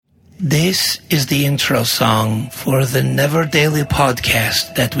This is the intro song for the Never Daily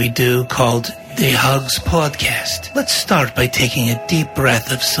podcast that we do called The Hugs Podcast. Let's start by taking a deep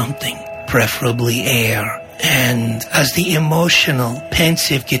breath of something, preferably air. And as the emotional,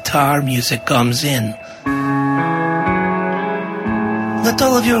 pensive guitar music comes in, let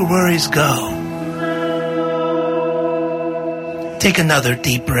all of your worries go. Take another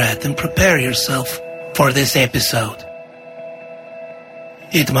deep breath and prepare yourself for this episode.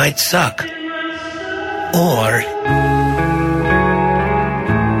 It might suck. Or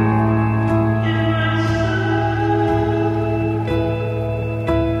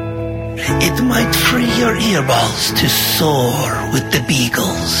it might free your earballs to soar with the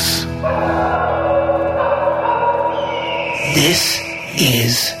Beagles. This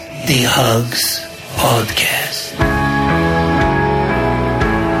is the Hugs Podcast.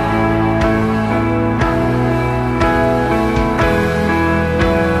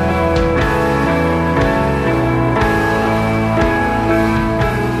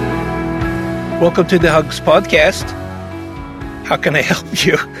 Welcome to the Hugs Podcast. How can I help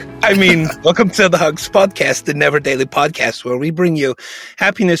you? Welcome to the Hugs Podcast, the Never Daily Podcast, where we bring you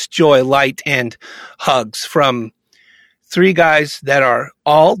happiness, joy, light, and hugs from three guys that are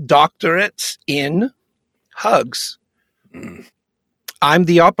all doctorates in hugs. I'm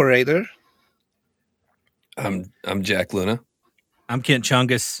the operator. I'm Jack Luna. I'm Kent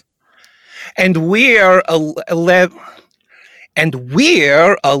Chungus. And we're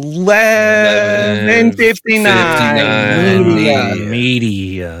 11:59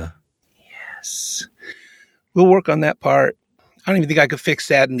 Media. Yes. We'll work on that part. I don't even think I could fix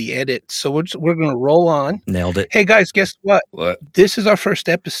that in the edit. So we're going to roll on. Nailed it. Hey guys, guess what? What? This is our first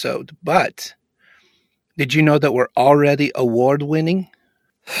episode, but did you know that we're already award winning?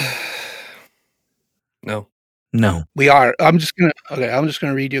 No. We are. I'm just going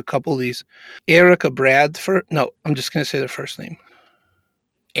to read you a couple of these. Erica Bradford. No, I'm just going to say their first name.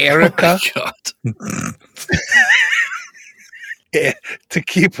 Erica. Oh my God. Yeah, to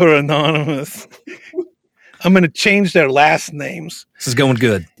keep her anonymous. I'm going to change their last names. This is going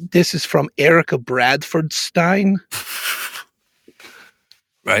good. This is from Erica Bradfordstein.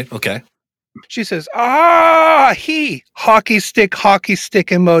 Right? Okay. She says, hockey stick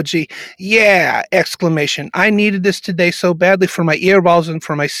emoji. Yeah, exclamation. I needed this today so badly for my earballs and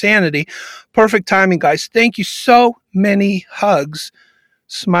for my sanity. Perfect timing, guys. Thank you so many hugs.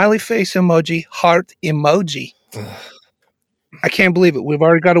 Smiley face emoji, heart emoji. I can't believe it. We've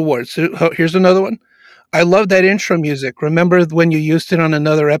already got awards. So here's another one. I love that intro music. Remember when you used it on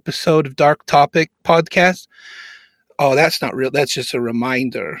another episode of Dark Topic podcast? Oh, that's not real. That's just a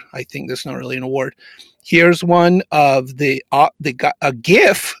reminder. I think that's not really an award. Here's one of a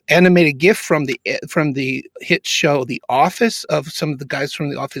GIF, animated GIF from the hit show The Office, of some of the guys from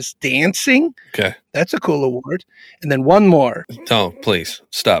The Office dancing. Okay. That's a cool award. And then one more. No, please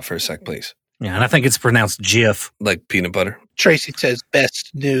stop for a sec, please. Yeah, and I think it's pronounced GIF. Like peanut butter. Tracy says, "Best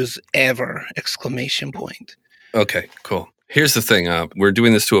news ever!" Exclamation point. Okay, cool. Here's the thing. We're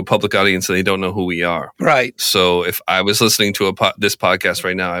doing this to a public audience and they don't know who we are. Right. So if I was listening to this podcast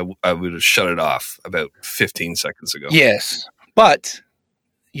right now, I would have shut it off about 15 seconds ago. Yes, but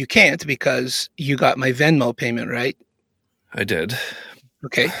you can't because you got my Venmo payment, right? I did.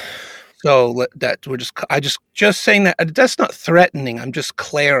 Okay. So I just saying that. That's not threatening. I'm just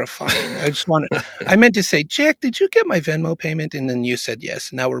clarifying. I meant to say, Jack, did you get my Venmo payment? And then you said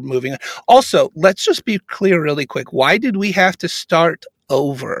yes. And now we're moving on. Also, let's just be clear really quick. Why did we have to start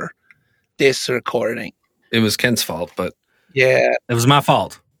over this recording? It was Kent's fault, but Yeah. It was my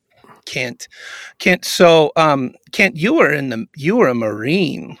fault. Kent. So, Kent, you were a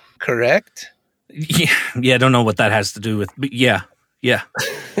Marine, correct? Yeah, I don't know what that has to do with, but yeah.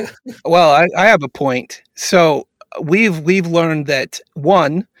 Well, I have a point. So we've learned that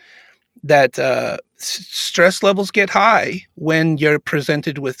stress levels get high when you're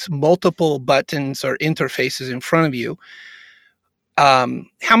presented with multiple buttons or interfaces in front of you.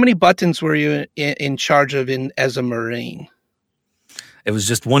 How many buttons were you in charge of as a Marine? It was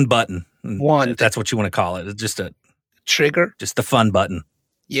just one button. One. If that's what you want to call it. It's just a trigger. Just the fun button.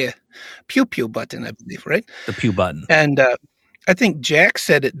 Yeah. Pew pew button, I believe, right? The pew button. And I think Jack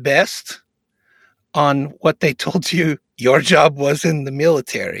said it best on what they told you your job was in the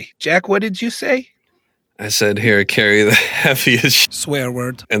military. Jack, what did you say? I said, here, carry the heaviest Swear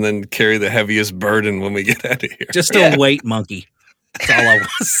word. and then carry the heaviest burden when we get out of here. Just a weight monkey. That's all I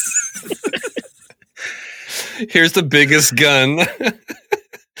was. Here's the biggest gun.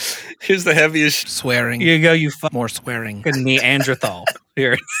 Here's the heaviest. Swearing. Here you go, you More swearing. Neanderthal.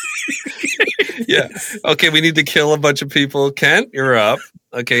 Here. Yeah. Okay, we need to kill a bunch of people. Kent, you're up.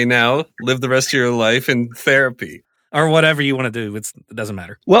 Okay, now live the rest of your life in therapy. Or whatever you want to do. It doesn't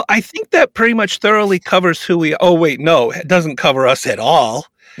matter. Well, I think that pretty much thoroughly covers who we. Oh wait, no, it doesn't cover us at all.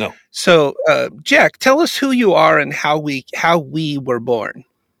 No. So, Jack, tell us who you are and how we were born.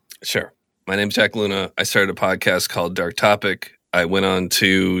 Sure. My name's Jack Luna. I started a podcast called Dark Topic. I went on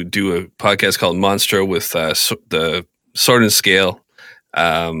to do a podcast called Monstro with the Sword and Scale,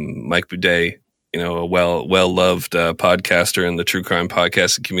 Mike Boudet, a well-loved podcaster in the true crime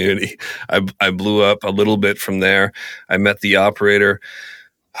podcasting community. I blew up a little bit from there. I met the operator,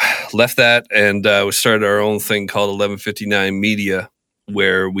 left that, and we started our own thing called 1159 Media,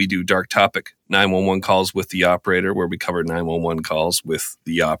 where we do Dark Topic 911 calls with the operator, where we cover 911 calls with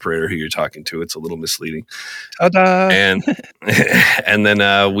the operator who you're talking to. It's a little misleading. Ta-da. And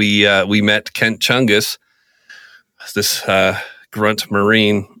then we met Kent Chungus, this grunt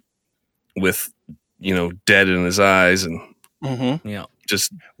Marine with dead in his eyes and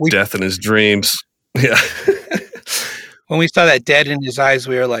just death in his dreams. Yeah. When we saw that dead in his eyes,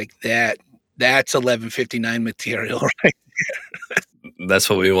 we were like, that's 1159 material, right? That's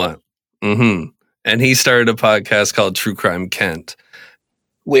what we want. Mm-hmm. And he started a podcast called True Crime Kent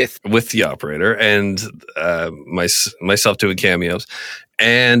with the operator and myself doing cameos.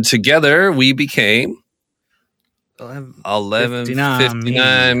 And together we became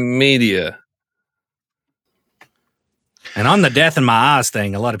 1159 Media. And on the death in my eyes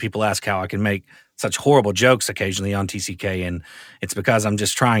thing, a lot of people ask how I can make such horrible jokes occasionally on TCK. And it's because I'm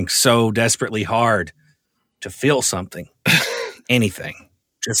just trying so desperately hard to feel something. Anything.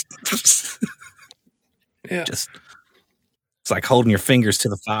 Just it's like holding your fingers to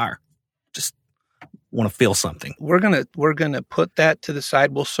the fire. Just want to feel something. We're gonna put that to the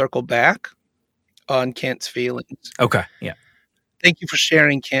side. We'll circle back on Kent's feelings. Okay. Yeah. Thank you for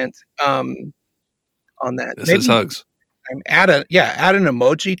sharing, Kent. On that. This is hugs. Add an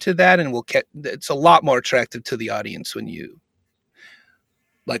emoji to that, and it's a lot more attractive to the audience when you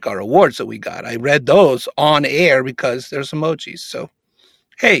like our awards that we got. I read those on air because there's emojis. So,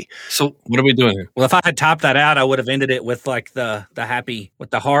 hey. So what are we doing here? Well, if I had typed that out, I would have ended it with like the happy,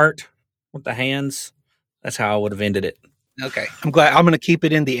 with the heart, with the hands. That's how I would have ended it. Okay. I'm glad. I'm going to keep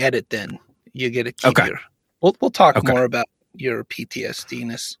it in the edit then. You get to keep your... We'll talk more about your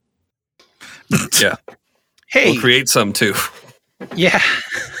PTSD-ness. Yeah. Hey. We'll create some too. Yeah.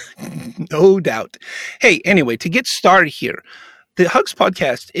 No doubt. Hey, anyway, to get started here, the Hugs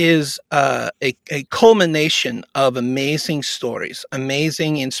podcast is a culmination of amazing stories,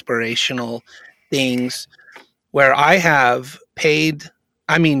 amazing inspirational things where I have invited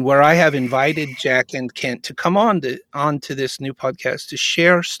Jack and Kent to come onto this new podcast to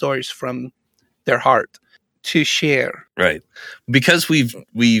share stories from their heart, to share. Right. Because we've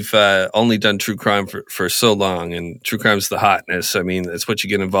only done true crime for so long, and true crime's the hotness. I mean, it's what you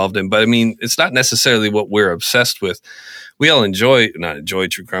get involved in. But I mean, it's not necessarily what we're obsessed with. We all not enjoy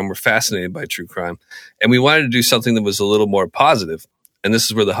true crime. We're fascinated by true crime. And we wanted to do something that was a little more positive. And this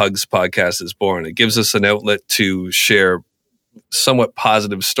is where the Hugs podcast is born. It gives us an outlet to share somewhat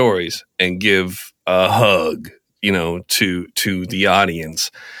positive stories and give a hug, to the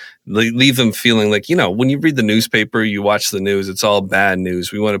audience. Leave them feeling like, when you read the newspaper, you watch the news, it's all bad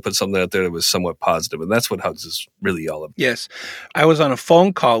news. We want to put something out there that was somewhat positive. And that's what Hugs is really all about. Yes. I was on a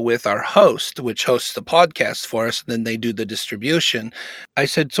phone call with our host, which hosts the podcast for us, and then they do the distribution. I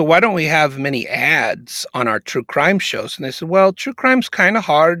said, so why don't we have many ads on our true crime shows? And they said, well, true crime's kind of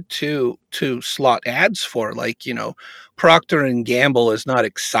hard to slot ads for. Like, Procter & Gamble is not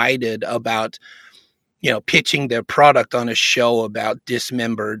excited about pitching their product on a show about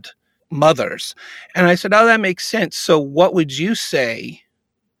dismembered mothers. And I said, oh, that makes sense. So what would you say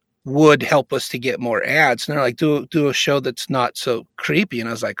would help us to get more ads? And they're like, do a show that's not so creepy. And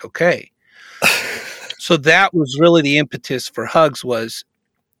I was like, okay. So that was really the impetus for Hugs, was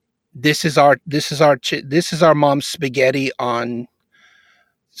this is our mom's spaghetti on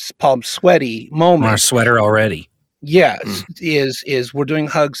palm sweaty moment. Our sweater already. Yes, is we're doing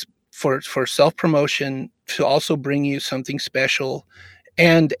Hugs for self-promotion, to also bring you something special,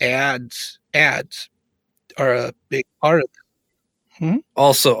 and ads are a big part of it.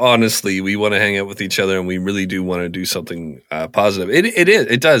 Also, honestly, we want to hang out with each other, and we really do want to do something positive.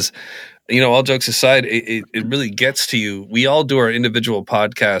 It does. All jokes aside, it really gets to you. We all do our individual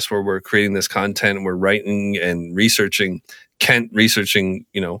podcasts where we're creating this content, and we're writing and researching. Kent researching,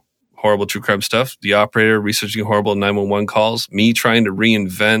 horrible true crime stuff, the operator researching horrible 911 calls, me trying to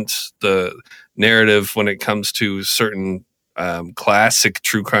reinvent the narrative when it comes to certain classic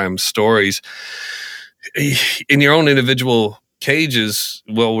true crime stories. In your own individual cages,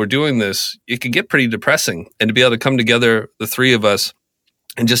 while we're doing this, it can get pretty depressing. And to be able to come together, the three of us,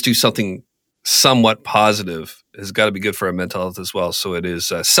 and just do something somewhat positive has got to be good for our mental health as well. So it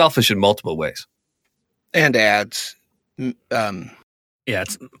is selfish in multiple ways. And ads.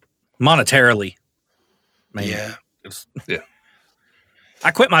 It's monetarily. Yeah. Yeah.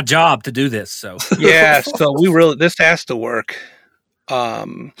 I quit my job to do this. So Yeah. So this has to work.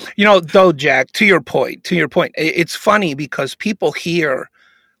 Though, Jack, to your point, it's funny because people hear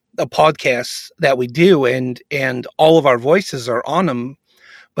the podcasts that we do and all of our voices are on them,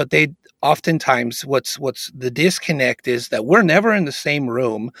 but they oftentimes what's the disconnect is that we're never in the same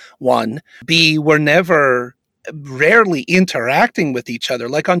room. One, B, we're rarely interacting with each other.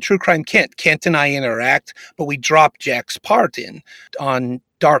 Like on True Crime Kent and I interact, but we drop Jack's part in. On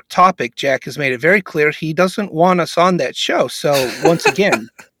Dark Topic, Jack has made it very clear he doesn't want us on that show. So once again,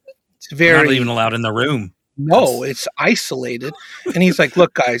 it's very not even allowed in the room. No, it's isolated. And he's like,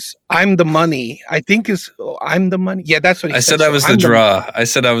 look, guys, I'm the money. I'm the money. Yeah, that's what he said. I said I was the draw. I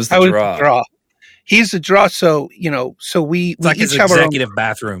said I was the draw. He's the draw. So, so we like each his have executive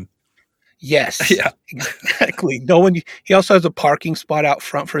bathroom. Yes. Yeah. Exactly. He also has a parking spot out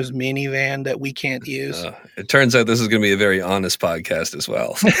front for his minivan that we can't use. It turns out this is going to be a very honest podcast as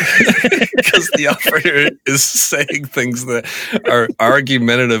well. Because the operator is saying things that are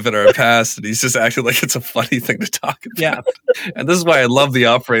argumentative in our past, and he's just acting like it's a funny thing to talk about. Yeah. And this is why I love the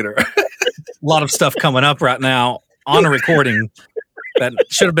operator. A lot of stuff coming up right now on a recording that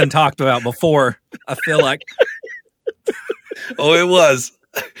should have been talked about before, I feel like. Oh, it was.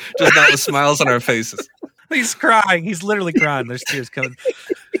 Just not with smiles on our faces. He's crying. He's literally crying. There's tears coming.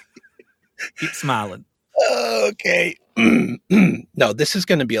 Keep smiling. Okay. No, this is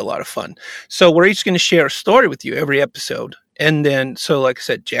going to be a lot of fun. So we're each going to share a story with you every episode. And then, so like I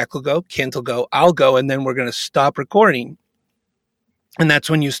said, Jack will go, Kent will go, I'll go, and then we're going to stop recording. And that's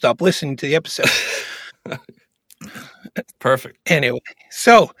when you stop listening to the episode. Perfect. Anyway,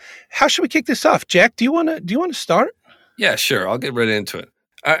 so how should we kick this off? Jack, do you want to start? Yeah, sure. I'll get right into it.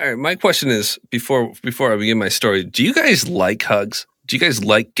 All right, my question is, before I begin my story, do you guys like hugs? Do you guys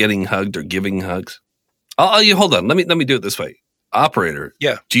like getting hugged or giving hugs? Hold on. Let me do it this way. Operator.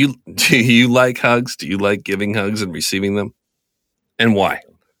 Yeah. Do you like hugs? Do you like giving hugs and receiving them? And why?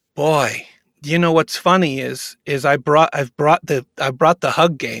 Boy, you know what's funny is I've brought the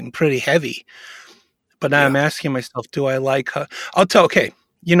hug game pretty heavy. But now I'm asking myself, do I like hug? Okay.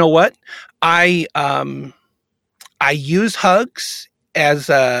 You know what? I use hugs as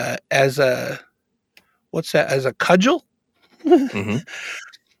a cudgel. Mm-hmm.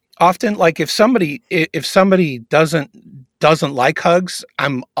 Often, like if somebody doesn't like hugs,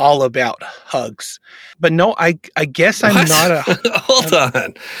 I'm all about hugs. But no, I guess I'm not a. Hold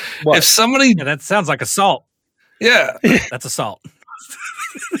on. What? If somebody, that sounds like assault. Yeah, that's assault.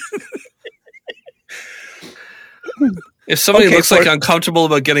 If somebody looks like uncomfortable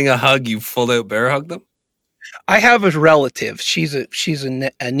about getting a hug, you full out bear hug them. I have a relative. She's a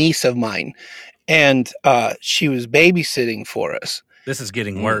niece of mine, and she was babysitting for us. This is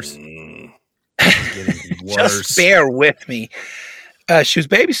getting worse. Just bear with me. She was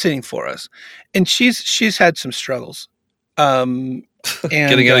babysitting for us, and she's had some struggles. And,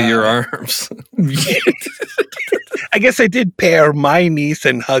 getting out of your arms. I guess I did pair my niece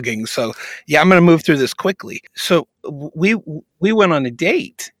and hugging. So yeah, I'm going to move through this quickly. So we went on a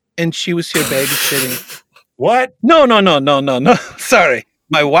date, and she was here babysitting. What? No. Sorry.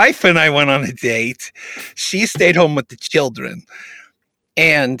 My wife and I went on a date. She stayed home with the children.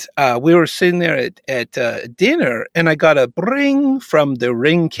 And we were sitting there at dinner, and I got a bring from the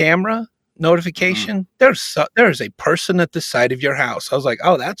Ring camera notification. Mm-hmm. There's a person at the side of your house. I was like,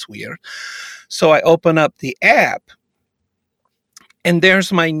 oh, that's weird. So I open up the app, and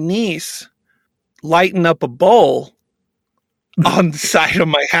there's my niece lighting up a bowl on the side of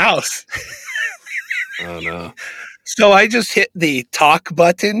my house. Oh, no. So I just hit the talk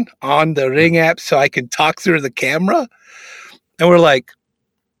button on the Ring app so I can talk through the camera. And we're like,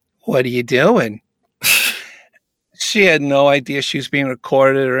 what are you doing? She had no idea she was being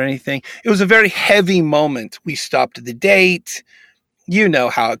recorded or anything. It was a very heavy moment. We stopped the date. You know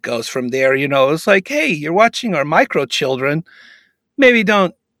how it goes from there. You know, it's like, hey, you're watching our micro children. Maybe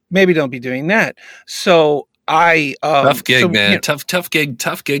don't be doing that. So tough gig, man. You know, tough gig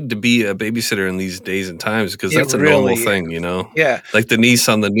to be a babysitter in these days and times, because that's a normal thing, you know? Yeah. Like the niece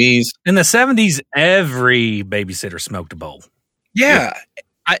on the knees. In the 70s, every babysitter smoked a bowl. Yeah.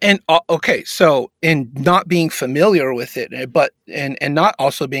 Okay, so in not being familiar with it, but and not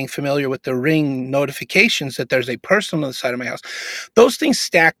also being familiar with the Ring notifications that there's a person on the side of my house, those things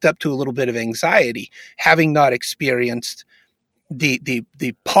stacked up to a little bit of anxiety, having not experienced,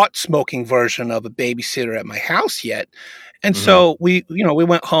 the pot smoking version of a babysitter at my house yet. And so we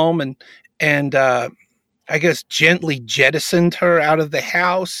went home and I guess gently jettisoned her out of the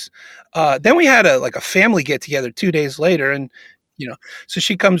house. Then we had a family get together 2 days later, and so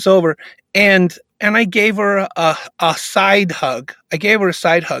she comes over and I gave her a side hug.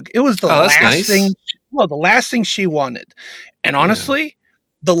 It was the last thing. Well, the last thing she wanted, and honestly,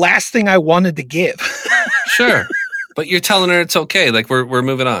 the last thing I wanted to give. Sure, but you're telling her it's okay. Like we're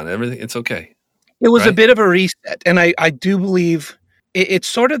moving on. Everything, it's okay. It was a bit of a reset, and I do believe it's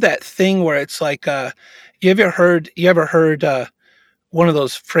sort of that thing where it's like, you ever heard one of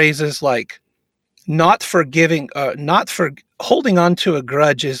those phrases like, not holding on to a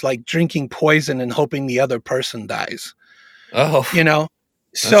grudge is like drinking poison and hoping the other person dies. Oh,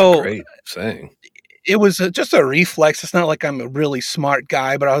 that's a great saying. It was just a reflex. It's not like I'm a really smart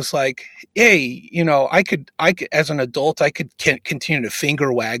guy, but I was like, hey, I could as an adult, I could continue to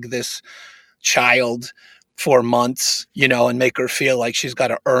finger wag this child for months, and make her feel like she's got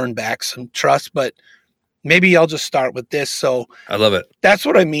to earn back some trust. But maybe I'll just start with this. So I love it. That's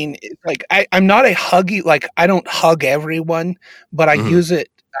what I mean. Like I'm not a huggy, like I don't hug everyone, but I use it.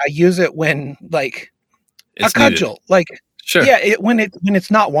 I use it when like it's a cudgel, needed. Like sure, yeah. When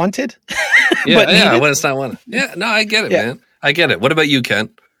it's not wanted. Yeah, when it's not wanted. Yeah, no, I get it, man. I get it. What about you, Ken?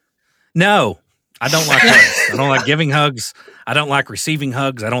 No, I don't like hugs. I don't like giving hugs. I don't like receiving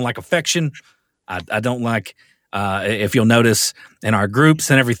hugs. I don't like affection. I don't like. If you'll notice in our groups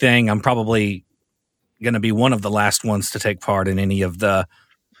and everything, I'm probably going to be one of the last ones to take part in any of that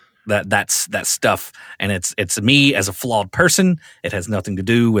stuff, and it's me as a flawed person. It has nothing to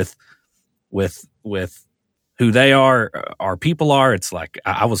do with who they are, our people are. It's like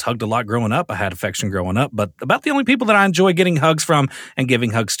I was hugged a lot growing up. I had affection growing up, but about the only people that I enjoy getting hugs from and giving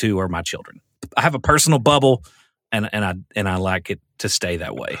hugs to are my children. I have a personal bubble, and I like it to stay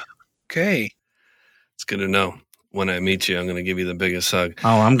that way. Okay, it's good to know. When I meet you, I'm going to give you the biggest hug.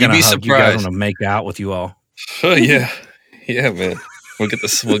 Oh, I'm going to hug surprised. You guys. I'm going to make out with you all. Oh yeah, man. We'll get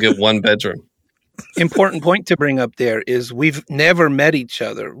this. We'll get one bedroom. Important point to bring up there is we've never met each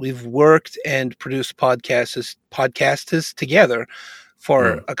other. We've worked and produced podcasts together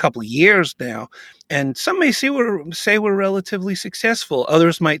for a couple of years now. And some may say we're relatively successful.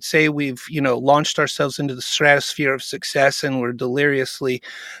 Others might say we've, launched ourselves into the stratosphere of success and we're deliriously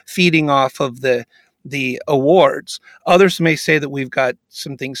feeding off of the awards. Others may say that we've got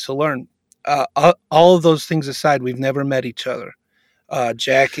some things to learn. All of those things aside, we've never met each other.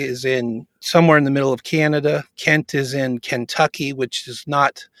 Jack is in somewhere in the middle of Canada. Kent is in Kentucky, which is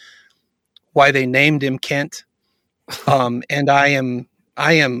not why they named him Kent. And I am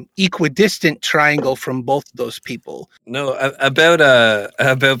equidistant triangle from both of those people. No,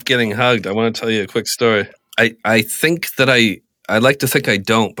 about getting hugged. I want to tell you a quick story. I think that I like to think I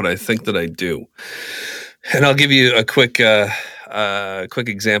don't, but I think that I do. And I'll give you a quick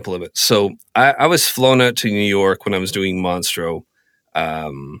example of it. So I was flown out to New York when I was doing Monstro.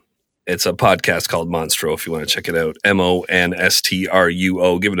 It's a podcast called Monstro if you want to check it out.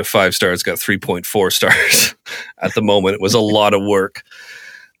 MONSTRUO. Give it a 5-star. It's got 3.4 stars at the moment. It was a lot of work.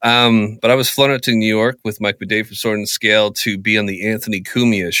 But I was flown out to New York with Mike Bidet from Sword and Scale to be on the Anthony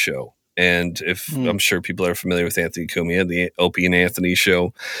Cumia show. And I'm sure people are familiar with Anthony Cumia, the Opie and Anthony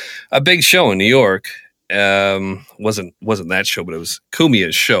show, a big show in New York. Wasn't that show, but it was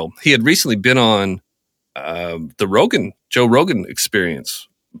Cumia's show. He had recently been on the Joe Rogan Experience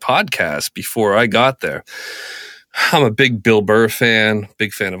podcast before I got there. I'm a big Bill Burr fan,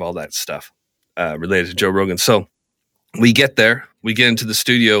 big fan of all that stuff related to Joe Rogan. So we get there, we get into the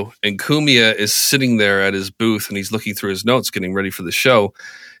studio, and Cumia is sitting there at his booth, and he's looking through his notes, getting ready for the show.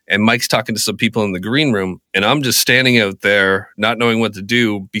 And Mike's talking to some people in the green room, and I'm just standing out there, not knowing what to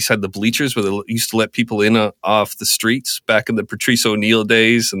do, beside the bleachers where they used to let people in off the streets back in the Patrice O'Neill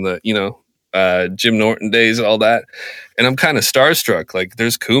days and the Jim Norton days and all that. And I'm kind of starstruck. Like,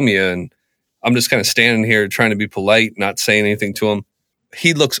 there's Cumia, and I'm just kind of standing here trying to be polite, not saying anything to him.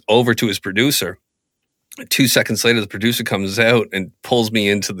 He looks over to his producer. 2 seconds later, the producer comes out and pulls me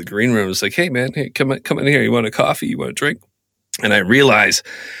into the green room. It's like, hey, man, come in here. You want a coffee? You want a drink? And I realize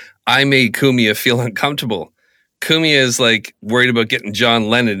I made Cumia feel uncomfortable. Cumia is like worried about getting John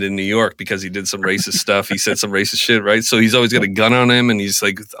Lennon in New York because he did some racist stuff. He said some racist shit, right? So he's always got a gun on him, and he's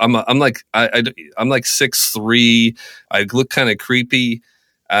like, I'm like 6'3". I look kind of creepy.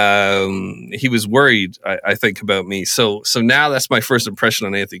 He was worried, I think, about me. So now that's my first impression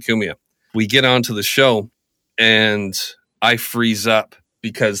on Anthony Cumia. We get onto the show, and I freeze up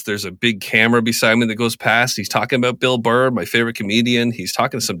because there's a big camera beside me that goes past. He's talking about Bill Burr, my favorite comedian. He's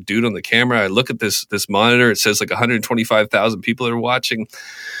talking to some dude on the camera. I look at this monitor. It says like 125,000 people are watching.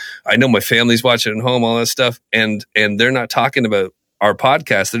 I know my family's watching at home, all that stuff. And they're not talking about our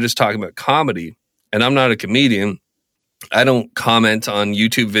podcast. They're just talking about comedy. And I'm not a comedian. I don't comment on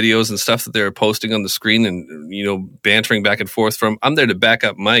YouTube videos and stuff that they're posting on the screen and, you know, bantering back and forth from. I'm there to back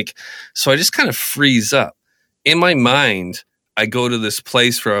up Mike. So I just kind of freeze up. In my mind, I go to this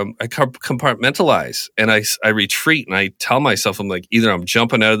place where I compartmentalize and I retreat and I tell myself, I'm like, either I'm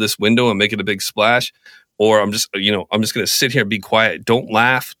jumping out of this window and making a big splash, or I'm just going to sit here and be quiet. Don't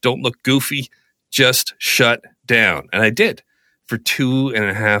laugh. Don't look goofy. Just shut down. And I did for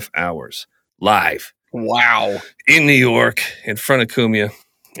 2.5 hours live. Wow. In New York, in front of Cumia.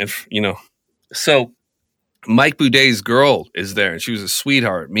 And, you know, so Mike Boudet's girl is there, and she was a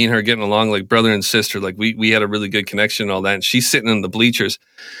sweetheart. Me and her getting along like brother and sister. Like we had a really good connection and all that. And she's sitting in the bleachers.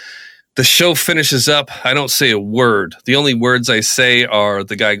 The show finishes up. I don't say a word. The only words I say are,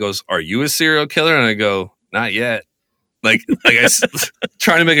 the guy goes, "Are you a serial killer?" And I go, "Not yet." Like I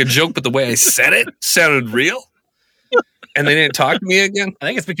trying to make a joke, but the way I said it sounded real. And they didn't talk to me again. I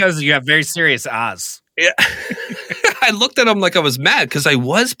think it's because you have very serious eyes. Yeah. I looked at them like I was mad because I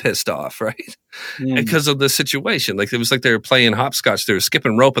was pissed off, right? Because of the situation. Like, it was like they were playing hopscotch. They were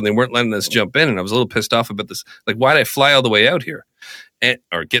skipping rope and they weren't letting us jump in. And I was a little pissed off about this. Like, why did I fly all the way out here?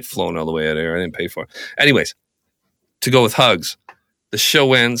 Or get flown all the way out here? I didn't pay for it. Anyways, to go with hugs. The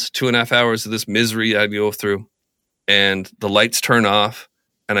show ends, 2.5 hours of this misery I go through. And the lights turn off.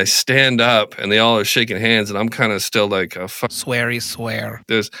 And I stand up and they all are shaking hands. And I'm kind of still like, oh, fuck. Sweary swear.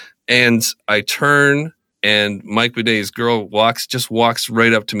 And I turn, and Mike Boudet's girl walks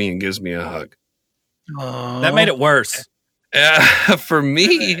right up to me and gives me a hug. That made it worse. For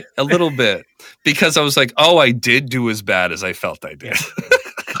me, a little bit, because I was like, oh, I did do as bad as I felt I did.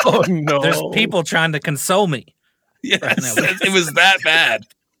 Oh, no. There's people trying to console me. Yes, it was that bad.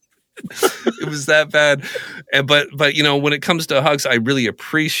 It was that bad. But you know, when it comes to hugs, I really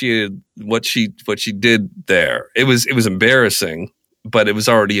appreciated what she did there. It was embarrassing, but it was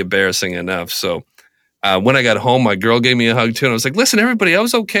already embarrassing enough. So when I got home, my girl gave me a hug too. And I was like, listen, everybody, I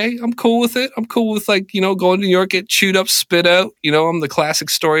was okay. I'm cool with it. I'm cool with, like, you know, going to New York, get chewed up, spit out. You know, I'm the classic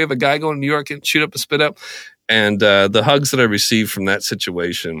story of a guy going to New York, getting chewed up and spit out. And the hugs that I received from that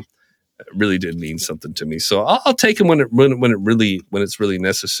situation really did mean something to me. So I'll take them when it's really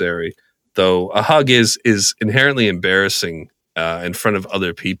necessary. Though a hug is inherently embarrassing in front of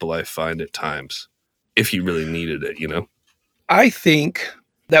other people, I find at times, if you really needed it, you know? I think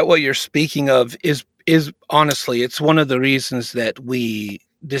that what you're speaking of is honestly, it's one of the reasons that we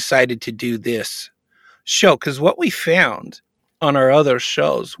decided to do this show. Because what we found on our other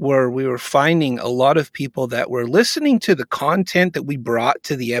shows were we were finding a lot of people that were listening to the content that we brought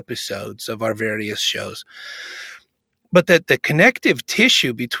to the episodes of our various shows, but that the connective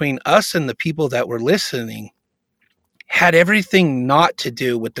tissue between us and the people that were listening had everything not to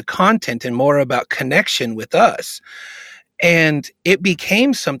do with the content and more about connection with us. And it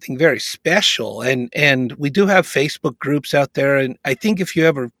became something very special. And we do have Facebook groups out there. And I think if you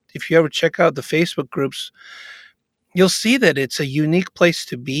ever check out the Facebook groups, you'll see that it's a unique place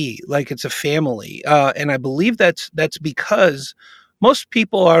to be. Like, it's a family. And I believe that's because most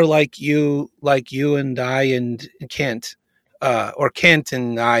people are like you and I and Kent, or Kent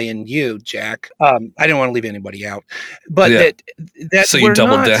and I and you, Jack. I didn't want to leave anybody out, but yeah. that so you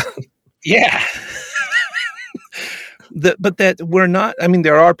doubled down. Yeah. But that we're not, I mean,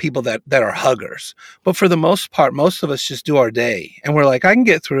 there are people that are huggers, but for the most part, most of us just do our day. And we're like, I can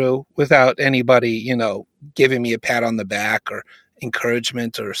get through without anybody, you know, giving me a pat on the back or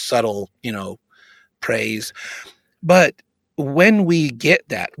encouragement or subtle, you know, praise. But when we get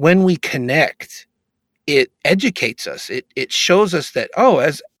that, when we connect, it educates us. It shows us that,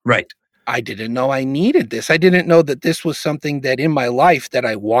 Right. I didn't know I needed this. I didn't know that this was something that in my life that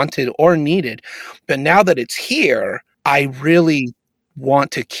I wanted or needed. But now that it's here, I really want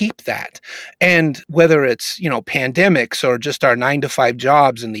to keep that. And whether it's, you know, pandemics or just our 9-to-5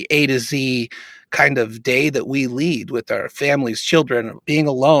 jobs and the A to Z kind of day that we lead with our families, children, being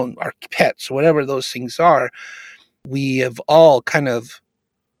alone, our pets, whatever those things are, we have all kind of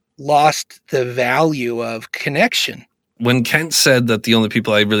lost the value of connection. When Kent said that the only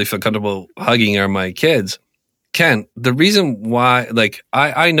people I really feel comfortable hugging are my kids, Kent, the reason why, like,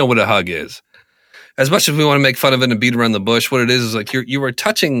 I know what a hug is. As much as we want to make fun of it and beat around the bush, what it is like you were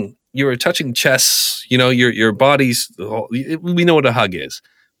touching chests, you know, your bodies. We know what a hug is,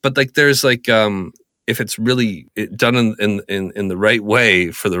 but like there's like if it's really done in the right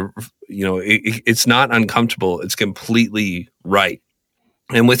way for the, you know, it's not uncomfortable. It's completely right.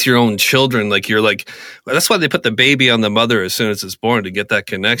 And with your own children, like you're like, that's why they put the baby on the mother as soon as it's born to get that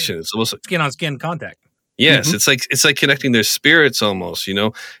connection. It's almost like, Skin on skin contact. yes, it's like connecting their spirits almost, you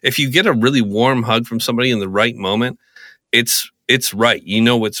know. If you get a really warm hug from somebody in the right moment, it's right. You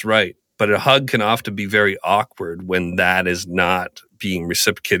know what's right. But a hug can often be very awkward when that is not being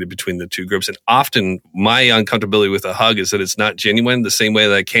reciprocated between the two groups. And often my uncomfortability with a hug is that it's not genuine, the same way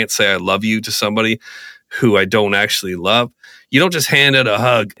that I can't say I love you to somebody who I don't actually love. You don't just hand out a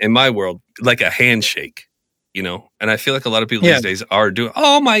hug in my world, like a handshake, you know? And I feel like a lot of people these days are doing,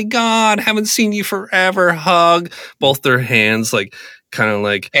 oh my God, haven't seen you forever, hug. Both their hands, like kind of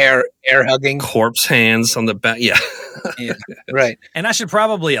like air hugging, corpse hands on the back. Yeah. Yeah, right. And I should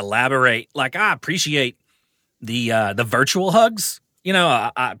probably elaborate. Like, I appreciate the virtual hugs. You know,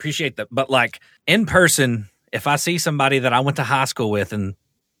 I appreciate that. But like in person, if I see somebody that I went to high school with and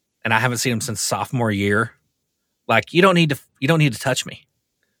I haven't seen them since sophomore year, like you don't need to touch me.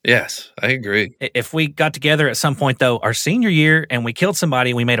 Yes, I agree. If we got together at some point though, our senior year, and we killed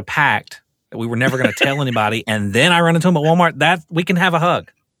somebody and we made a pact that we were never going to tell anybody, and then I run into them at Walmart, that we can have a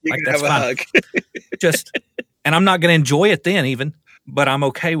hug. You like can that's have a fine. hug. And I'm not going to enjoy it then even, but I'm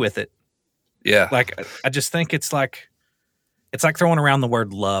okay with it. Yeah. Like, I just think it's like throwing around the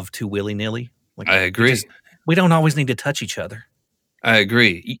word love too willy-nilly. Like, I agree. We don't always need to touch each other. I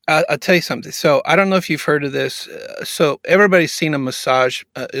agree. I'll tell you something. So I don't know if you've heard of this. So everybody's seen a massage,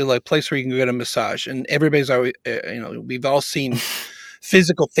 like place where you can get a massage, and everybody's always, we've all seen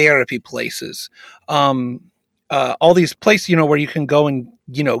physical therapy places. All these places, where you can go and,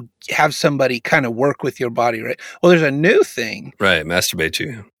 have somebody kind of work with your body, right? Well, there's a new thing. Right. Masturbate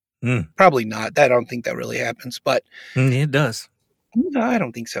you. Probably not. I don't think that really happens, but it does. No, I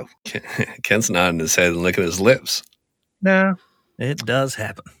don't think so. Ken's nodding his head and licking his lips. No. It does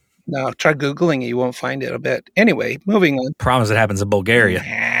happen. No, try Googling it. You won't find it, I bet. Anyway, moving on. Promise it happens in Bulgaria.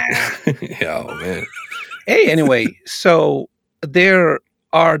 Yeah, oh, man. Hey, anyway, so there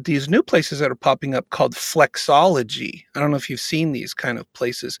are these new places that are popping up called Flexology. I don't know if you've seen these kind of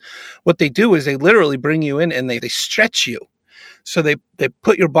places. What they do is they literally bring you in and they stretch you. So they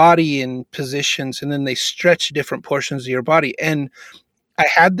put your body in positions and then they stretch different portions of your body. And I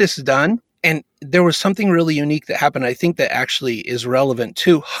had this done. And there was something really unique that happened. I think that actually is relevant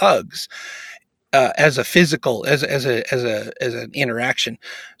to hugs as a physical, as an interaction.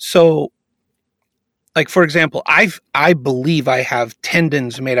 So, like for example, I believe I have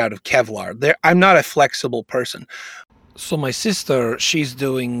tendons made out of Kevlar. I'm not a flexible person. So my sister, she's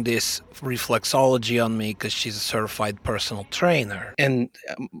doing this reflexology on me because she's a certified personal trainer, and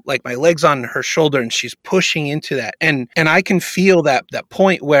like my leg's on her shoulder and she's pushing into that, and I can feel that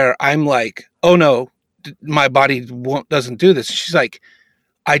point where I'm like, oh no, my body doesn't do this. She's like,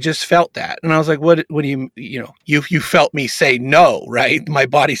 I just felt that, and I was like, what do you felt me say no, right? My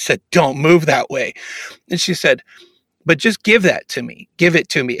body said don't move that way, and she said, but just give it to me,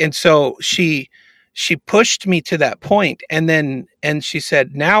 and so she pushed me to that point, and she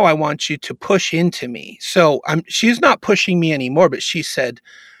said, now I want you to push into me. So she's not pushing me anymore, but she said,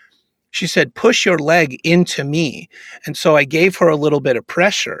 push your leg into me. And so I gave her a little bit of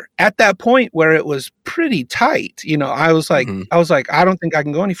pressure at that point where it was pretty tight. I was like, I don't think I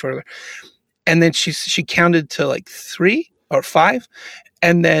can go any further. And then she counted to like 3 or 5.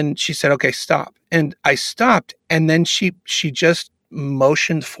 And then she said, okay, stop. And I stopped. And then she just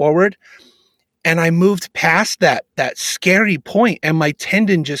motioned forward. And I moved past that scary point, and my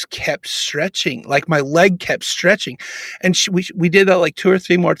tendon just kept stretching, like my leg kept stretching. And we did that like 2 or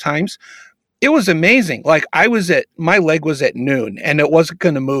 3 more times. It was amazing. Like my leg was at noon, and it wasn't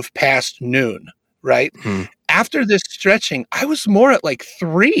going to move past noon, right? Mm-hmm. After this stretching, I was more at like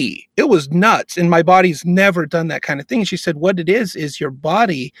 3. It was nuts, and my body's never done that kind of thing. And she said, what it is your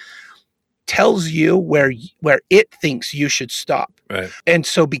body tells you where it thinks you should stop. Right. And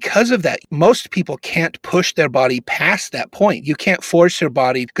so because of that, most people can't push their body past that point. You can't force your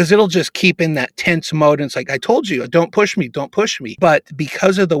body because it'll just keep in that tense mode. And it's like, I told you, don't push me. But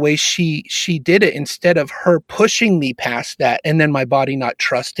because of the way she did it, instead of her pushing me past that and then my body not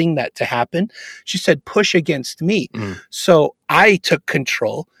trusting that to happen, she said, push against me. Mm. So I took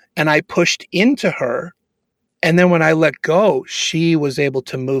control and I pushed into her. And then when I let go, she was able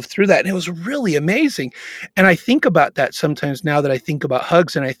to move through that. And it was really amazing. And I think about that sometimes now that I think about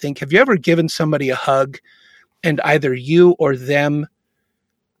hugs, and I think, have you ever given somebody a hug and either you or them,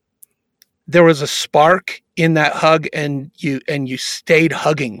 there was a spark in that hug and you stayed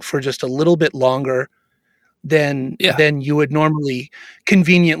hugging for just a little bit longer than you would normally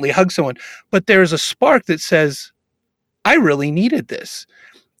conveniently hug someone. But there's a spark that says, I really needed this.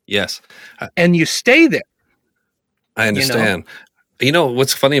 Yes. And you stay there. I understand. You know,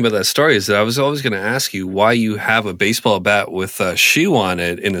 what's funny about that story is that I was always going to ask you why you have a baseball bat with a shoe on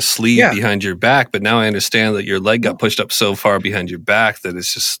it in a sleeve behind your back. But now I understand that your leg got pushed up so far behind your back that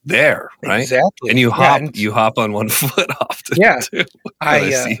it's just there, right? Exactly. And you hop on one foot often. Yeah. Too.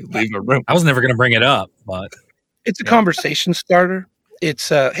 I leave a room. I was never going to bring it up, but it's a conversation starter. It's,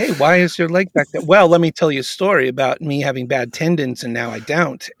 hey, why is your leg back there? Well, let me tell you a story about me having bad tendons and now I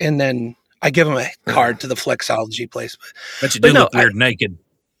don't. And then I give them a card to the flexology place. But you do look weird naked.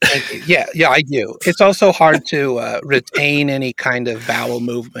 Yeah, I do. It's also hard to retain any kind of bowel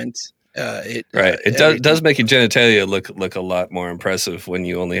movement. It does make your genitalia look a lot more impressive when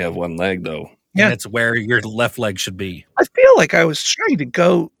you only have one leg, though. Yeah, and it's where your left leg should be. I feel like I was trying to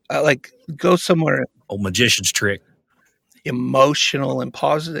go somewhere. Old magician's trick. Emotional and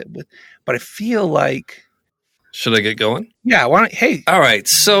positive, but I feel like. Should I get going? Yeah. Why don't? Hey. All right.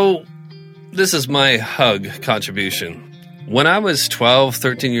 So. This is my hug contribution. When I was 12,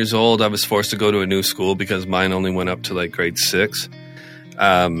 13 years old, I was forced to go to a new school because mine only went up to like grade 6.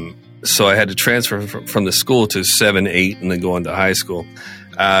 So I had to transfer from the school to 7, 8, and then go into high school.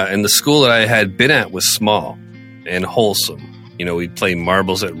 And the school that I had been at was small and wholesome. You know, we'd play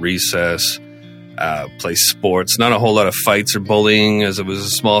marbles at recess, play sports, not a whole lot of fights or bullying as it was a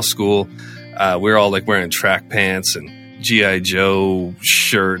small school. We were all like wearing track pants and G.I. Joe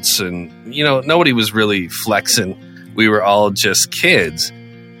shirts, and you know, nobody was really flexing. We were all just kids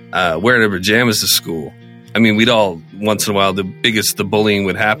wearing our pajamas to school. I mean, we'd all, once in a while, the bullying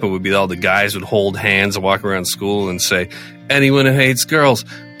would happen would be all the guys would hold hands and walk around school and say, anyone who hates girls,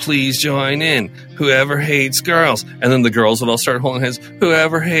 please join in. Whoever hates girls. And then the girls would all start holding hands.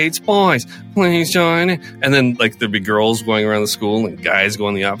 Whoever hates boys, please join in. And then like there'd be girls going around the school and guys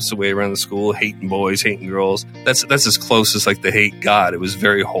going the opposite way around the school, hating boys, hating girls. That's as close as like the hate God. It was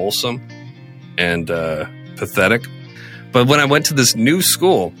very wholesome and pathetic. But when I went to this new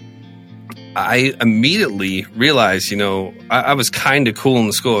school, I immediately realized, you know, I was kind of cool in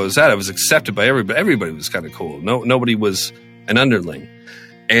the school I was at. I was accepted by everybody. Everybody was kind of cool. Nobody was an underling.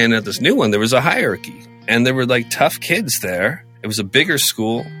 And at this new one, there was a hierarchy. And there were like tough kids there. It was a bigger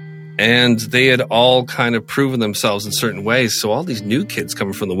school. And they had all kind of proven themselves in certain ways. So all these new kids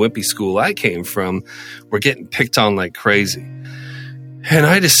coming from the wimpy school I came from were getting picked on like crazy. And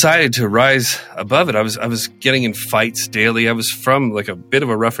I decided to rise above it. I was getting in fights daily. I was from like a bit of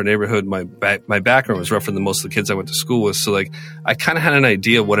a rougher neighborhood. My background was rougher than most of the kids I went to school with. So like I kind of had an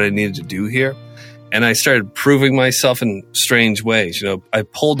idea of what I needed to do here. And I started proving myself in strange ways. You know, I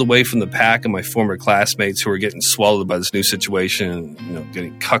pulled away from the pack of my former classmates who were getting swallowed by this new situation and, you know,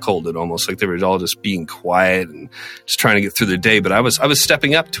 getting cuckolded almost like they were all just being quiet and just trying to get through their day. But I was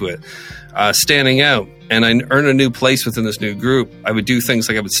stepping up to it, standing out. And I earned a new place within this new group. I would do things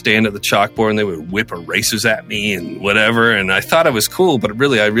like I would stand at the chalkboard and they would whip erasers at me and whatever. And I thought I was cool, but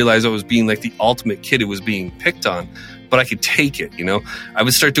really I realized I was being like the ultimate kid who was being picked on. But I could take it, you know. I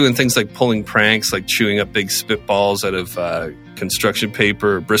would start doing things like pulling pranks, like chewing up big spitballs out of construction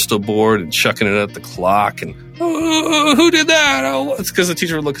paper or Bristol board and chucking it at the clock. And, oh, who did that? Oh, it's because the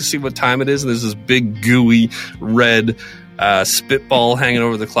teacher would look to see what time it is. And there's this big, gooey, red spitball hanging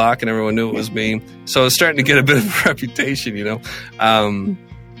over the clock, and everyone knew it was me. So I was starting to get a bit of a reputation, you know.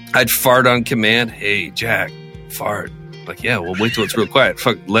 I'd fart on command. Hey, Jack, fart. Like, yeah, well, wait till it's real quiet.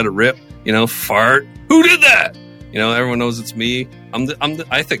 Fuck, let it rip. You know, fart. Who did that? You know, everyone knows it's me.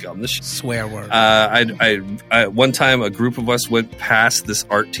 I think I'm the swear word. I one time a group of us went past this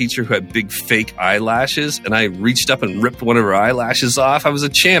art teacher who had big fake eyelashes, and I reached up and ripped one of her eyelashes off. I was a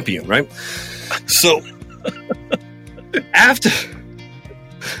champion, right? So after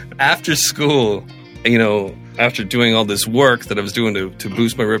school, you know, after doing all this work that I was doing to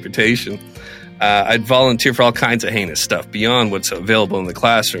boost my reputation, I'd volunteer for all kinds of heinous stuff beyond what's available in the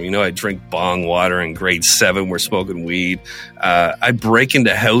classroom. You know, I'd drink bong water in grade 7. We're smoking weed. I'd break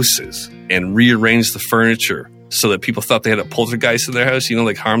into houses and rearrange the furniture so that people thought they had a poltergeist in their house. You know,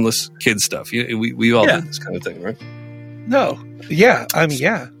 like harmless kid stuff. We all did this kind of thing, right? No. Yeah. I mean,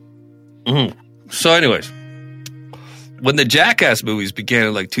 yeah. Mm-hmm. So anyways, when the Jackass movies began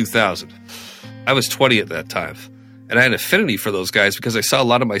in like 2000, I was 20 at that time. And I had an affinity for those guys because I saw a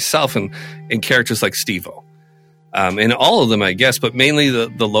lot of myself in characters like Steve-O. And all of them, I guess, but mainly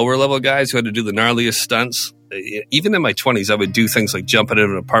the lower level guys who had to do the gnarliest stunts. Even in my 20s, I would do things like jump out of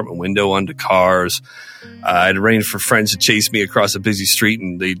an apartment window onto cars. I'd arrange for friends to chase me across a busy street,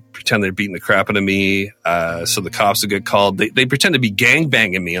 and they'd pretend they're beating the crap out of me. So the cops would get called. They pretend to be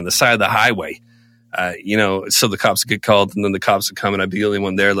gangbanging me on the side of the highway. You know, so the cops would get called, and then the cops would come, and I'd be the only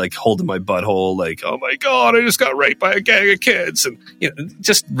one there, like, holding my butthole, like, oh, my God, I just got raped by a gang of kids. And, you know,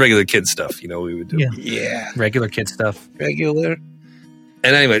 just regular kid stuff, you know, we would do. Yeah. Regular kid stuff. Regular.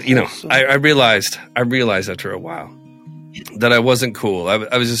 And anyway, I realized after a while that I wasn't cool.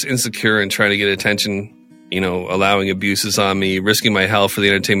 I was just insecure and trying to get attention, allowing abuses on me, risking my health for the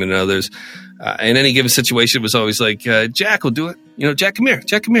entertainment of others. In any given situation, it was always like, Jack will do it. Jack, come here.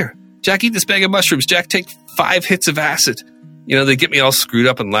 Jack, come here. Jack, eat this bag of mushrooms. Jack, take 5 hits of acid. They get me all screwed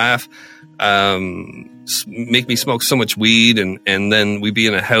up and laugh. Make me smoke so much weed, and then we'd be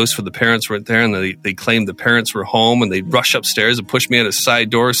in a house where the parents weren't there, and they claimed the parents were home, and they'd rush upstairs and push me out a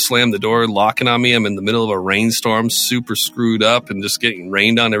side door, slam the door, locking on me. I'm in the middle of a rainstorm, super screwed up, and just getting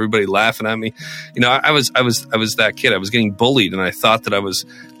rained on. Everybody laughing at me. I was that kid. I was getting bullied, and I thought that I was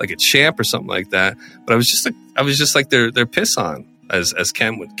like a champ or something like that. But I was just like their piss on, as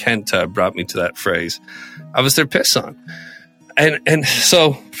Kent brought me to that phrase. I was their piss on. And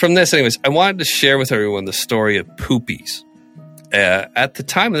so from this, anyways, I wanted to share with everyone the story of Poopies. At the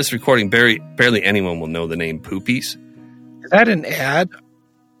time of this recording, barely anyone will know the name Poopies. Is that an ad?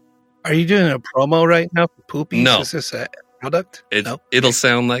 Are you doing a promo right now for Poopies? No. Is this a product? No. It'll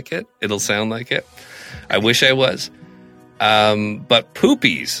sound like it. I wish I was. But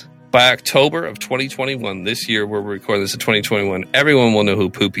Poopies, by October of 2021, this year, where we're recording this in 2021, everyone will know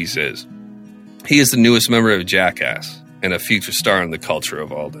who Poopies is. He is the newest member of Jackass and a future star in the culture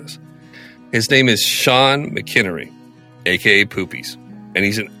of all this. His name is Sean McInerney, a.k.a. Poopies, and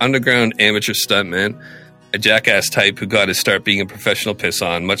he's an underground amateur stuntman, a jackass type who got his start being a professional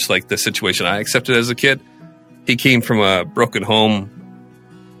piss-on, much like the situation I accepted as a kid. He came from a broken home,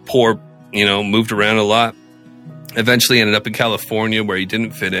 poor, moved around a lot, eventually ended up in California where he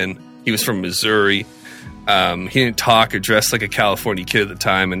didn't fit in. He was from Missouri. He didn't talk or dress like a California kid at the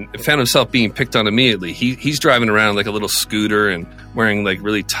time, and found himself being picked on immediately. He's driving around like a little scooter and wearing like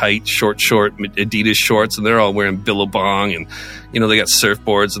really tight, short Adidas shorts, and they're all wearing Billabong, and they got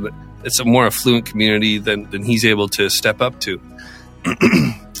surfboards, and it's a more affluent community than he's able to step up to.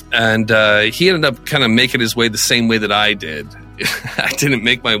 And he ended up kind of making his way the same way that I did. I didn't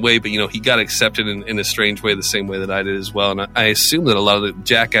make my way, but he got accepted in a strange way, the same way that I did as well. And I assume that a lot of the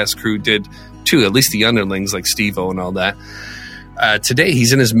Jackass crew did too, at least the underlings like Steve-O and all that. Today,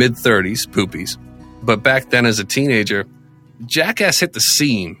 he's in his mid-30s, Poopies. But back then as a teenager, Jackass hit the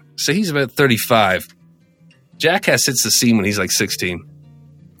scene. So he's about 35. Jackass hits the scene when he's like 16.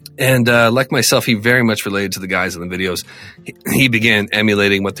 And like myself, he very much related to the guys in the videos. He began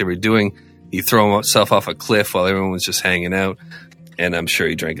emulating what they were doing. He threw himself off a cliff while everyone was just hanging out. And I'm sure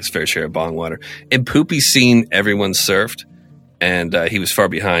he drank his fair share of bong water. In Poopy's scene, everyone surfed. And he was far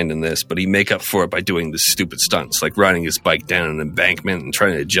behind in this, but he make up for it by doing the stupid stunts, like riding his bike down an embankment and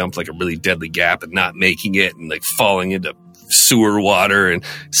trying to jump like a really deadly gap and not making it, and like falling into sewer water and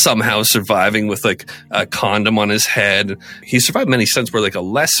somehow surviving with like a condom on his head. He survived many stunts where like a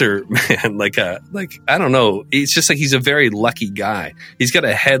lesser man, like I don't know, it's just like he's a very lucky guy. He's got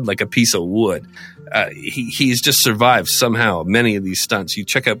a head like a piece of wood. He's just survived somehow many of these stunts. You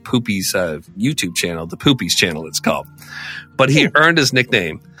check out Poopy's YouTube channel, the Poopies channel it's called. But he earned his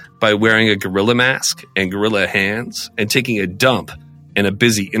nickname by wearing a gorilla mask and gorilla hands and taking a dump in a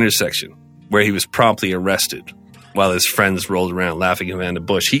busy intersection where he was promptly arrested while his friends rolled around laughing around a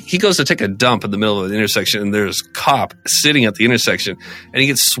bush. He goes to take a dump in the middle of the intersection, and there's a cop sitting at the intersection, and he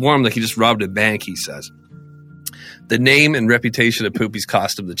gets swarmed like he just robbed a bank, he says. The name and reputation of Poopy's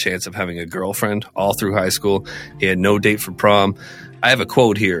cost him the chance of having a girlfriend all through high school. He had no date for prom. I have a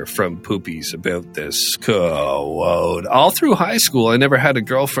quote here from Poopy's about this quote. All through high school, I never had a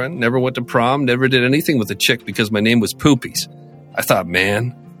girlfriend, never went to prom, never did anything with a chick because my name was Poopy's. I thought,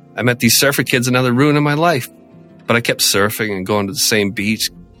 man, I met these surfer kids and now they're ruining my life. But I kept surfing and going to the same beach,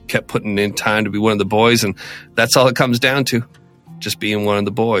 kept putting in time to be one of the boys, and that's all it comes down to, just being one of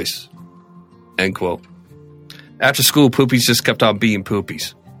the boys. End quote. After school, Poopy's just kept on being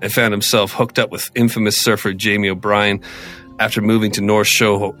Poopy's and found himself hooked up with infamous surfer Jamie O'Brien after moving to North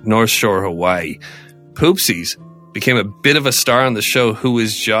Shore, Hawaii. Poopsies became a bit of a star on the show Who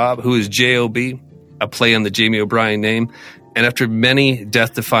is J.O.B., a play on the Jamie O'Brien name, and after many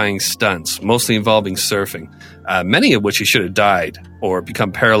death-defying stunts, mostly involving surfing, many of which he should have died or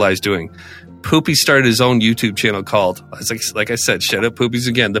become paralyzed doing, Poopy started his own YouTube channel called, like I said, shout out Poopy's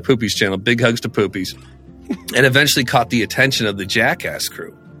again, the Poopy's channel, big hugs to Poopy's, and eventually caught the attention of the Jackass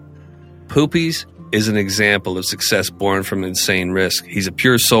crew. Poopy's is an example of success born from insane risk. He's a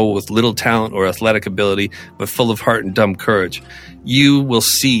pure soul with little talent or athletic ability, but full of heart and dumb courage. You will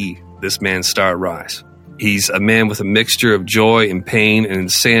see this man's star rise. He's a man with a mixture of joy and pain and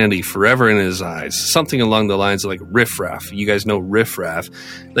insanity forever in his eyes. Something along the lines of like riffraff. You guys know riffraff.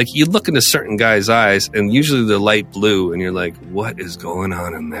 Like you look into certain guys' eyes and usually they're light blue and you're like, what is going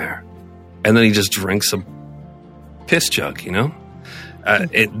on in there? And then he just drinks a piss jug, you know?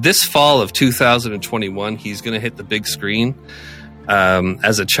 This fall of 2021, he's going to hit the big screen.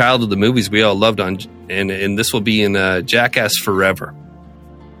 As a child of the movies we all loved and this will be in Jackass Forever.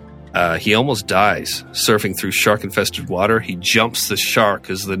 He almost dies surfing through shark-infested water. He jumps the shark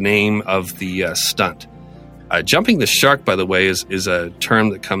is the name of the stunt. Jumping the shark, by the way, is a term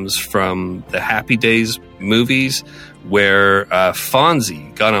that comes from the Happy Days movies, where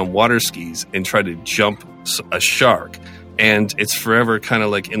Fonzie got on water skis and tried to jump a shark. And it's forever kind of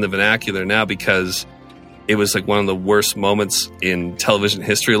like in the vernacular now because it was like one of the worst moments in television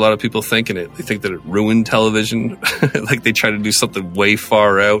history. A lot of people think, and they think that it ruined television. Like they tried to do something way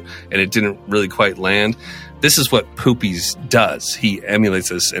far out and it didn't really quite land. This is what Poopies does. He emulates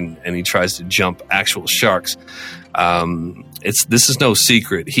this and he tries to jump actual sharks. This is no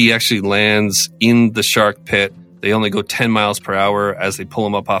secret. He actually lands in the shark pit. They only go 10 miles per hour as they pull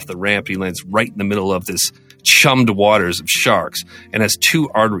him up off the ramp. He lands right in the middle of this chummed waters of sharks and has 2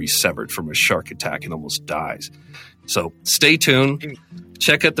 arteries severed from a shark attack and almost dies. So stay tuned.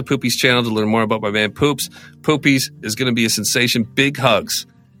 Check out the Poopies channel to learn more about my man Poops. Poopies is going to be a sensation. Big hugs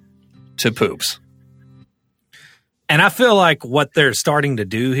to Poops. And I feel like what they're starting to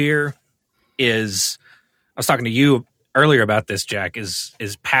do here is, I was talking to you earlier about this, Jack, is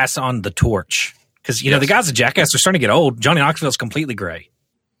pass on the torch. Because, you know, the guys at Jackass are starting to get old. Johnny Knoxville's completely gray.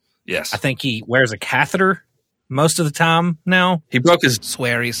 Yes. I think he wears a catheter most of the time now. He broke his...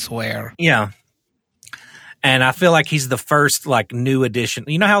 Swear. Yeah. And I feel like he's the first, like, new addition.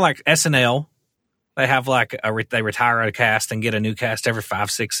 You know how, like, SNL, they have, like, they retire a cast and get a new cast every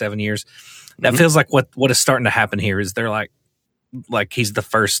 5, 6, 7 years? That feels like what is starting to happen here is they're like he's the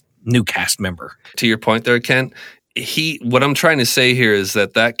first new cast member. To your point there, Ken, what I'm trying to say here is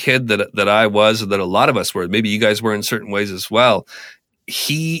that kid that I was, or that a lot of us were, maybe you guys were in certain ways as well,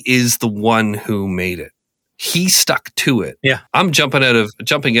 he is the one who made it. He stuck to it. Yeah. I'm jumping out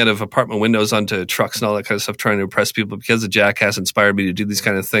of apartment windows onto trucks and all that kind of stuff, trying to impress people because the Jackass inspired me to do these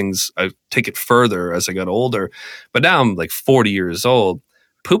kind of things. I take it further as I got older, but now I'm like 40 years old.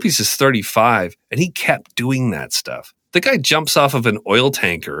 Poopies is 35, and he kept doing that stuff. The guy jumps off of an oil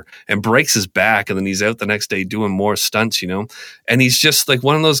tanker and breaks his back, and then he's out the next day doing more stunts, you know? And he's just like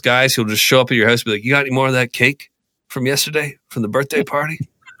one of those guys who'll just show up at your house and be like, you got any more of that cake from yesterday, from the birthday party?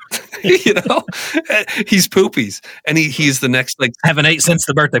 You know? He's Poopies, and he's the next, like... Haven't ate since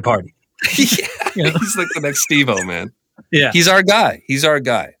the birthday party. Yeah, you know? He's like the next Steve-O, man. Yeah. He's our guy.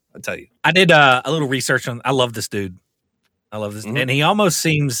 I'll tell you. I did a little research on... I love this dude. And he almost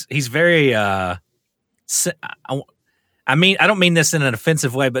seems, he's very, I mean, I don't mean this in an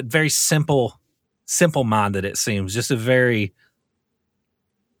offensive way, but very simple-minded, it seems. Just a very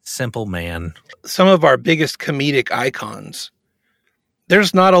simple man. Some of our biggest comedic icons,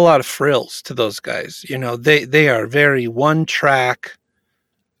 there's not a lot of frills to those guys. You know, they are very one track,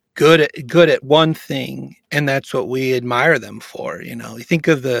 good at one thing, and that's what we admire them for. You know, you think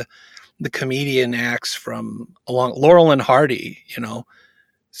of the comedian acts from along Laurel and Hardy, you know,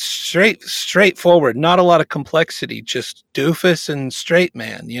 straightforward, not a lot of complexity, just doofus and straight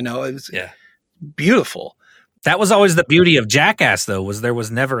man, you know, it was beautiful. That was always the beauty of Jackass, though, was there was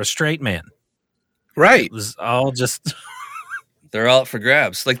never a straight man. Right. It was all just... They're all up for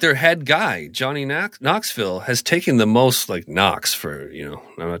grabs. Like their head guy, Johnny Knoxville, has taken the most, like, knocks for, you know,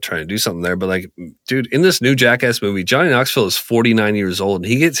 I'm not trying to do something there, but like, dude, in this new Jackass movie, Johnny Knoxville is 49 years old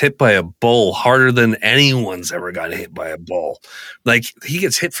and he gets hit by a bull harder than anyone's ever got hit by a bull. Like he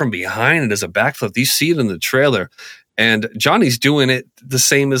gets hit from behind and does a backflip. You see it in the trailer. And Johnny's doing it the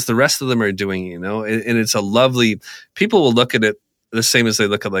same as the rest of them are doing, you know, and it's a lovely, people will look at it the same as they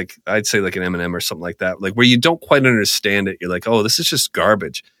look at, like, I'd say like an Eminem or something like that, like where you don't quite understand it. You're like, oh, this is just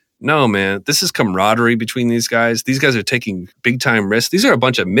garbage. No, man, this is camaraderie between these guys. These guys are taking big time risks. These are a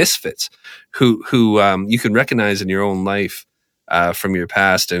bunch of misfits who you can recognize in your own life from your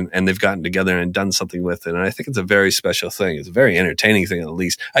past, and they've gotten together and done something with it. And I think it's a very special thing. It's a very entertaining thing, at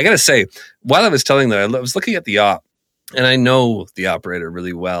least. I got to say, while I was telling that, I was looking at the op, and I know the operator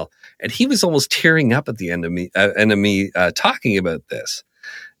really well. And he was almost tearing up at the end of me talking about this.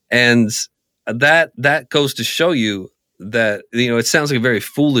 And that goes to show you that, you know, it sounds like a very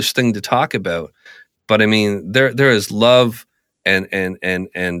foolish thing to talk about, but I mean, there is love and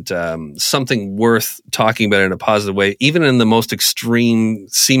something worth talking about in a positive way, even in the most extreme,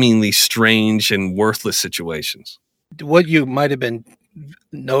 seemingly strange and worthless situations. What you might have been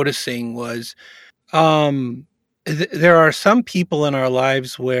noticing was, there are some people in our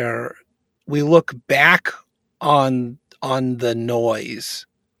lives where we look back on the noise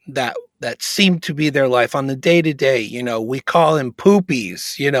that seemed to be their life on the day to day. You know, we call him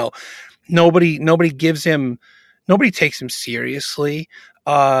Poopies. You know, nobody nobody takes him seriously.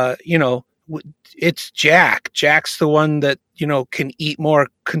 It's Jack. Jack's the one that, can eat more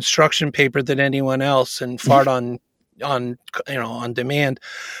construction paper than anyone else and fart on demand.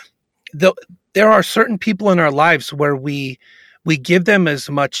 There are certain people in our lives where we give them as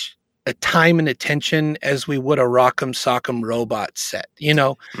much time and attention as we would a Rock'em Sock'em Robot set.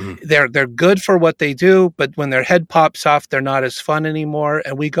 They're good for what they do, but when their head pops off, they're not as fun anymore.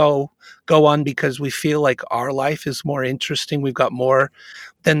 And we go on because we feel like our life is more interesting. We've got more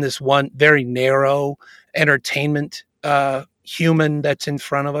than this one very narrow entertainment human that's in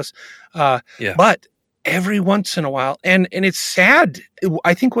front of us. But every once in a while, and it's sad.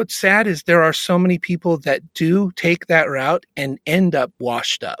 I think what's sad is there are so many people that do take that route and end up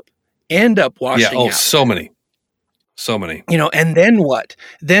washing out. So many. And then what?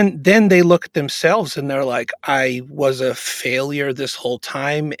 Then they look at themselves and they're like, I was a failure this whole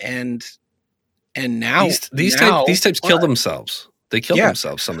time, and now these types kill themselves. They kill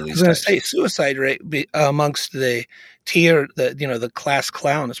themselves. Some of these. I was going to say suicide rate amongst the tier, the class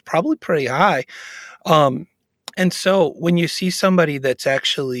clown is probably pretty high. And so when you see somebody that's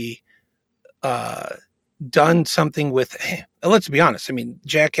actually done something with, let's be honest, I mean,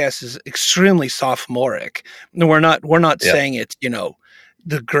 Jackass is extremely sophomoric. We're not saying it's,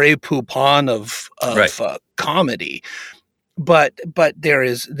 the Grey Poupon of comedy, but there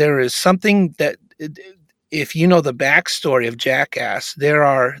is something that, if you know the backstory of Jackass, there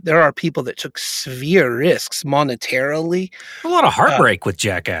are people that took severe risks monetarily. A lot of heartbreak with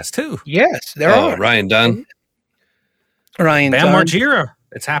Jackass too. Yes, there are. Ryan Dunn. Bam Margera.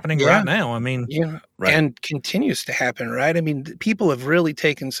 It's happening right now. I mean, and continues to happen, right? I mean, people have really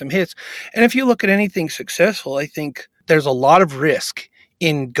taken some hits. And if you look at anything successful, I think there's a lot of risk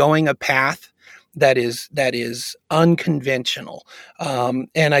in going a path that is unconventional.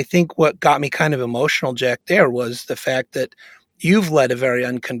 And I think what got me kind of emotional, Jack, there was the fact that you've led a very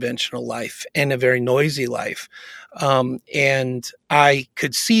unconventional life and a very noisy life. And I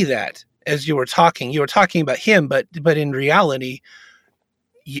could see that as you were talking about him, but in reality,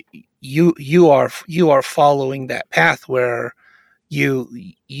 you are following that path where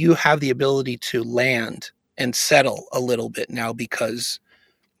you have the ability to land and settle a little bit now, because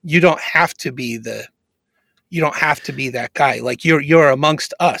you don't have to be that guy. Like you're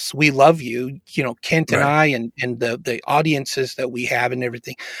amongst us. We love you, Kent and I, and the audiences that we have and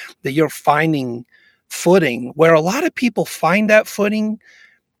everything, that you're finding footing where a lot of people find that footing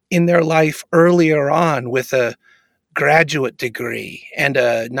in their life earlier on with a graduate degree and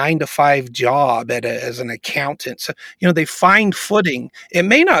a 9-to-5 job as an accountant. So, they find footing. It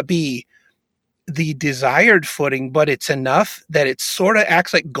may not be the desired footing, but it's enough that it sort of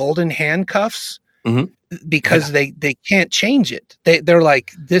acts like golden handcuffs, because they can't change it. They're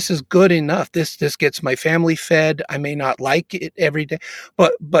like, this is good enough. This gets my family fed. I may not like it every day,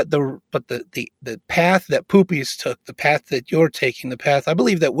 but the path that Poopies took, the path that you're taking, the path I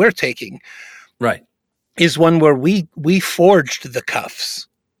believe that we're taking, right, is one where we forged the cuffs,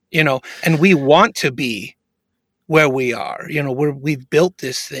 and we want to be where we are. We've built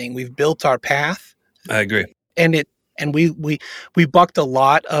this thing. We've built our path. I agree. And we bucked a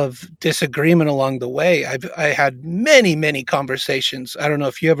lot of disagreement along the way. I had many conversations. I don't know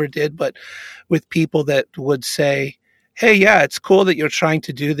if you ever did, but with people that would say, hey, yeah, it's cool that you're trying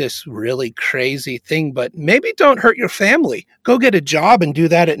to do this really crazy thing, but maybe don't hurt your family. Go get a job and do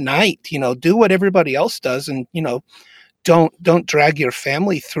that at night. Do what everybody else does, and don't drag your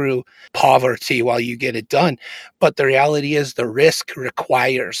family through poverty while you get it done. But the reality is the risk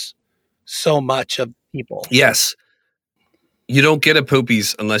requires so much of people. Yes. You don't get a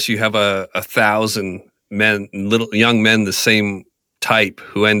Poopies unless you have a 1,000 men, young men, the same type,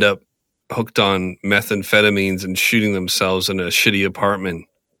 who end up hooked on methamphetamines and shooting themselves in a shitty apartment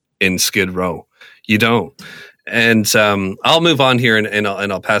in Skid Row. You don't. And I'll move on here and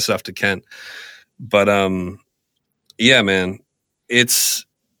I'll pass it off to Kent. But yeah, man,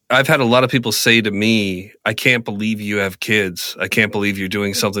 I've had a lot of people say to me, I can't believe you have kids. I can't believe you're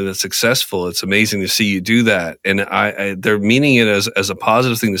doing something that's successful. It's amazing to see you do that. And they're meaning it as a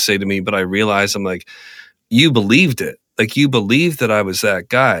positive thing to say to me, but I realize I'm like, you believed it. Like, you believed that I was that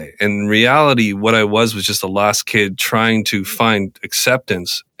guy. And in reality, what I was just a lost kid trying to find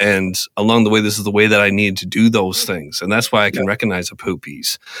acceptance. And along the way, this is the way that I needed to do those things. And that's why I can recognize a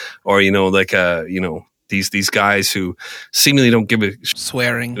Poopies, or, these guys who seemingly don't give a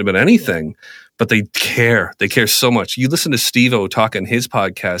swearing about anything, but they care. They care so much. You listen to Steve-O talk on his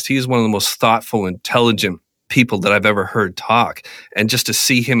podcast. He is one of the most thoughtful, intelligent people that I've ever heard talk. And just to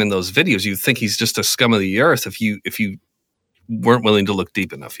see him in those videos, you think he's just a scum of the earth if you weren't willing to look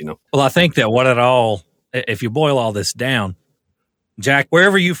deep enough, Well, I think that what it all if you boil all this down, Jack,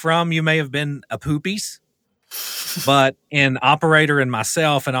 wherever you from, you may have been a poopies, but in Operator and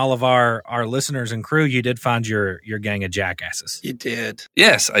myself and all of our listeners and crew, you did find your gang of jackasses. You did.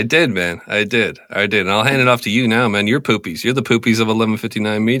 Yes, I did, man. I did. And I'll hand it off to you now, man. You're poopies. You're the poopies of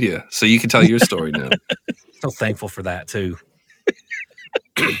 1159 Media. So you can tell your story now. So thankful for that too.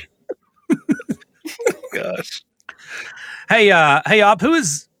 Gosh. Hey, Op, who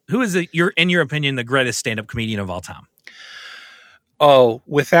is in your opinion the greatest stand-up comedian of all time? Oh,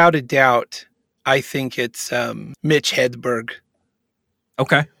 without a doubt, I think it's Mitch Hedberg.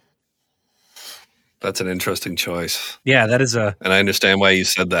 Okay. That's an interesting choice. Yeah, that is a... And I understand why you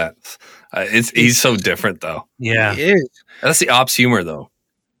said that. He's so different, though. Yeah. He is. That's the Ops humor, though.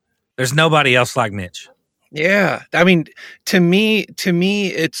 There's nobody else like Mitch. Yeah. I mean, to me,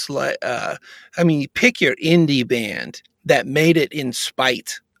 it's like, you pick your indie band that made it in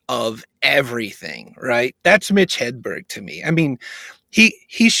spite of everything, right? That's Mitch Hedberg to me. I mean,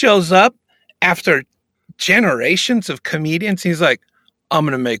 he shows up after generations of comedians. He's like, I'm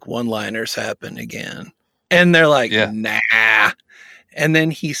going to make one-liners happen again. And they're like, nah. And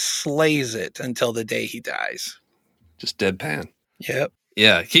then he slays it until the day he dies. Just deadpan. Yep.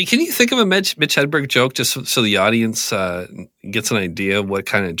 Yeah. Can you think of a Mitch Hedberg joke just so the audience gets an idea of what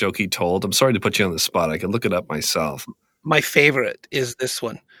kind of joke he told? I'm sorry to put you on the spot. I can look it up myself. My favorite is this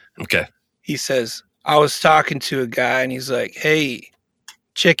one. Okay. He says, I was talking to a guy and he's like, hey,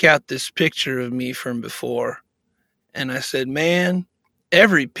 check out this picture of me from before. And I said, man,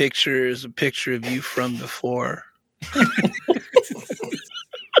 every picture is a picture of you from before.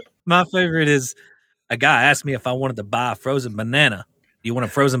 My favorite is a guy asked me if I wanted to buy a frozen banana. Do you want a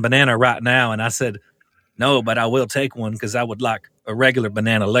frozen banana right now? And I said, no, but I will take one because I would like a regular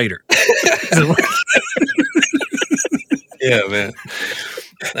banana later. Yeah, man.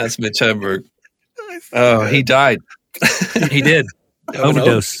 That's Mitch Hedberg. Oh, he died. He did.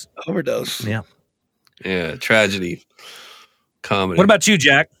 Overdose. Yeah. Yeah, tragedy. Comedy. What about you,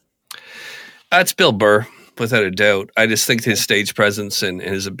 Jack? That's Bill Burr, without a doubt. I just think his stage presence and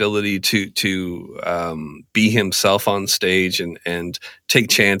his ability to be himself on stage and take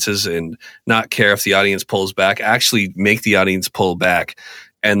chances and not care if the audience pulls back, actually make the audience pull back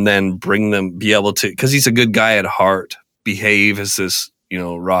and then bring them, be able to, because he's a good guy at heart, behave as this,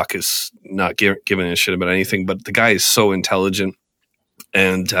 rock is not giving a shit about anything, but the guy is so intelligent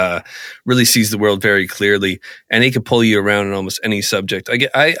and really sees the world very clearly, and he can pull you around in almost any subject.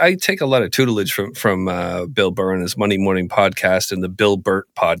 I take a lot of tutelage from Bill Burr and his Monday Morning podcast and the Bill Burt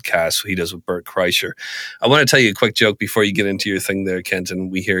podcast he does with Bert Kreischer. I want to tell you a quick joke before you get into your thing there, Kent,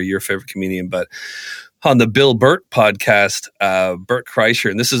 and we hear your favorite comedian. But on the Bill Burt podcast, Bert Kreischer,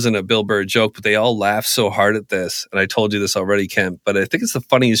 and this isn't a Bill Burr joke, but they all laugh so hard at this, and I told you this already, Kent, but I think it's the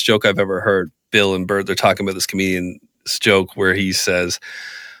funniest joke I've ever heard. Bill and Bert, they're talking about this comedian joke where he says,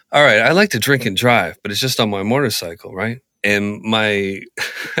 all right, I like to drink and drive, but it's just on my motorcycle, right? And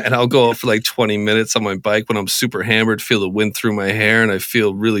I'll go out for like 20 minutes on my bike when I'm super hammered, feel the wind through my hair, and I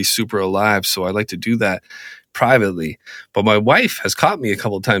feel really super alive. So I like to do that privately. But my wife has caught me a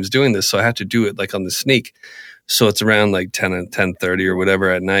couple of times doing this, so I have to do it like on the sneak. So it's around like 10 and 10:30 or whatever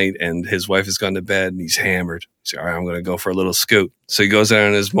at night, and his wife has gone to bed and he's hammered. He's like, all right, I'm going to go for a little scoot. So he goes out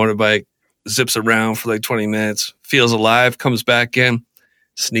on his motorbike, zips around for like 20 minutes, feels alive, comes back in,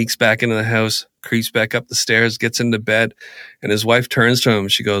 sneaks back into the house, creeps back up the stairs, gets into bed, and his wife turns to him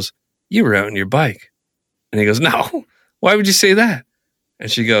and she goes, you were out on your bike. And he goes, no, why would you say that?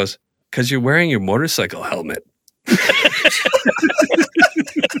 And she goes, because you're wearing your motorcycle helmet. Who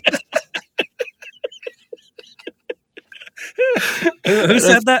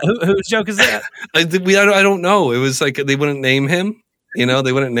said that? Whose joke is that? I don't know. It was like they wouldn't name him. They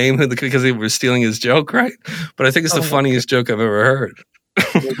wouldn't name him because they were stealing his joke, right? But I think it's the funniest joke I've ever heard.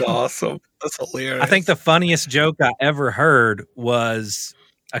 That's awesome. That's hilarious. I think the funniest joke I ever heard was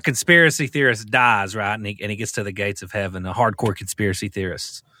a conspiracy theorist dies, right? And he gets to the gates of heaven, a hardcore conspiracy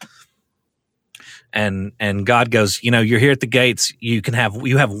theorist. And God goes, you're here at the gates. You have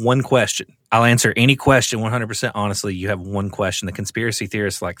one question. I'll answer any question 100% honestly. You have one question. The conspiracy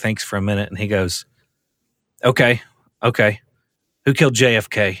theorist thinks for a minute, and he goes, okay. Who killed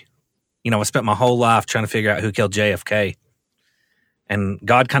JFK? I spent my whole life trying to figure out who killed JFK. And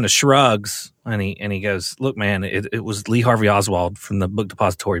God kind of shrugs, and he goes, look, man, it was Lee Harvey Oswald from the Book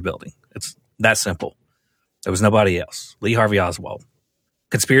Depository Building. It's that simple. There was nobody else. Lee Harvey Oswald.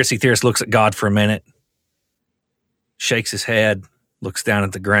 Conspiracy theorist looks at God for a minute, shakes his head, looks down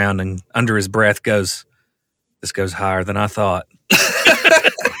at the ground, and under his breath goes, this goes higher than I thought.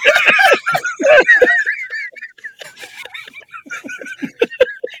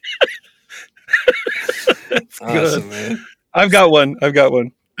 Awesome, man. I've got one.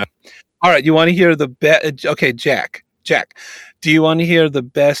 All right, you want to hear the best? Okay, Jack, do you want to hear the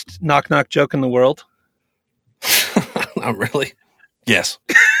best knock-knock joke in the world? Not really. Yes.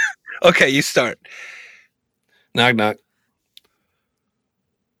 Okay, you start. Knock, knock.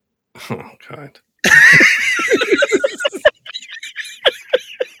 Oh, God.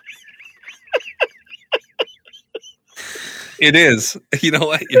 It is. You know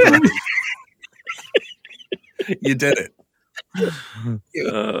what? You're right. You did it.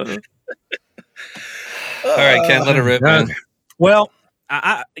 All right, Ken, let it rip, man. Well,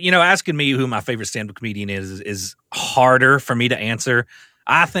 I asking me who my favorite stand-up comedian is harder for me to answer.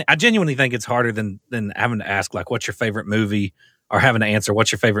 I genuinely think it's harder than having to ask, like, what's your favorite movie, or having to answer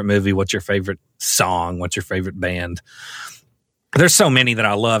what's your favorite movie, what's your favorite song, what's your favorite band. There's so many that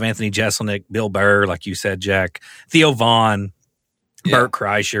I love. Anthony Jeselnik, Bill Burr, like you said, Jack, Theo Vaughn, Bert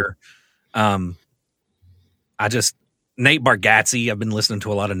Kreischer. Nate Bargatze. I've been listening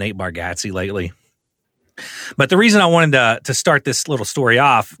to a lot of Nate Bargatze lately. But the reason I wanted to start this little story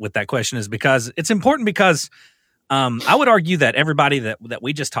off with that question is because it's important, because I would argue that everybody that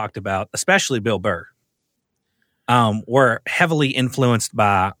we just talked about, especially Bill Burr, were heavily influenced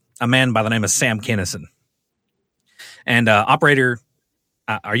by a man by the name of Sam Kinison. And operator,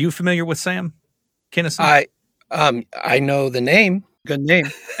 are you familiar with Sam Kinison? I know the name. Good name.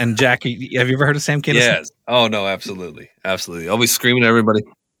 And Jackie, have you ever heard of Sam Kinison? Yes. Oh no, absolutely, always screaming at everybody.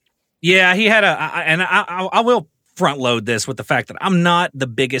 Yeah, he had I will front load this with the fact that I'm not the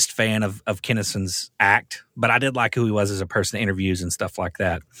biggest fan of Kinison's act, but I did like who he was as a person in interviews and stuff like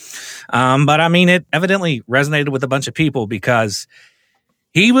that. But I mean, it evidently resonated with a bunch of people because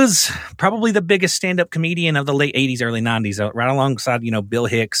he was probably the biggest stand-up comedian of the late 80s, early 90s, right alongside, Bill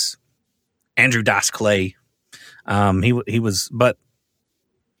Hicks, Andrew Dice Clay. He was, but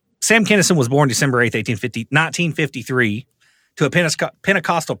Sam Kinison was born December 8th, 1953, to a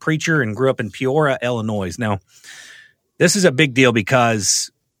Pentecostal preacher, and grew up in Peoria, Illinois. Now, this is a big deal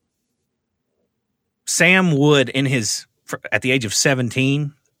because Sam would, at the age of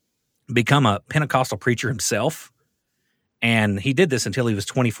 17, become a Pentecostal preacher himself. And he did this until he was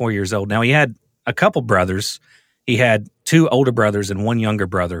 24 years old. Now, he had a couple brothers. He had two older brothers and one younger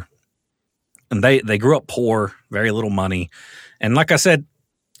brother. And they grew up poor, very little money. And like I said,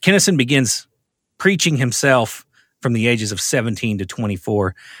 Kinison begins preaching himself from the ages of 17 to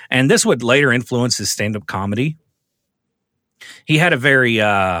 24. And this would later influence his stand-up comedy. He had a very,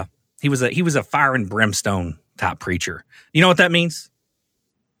 he was a fire and brimstone type preacher. You know what that means?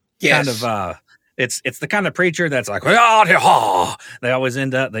 Yes. Kind of, it's the kind of preacher that's like, they always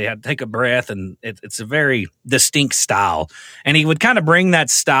end up, they had to take a breath, and it's a very distinct style. And he would kind of bring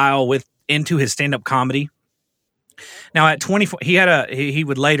that style into his stand-up comedy. Now at 24, he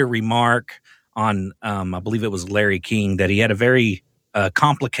would later remark on, I believe it was Larry King, that he had a very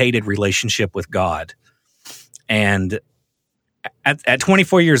complicated relationship with God. And at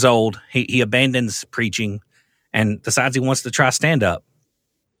 24 years old, he abandons preaching and decides he wants to try stand-up.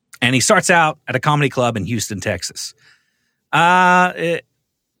 And he starts out at a comedy club in Houston, Texas. He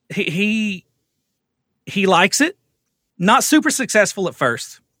likes it. Not super successful at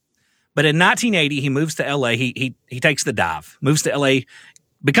first. But in 1980, he moves to L.A. He takes the dive, moves to L.A.,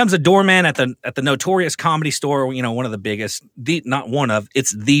 becomes a doorman at the notorious Comedy Store, one of the biggest,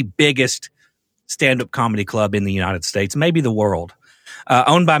 it's the biggest stand-up comedy club in the United States, maybe the world.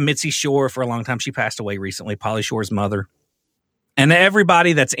 Owned by Mitzi Shore for a long time. She passed away recently, Pauly Shore's mother. And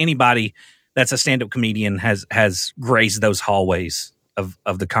anybody that's a stand-up comedian has graced those hallways of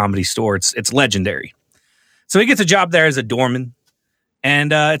the Comedy Store. It's legendary. So he gets a job there as a doorman.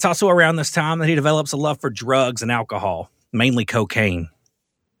 And it's also around this time that he develops a love for drugs and alcohol, mainly cocaine.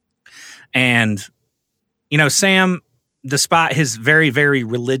 And, Sam, despite his very, very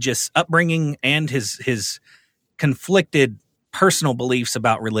religious upbringing and his conflicted personal beliefs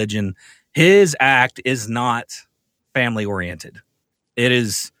about religion, his act is not family-oriented. It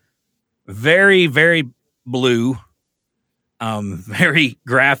is very, very blue, very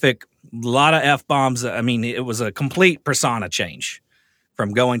graphic, a lot of F-bombs. I mean, it was a complete persona change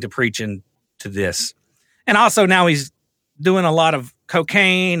from going to preaching to this. And also now he's doing a lot of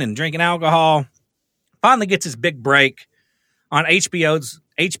cocaine and drinking alcohol. Finally gets his big break on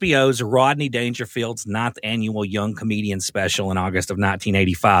HBO's Rodney Dangerfield's 9th annual Young Comedian special in August of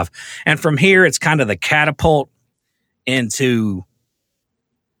 1985. And from here, it's kind of the catapult into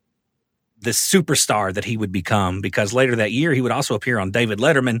the superstar that he would become, because later that year he would also appear on David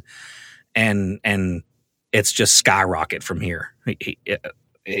Letterman, and it's just skyrocket from here.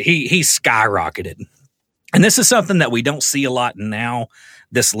 He skyrocketed. And this is something that we don't see a lot now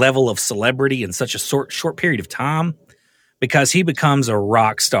this level of celebrity in such a short period of time because he becomes a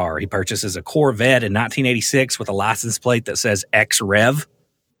rock star. He purchases a Corvette in 1986 with a license plate that says ex-Rev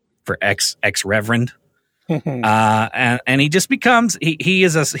for ex-Reverend. And he just becomes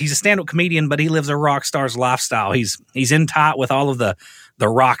he's a stand-up comedian, but he lives a rock star's lifestyle. He's in tight with all of the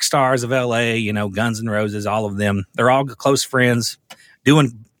rock stars of LA, you know, Guns N' Roses, all of them. They're all close friends,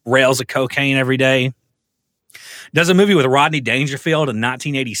 doing rails of cocaine every day. Does a movie with Rodney Dangerfield in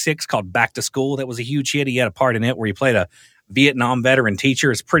 1986 called Back to School. That was a huge hit. He had a part in it where he played a Vietnam veteran teacher.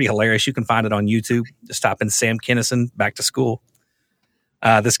 It's pretty hilarious. You can find it on YouTube. Just type in Sam Kinison, Back to School.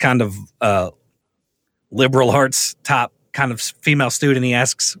 This kind of liberal arts type kind of female student. He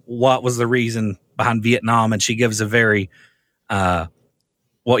asks what was the reason behind Vietnam, and she gives a very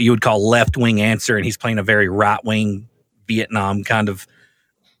what you would call left-wing answer, and he's playing a very right-wing Vietnam kind of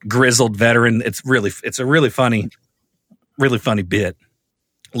grizzled veteran. It's a really funny bit.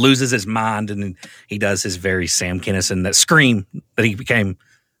 Loses his mind, and he does his very Sam Kinison, that scream that he became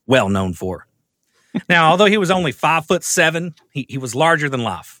well known for. Now, although he was only 5'7", he was larger than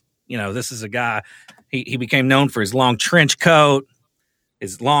life. You know, this is a guy, he became known for his long trench coat,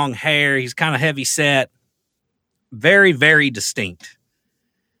 his long hair. He's kind of heavy set, very, very distinct.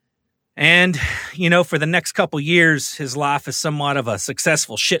 And, you know, for the next couple years, his life is somewhat of a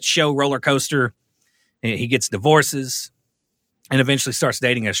successful shit show roller coaster. He gets divorces and eventually starts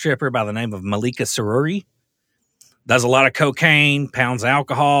dating a stripper by the name of Malika Sururi. Does a lot of cocaine, pounds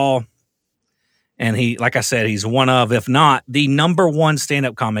alcohol. And he, like I said, he's one of, if not the number one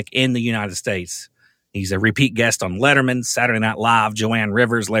stand-up comic in the United States. He's a repeat guest on Letterman, Saturday Night Live, Joanne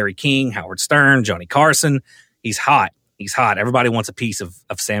Rivers, Larry King, Howard Stern, Johnny Carson. He's hot. He's hot. Everybody wants a piece of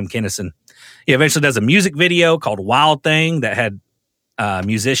Sam Kinison. He eventually does a music video called Wild Thing that had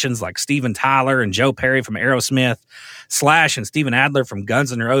musicians like Steven Tyler and Joe Perry from Aerosmith, Slash and Steven Adler from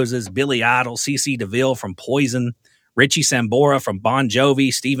Guns N' Roses, Billy Idol, C.C. DeVille from Poison, Richie Sambora from Bon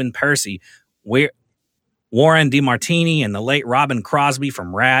Jovi, Stephen Percy, Warren DeMartini, and the late Robin Crosby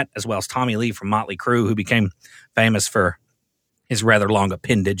from Rat, as well as Tommy Lee from Motley Crue, who became famous for his rather long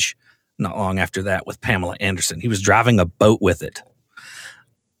appendage not long after that with Pamela Anderson. He was driving a boat with it.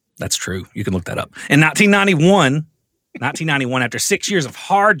 That's true. You can look that up. In 1991, after 6 years of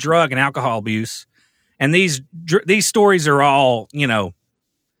hard drug and alcohol abuse, and these stories are all, you know,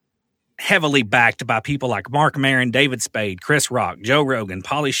 heavily backed by people like Mark Maron, David Spade, Chris Rock, Joe Rogan,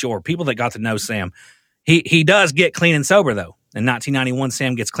 Pauly Shore, people that got to know Sam. He does get clean and sober, though. In 1991,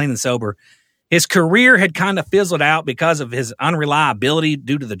 Sam gets clean and sober. His career had kind of fizzled out because of his unreliability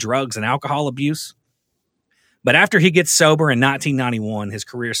due to the drugs and alcohol abuse. But after he gets sober in 1991, his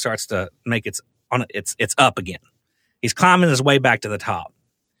career starts to make it's up again. He's climbing his way back to the top.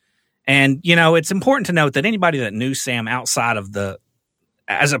 And, you know, it's important to note that anybody that knew Sam outside of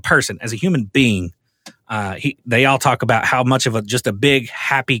as a person, as a human being, they all talk about how much of just a big,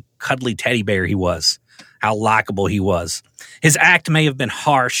 happy, cuddly teddy bear he was, how likable he was. His act may have been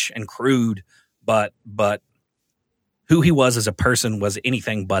harsh and crude, but who he was as a person was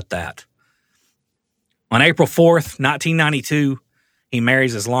anything but that. On April 4th, 1992, he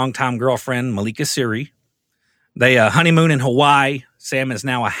marries his longtime girlfriend, Malika Sururi. They honeymoon in Hawaii. Sam is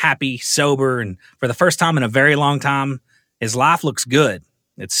now a happy, sober, and for the first time in a very long time, his life looks good.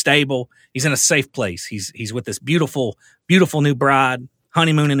 It's stable. He's in a safe place. He's with this beautiful, beautiful new bride,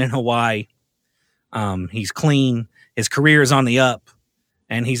 honeymooning in Hawaii. He's clean. His career is on the up,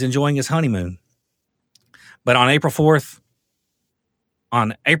 and he's enjoying his honeymoon. But on April 10th,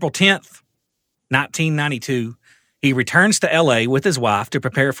 1992, he returns to L.A. with his wife to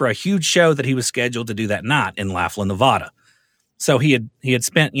prepare for a huge show that he was scheduled to do that night in Laughlin, Nevada. So he had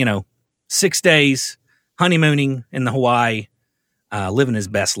spent, 6 days honeymooning in the Hawaii, living his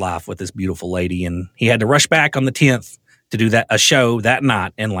best life with this beautiful lady, and he had to rush back on the 10th to do a show that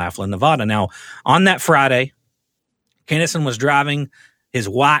night in Laughlin, Nevada. Now, on that Friday, Kinison was driving his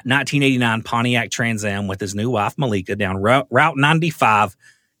white 1989 Pontiac Trans Am with his new wife, Malika, down Route 95,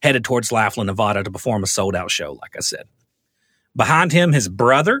 headed towards Laughlin, Nevada to perform a sold-out show, like I said. Behind him, his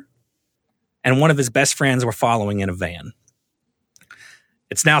brother and one of his best friends were following in a van.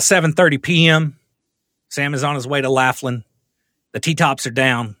 It's now 7:30 p.m. Sam is on his way to Laughlin. The T-tops are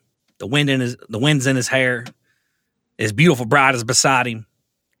down. The wind's in his hair. His beautiful bride is beside him.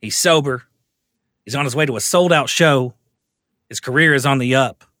 He's sober. He's on his way to a sold-out show. His career is on the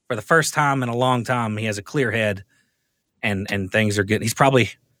up. For the first time in a long time, he has a clear head, and things are good. He's probably,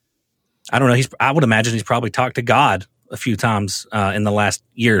 I don't know, I would imagine he's probably talked to God a few times in the last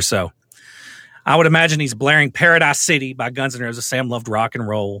year or so. I would imagine he's blaring Paradise City by Guns N' Roses. Sam loved rock and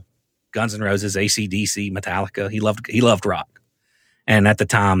roll. Guns N' Roses, AC/DC, Metallica. He loved rock. And at the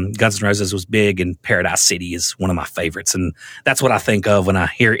time, Guns N' Roses was big, and Paradise City is one of my favorites. And that's what I think of when I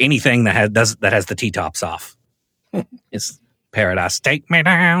hear anything that has the T-tops off. It's Paradise. Take me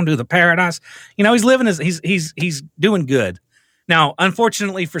down to the paradise. You know, he's doing good. Now,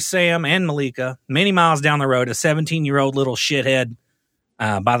 unfortunately for Sam and Malika, many miles down the road, a 17-year-old little shithead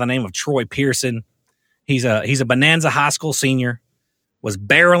by the name of Troy Pearson. He's a Bonanza High School senior, was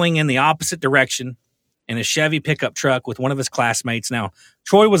barreling in the opposite direction in a Chevy pickup truck with one of his classmates. Now,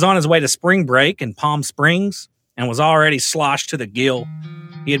 Troy was on his way to spring break in Palm Springs and was already sloshed to the gill.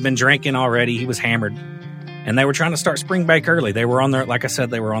 He had been drinking already. He was hammered. And they were trying to start spring break early. They were on their, like I said,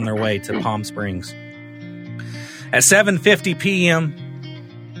 they were on their way to Palm Springs. At 7:50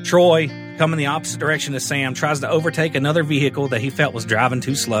 p.m., Troy, coming the opposite direction as Sam, tries to overtake another vehicle that he felt was driving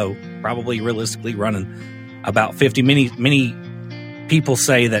too slow, probably realistically running about 50. Many people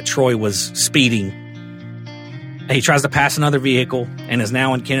say that Troy was speeding. He tries to pass another vehicle and is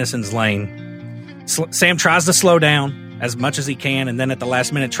now in Kinnison's lane. Sam tries to slow down as much as he can, and then at the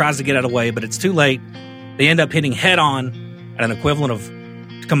last minute tries to get out of the way, but it's too late. They end up hitting head-on at an equivalent of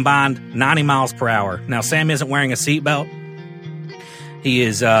combined 90 miles per hour. Now, Sam isn't wearing a seatbelt. He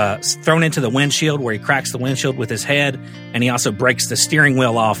is thrown into the windshield where he cracks the windshield with his head, and he also breaks the steering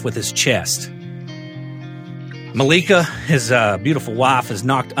wheel off with his chest. Malika, his beautiful wife, is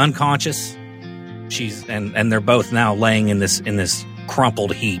knocked unconscious. And they're both now laying in this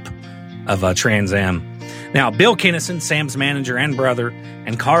crumpled heap of Trans Am. Now, Bill Kinnison, Sam's manager and brother,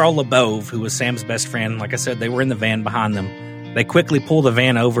 and Carl LeBove, who was Sam's best friend, like I said, they were in the van behind them. They quickly pull the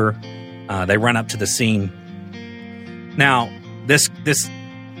van over. They run up to the scene. Now, this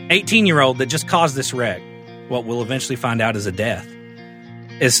 18-year-old that just caused this wreck, what we'll eventually find out is a death,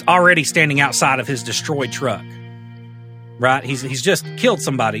 is already standing outside of his destroyed truck. Right? He's just killed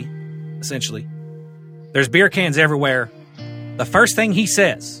somebody, essentially. There's beer cans everywhere. The first thing he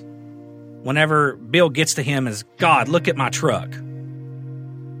says whenever Bill gets to him is, "God, look at my truck."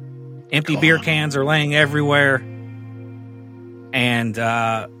 Empty beer cans are laying everywhere, and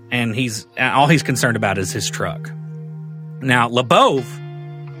all he's concerned about is his truck. Now, LeBove,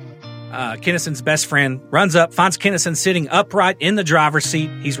 Kinnison's best friend, runs up, finds Kinnison sitting upright in the driver's seat.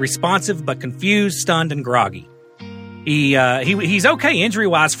 He's responsive but confused, stunned, and groggy. He's okay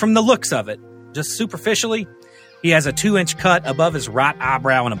injury-wise from the looks of it. Just superficially, he has a 2-inch cut above his right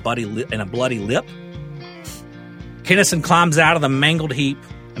eyebrow and a bloody lip. Kinnison climbs out of the mangled heap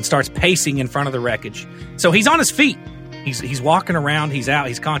and starts pacing in front of the wreckage. So he's on his feet. He's walking around. He's out.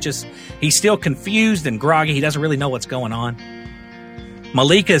 He's conscious. He's still confused and groggy. He doesn't really know what's going on.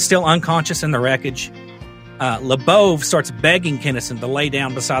 Malika is still unconscious in the wreckage. LeBove starts begging Kinnison to lay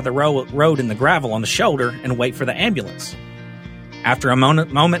down beside the road in the gravel on the shoulder and wait for the ambulance. After a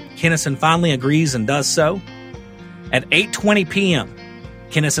moment, Kinnison finally agrees and does so. At 8:20 p.m.,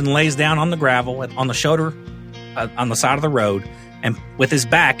 Kinnison lays down on the gravel on the shoulder on the side of the road and with his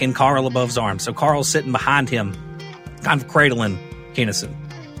back in Carl LeBove's arms. So Carl's sitting behind him, kind of cradling Kinnison.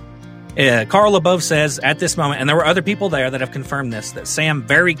 Carl LeBove says at this moment, and there were other people there that have confirmed this, that Sam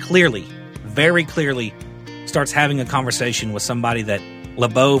very clearly starts having a conversation with somebody that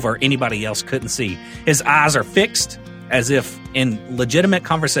LeBove or anybody else couldn't see. His eyes are fixed as if in legitimate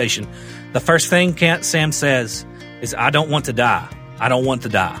conversation. The first thing Sam says is, "I don't want to die. I don't want to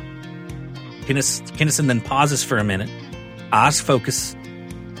die." Kinnison then pauses for a minute, eyes focused,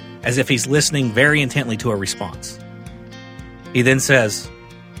 as if he's listening very intently to a response. He then says,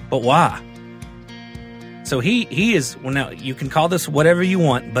 "But why?" So he is, well, now you can call this whatever you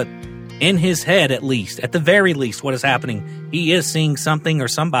want, but in his head at least, at the very least, what is happening, he is seeing something or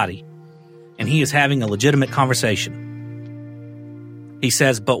somebody, and he is having a legitimate conversation. He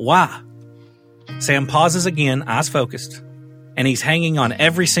says, "But why?" Sam pauses again, eyes focused, and he's hanging on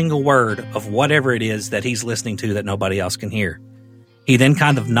every single word of whatever it is that he's listening to that nobody else can hear. He then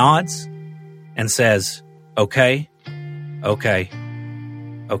kind of nods and says, "Okay, okay,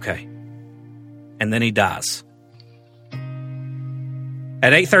 okay." And then he dies.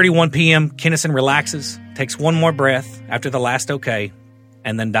 At 8:31 p.m., Kinnison relaxes, takes one more breath after the last okay,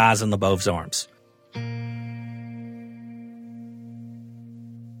 and then dies in LeBove's arms.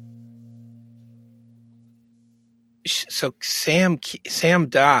 So Sam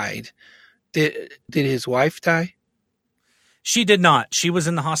died. Did his wife die? She did not. She was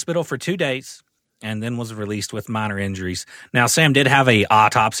in the hospital for 2 days and then was released with minor injuries. Now, Sam did have an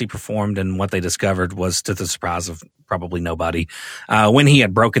autopsy performed, and what they discovered was, to the surprise of probably nobody, when he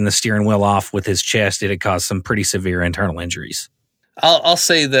had broken the steering wheel off with his chest, it had caused some pretty severe internal injuries. I'll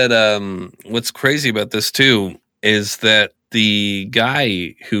say that what's crazy about this, too, is that the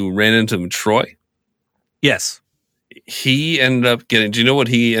guy who ran into him, Troy. Yes. He ended up getting. Do you know what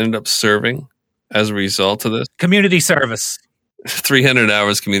he ended up serving as a result of this? Community service. 300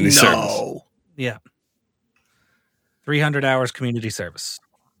 hours community service. No. Yeah. 300 hours community service.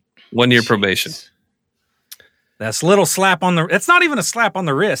 1 year probation. That's a little slap on the. It's not even a slap on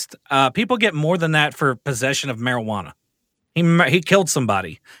the wrist. People get more than that for possession of marijuana. He killed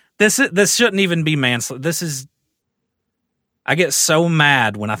somebody. This shouldn't even be manslaughter. This is. I get so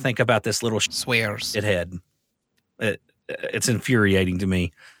mad when I think about this little Swears. shithead. It's infuriating to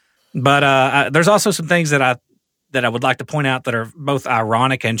me. But there's also some things that I would like to point out that are both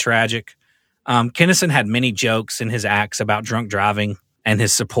ironic and tragic. Kinison had many jokes in his acts about drunk driving and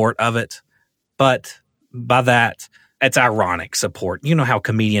his support of it. But by that, it's ironic support. You know how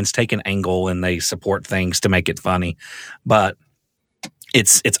comedians take an angle and they support things to make it funny. But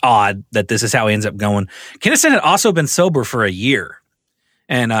it's odd that this is how he ends up going. Kinison had also been sober for a year.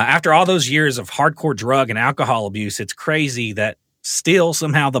 And after all those years of hardcore drug and alcohol abuse, it's crazy that still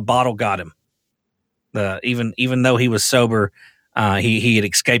somehow the bottle got him. Even though he was sober, he had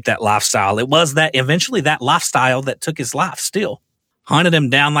escaped that lifestyle. It was that eventually that lifestyle that took his life still. Hunted him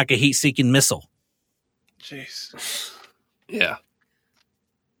down like a heat-seeking missile. Jeez. Yeah.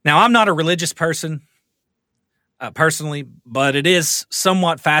 Now, I'm not a religious person personally, but it is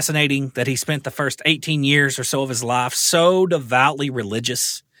somewhat fascinating that he spent the first 18 years or so of his life so devoutly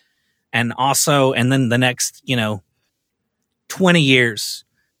religious, and then the next, 20 years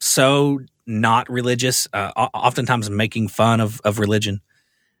so not religious, oftentimes making fun of religion.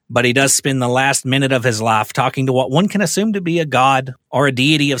 But he does spend the last minute of his life talking to what one can assume to be a god or a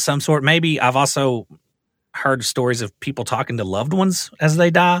deity of some sort. Maybe I've also heard stories of people talking to loved ones as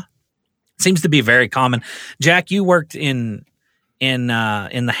they die. Seems to be very common. Jack, you worked in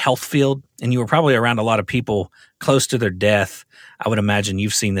the health field, and you were probably around a lot of people close to their death. I would imagine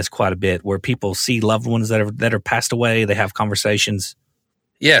you've seen this quite a bit, where people see loved ones that are passed away. They have conversations.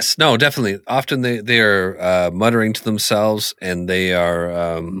 Yes, no, definitely. Often they are muttering to themselves, and they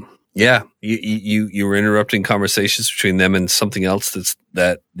are, you were interrupting conversations between them and something else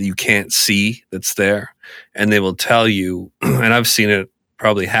that you can't see that's there, and they will tell you. And I've seen it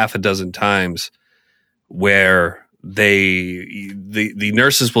probably half a dozen times, where the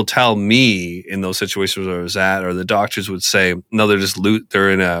nurses will tell me in those situations where I was at, or the doctors would say, no, they're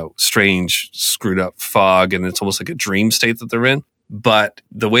in a strange, screwed up fog, and it's almost like a dream state that they're in. But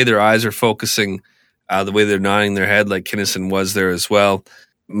the way their eyes are focusing, the way they're nodding their head, like Kinison was there as well,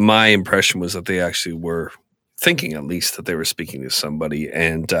 my impression was that they actually were thinking, at least, that they were speaking to somebody,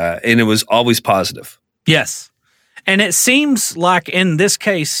 and it was always positive. Yes. And it seems like in this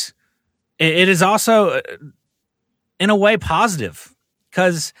case, it is also, in a way, positive.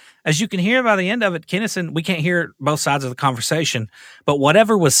 Because as you can hear by the end of it, Kinison, we can't hear both sides of the conversation, but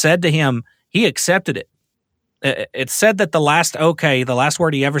whatever was said to him, he accepted it. It said that the last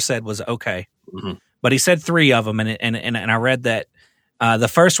word he ever said was okay. Mm-hmm. But he said 3 of them, and I read that the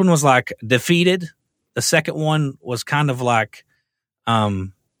first one was like defeated. The second one was kind of like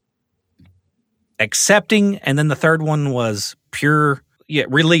accepting, and then the third one was pure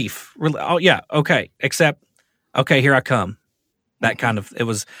relief. Okay, accept. Okay, here I come. That kind of, it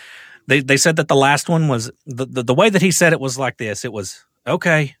was. They said that the last one was the way that he said it was like this. It was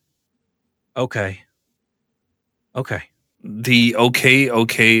okay. The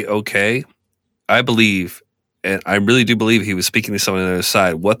okay. I believe, and I really do believe he was speaking to someone on the other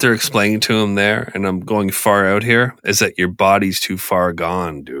side. What they're explaining to him there, and I'm going far out here, is that your body's too far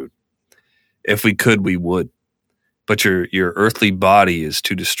gone, dude. If we could, we would. But your earthly body is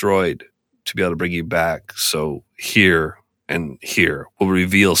too destroyed to be able to bring you back. So here and here will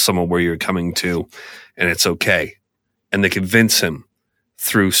reveal someone where you're coming to, and it's okay. And they convince him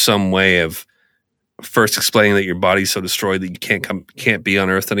through some way of first explaining that your body's so destroyed that you can't be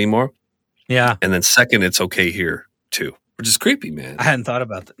on Earth anymore. Yeah. And then second, it's okay here too, which is creepy, man. I hadn't thought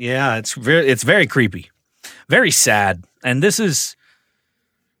about that. Yeah, it's very creepy, very sad. And this is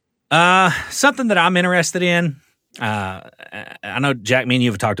something that I'm interested in. I know Jack, me and you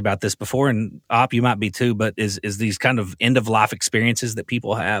have talked about this before, and Op, you might be too, but is these kind of end of life experiences that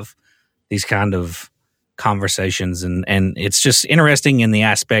people have, these kind of conversations, and it's just interesting in the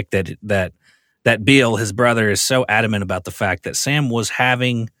aspect that Bill, his brother, is so adamant about the fact that Sam was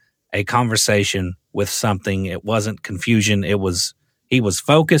having a conversation with something. It wasn't confusion. He was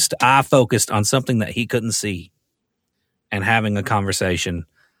focused. I focused on something that he couldn't see, and having a conversation.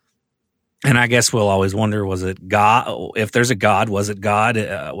 And I guess we'll always wonder, was it God? If there's a God, was it God?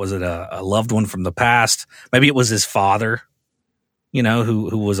 Was it a loved one from the past? Maybe it was his father,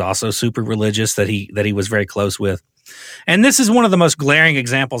 who was also super religious that he was very close with. And this is one of the most glaring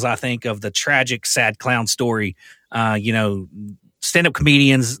examples, I think, of the tragic, sad clown story stand-up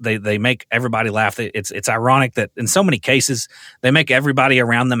comedians, they make everybody laugh. It's ironic that in so many cases they make everybody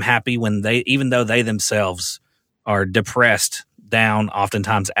around them happy even though they themselves are depressed, down,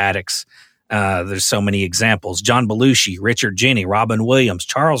 oftentimes addicts. There's so many examples: John Belushi, Richard Jeni, Robin Williams,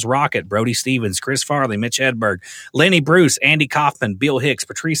 Charles Rocket, Brody Stevens, Chris Farley, Mitch Hedberg, Lenny Bruce, Andy Kaufman, Bill Hicks,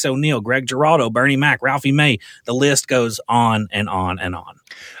 Patrice O'Neal, Greg Giraldo, Bernie Mac, Ralphie May. The list goes on and on and on.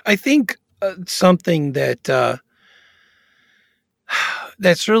 I think something that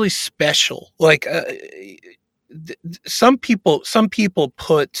that's really special. Like some people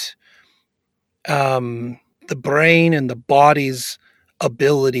put the brain and the body's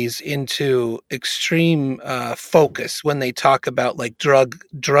abilities into extreme focus when they talk about like drug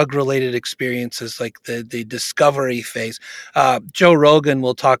related experiences, like the discovery phase. Joe Rogan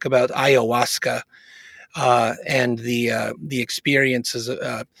will talk about ayahuasca and the experiences.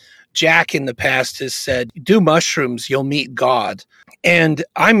 Jack in the past has said, do mushrooms, you'll meet God. And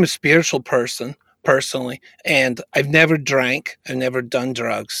I'm a spiritual person personally, and I've never drank, I've never done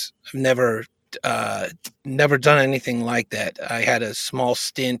drugs, I've never done anything like that. I had a small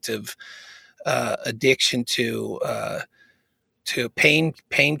stint of addiction to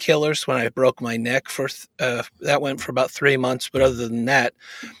painkillers when I broke my neck. That went for about 3 months, but other than that,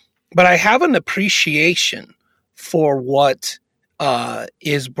 but I have an appreciation for what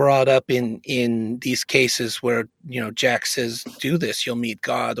is brought up in these cases where, Jack says, do this, you'll meet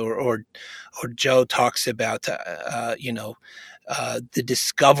God, or Joe talks about, the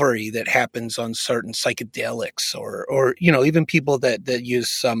discovery that happens on certain psychedelics, or even people that use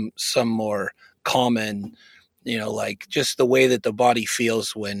some more common, like just the way that the body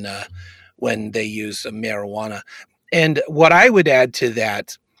feels when they use marijuana. And what I would add to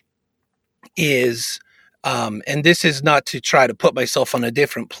that is, and this is not to try to put myself on a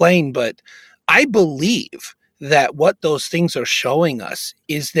different plane, but I believe that what those things are showing us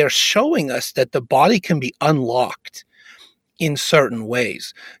is they're showing us that the body can be unlocked in certain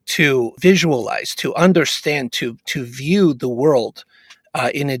ways, to visualize, to understand, to view the world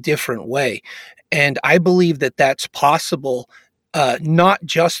in a different way. And I believe that that's possible, not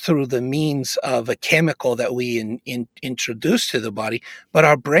just through the means of a chemical that we introduce to the body, but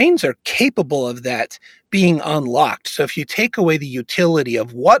our brains are capable of that being unlocked. So if you take away the utility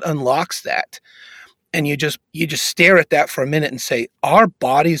of what unlocks that, and you just stare at that for a minute and say, our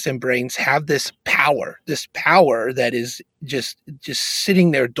bodies and brains have this power that is just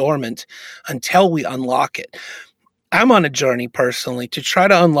sitting there dormant until we unlock it. I'm on a journey personally to try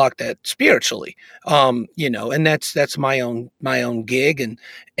to unlock that spiritually, and that's my own gig.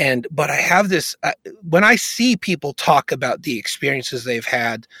 But I have this, when I see people talk about the experiences they've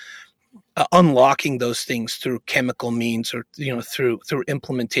had, unlocking those things through chemical means, or through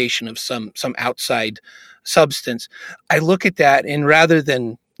implementation of some outside substance, I look at that, and rather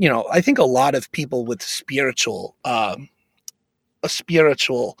than I think a lot of people with a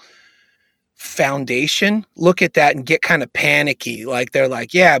spiritual foundation look at that and get kind of panicky, like they're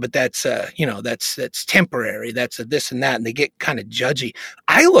like, yeah, but that's that's temporary, that's a this and that, and they get kind of judgy.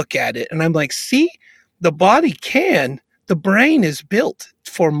 I look at it and I'm like, see, the brain is built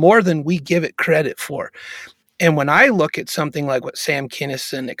for more than we give it credit for. And when I look at something like what Sam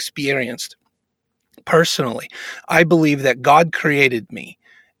Kinison experienced personally, I believe that God created me,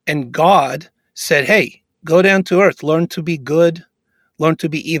 and God said, hey, go down to earth, learn to be good, learn to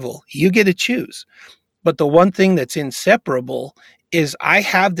be evil. You get to choose. But the one thing that's inseparable is I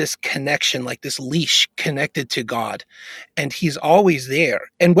have this connection, like this leash connected to God, and he's always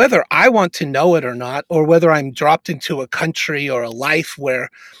there. And whether I want to know it or not, or whether I'm dropped into a country or a life where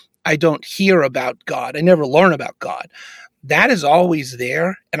I don't hear about God, I never learn about God, that is always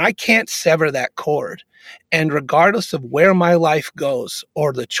there, and I can't sever that cord. And regardless of where my life goes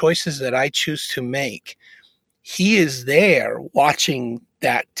or the choices that I choose to make, he is there watching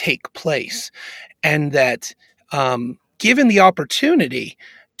that take place. And that, given the opportunity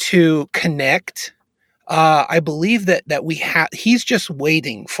to connect, I believe that he's just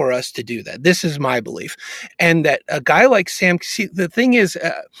waiting for us to do that. This is my belief. And that a guy like Sam, see, the thing is,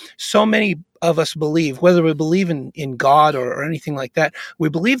 so many of us believe, whether we believe in God or anything like that, we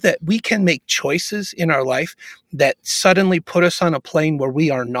believe that we can make choices in our life that suddenly put us on a plane where we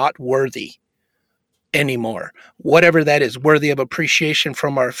are not worthy anymore. Whatever that is, worthy of appreciation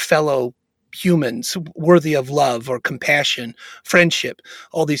from our fellow humans, worthy of love or compassion, friendship,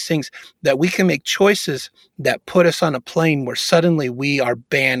 all these things, that we can make choices that put us on a plane where suddenly we are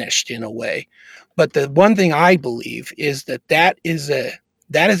banished in a way. But the one thing I believe is that is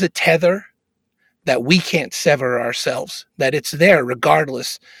a tether that we can't sever ourselves, that it's there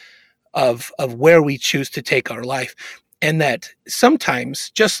regardless of where we choose to take our life. And that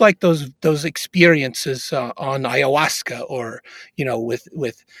sometimes, just like those experiences on ayahuasca, or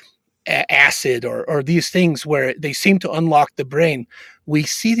with acid, or these things where they seem to unlock the brain, we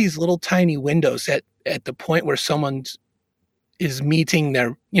see these little tiny windows at the point where someone is meeting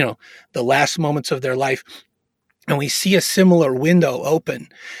their, the last moments of their life, and we see a similar window open.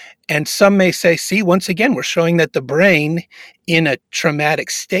 And some may say, see, once again, we're showing that the brain in a traumatic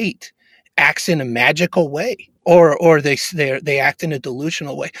state acts in a magical way, or they act in a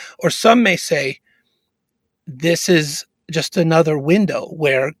delusional way. Or some may say, this is just another window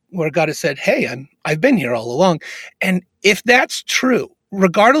where God has said, hey, I've been here all along. And if that's true,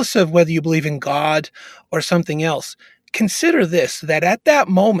 regardless of whether you believe in God or something else, consider this, that at that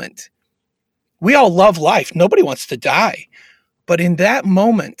moment, we all love life. Nobody wants to die. But in that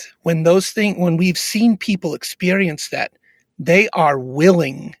moment, when we've seen people experience that, they are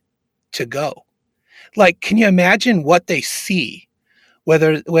willing to go. Like, can you imagine what they see?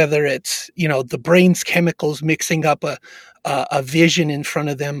 Whether it's, the brain's chemicals mixing up a vision in front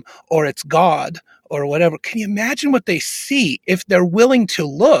of them, or it's God or whatever. Can you imagine what they see if they're willing to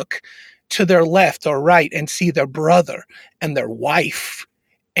look to their left or right and see their brother and their wife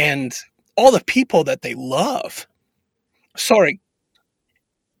and all the people that they love? Sorry.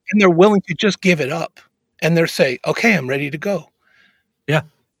 And they're willing to just give it up, and they're say, okay, I'm ready to go. Yeah.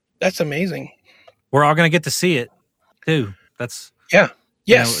 That's amazing. We're all going to get to see it too. That's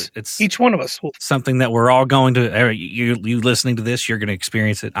yes. It's each one of us will. Something that we're all going to, you listening to this, you're going to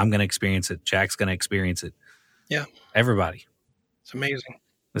experience it. I'm going to experience it. Jack's going to experience it. Yeah. Everybody. It's amazing.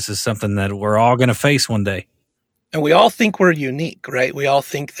 This is something that we're all going to face one day. And we all think we're unique, right? We all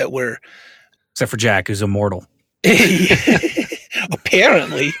think that we're... Except for Jack, who's immortal.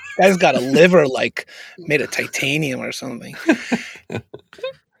 Apparently. Guy's got a liver made of titanium or something.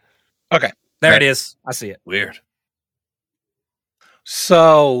 Okay. There it is. I see it. Weird.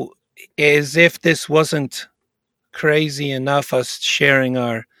 So, as if this wasn't crazy enough, us sharing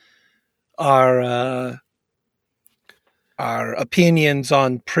our opinions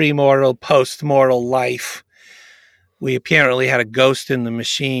on premortal, postmortal life, we apparently had a ghost in the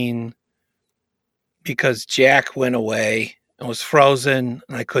machine because Jack went away and was frozen,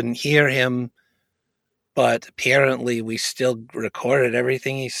 and I couldn't hear him. But apparently, we still recorded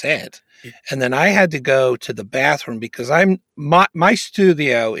everything he said. And then I had to go to the bathroom because my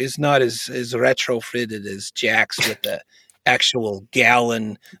studio is not as retrofitted as Jack's with the actual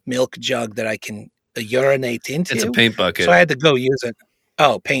gallon milk jug that I can urinate into. It's a paint bucket. So I had to go use it.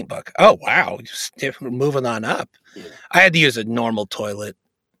 Oh, paint bucket. Oh, wow. Moving on up. I had to use a normal toilet.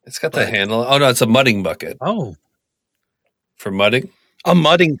 It's got the handle. Oh, no, it's a mudding bucket. Oh. For mudding? A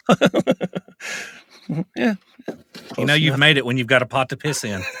mudding. Yeah. You've made it when you've got a pot to piss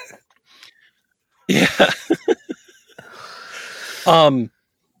in. Yeah.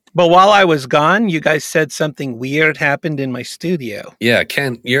 But while I was gone, you guys said something weird happened in my studio. Yeah,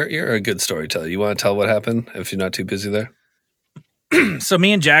 Ken, you're a good storyteller. You want to tell what happened if you're not too busy there? So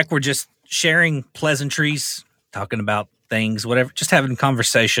me and Jack were just sharing pleasantries, talking about things, whatever, just having a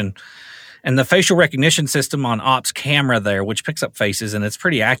conversation. And the facial recognition system on Op's camera there, which picks up faces, and it's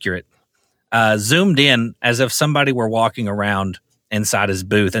pretty accurate, zoomed in as if somebody were walking around inside his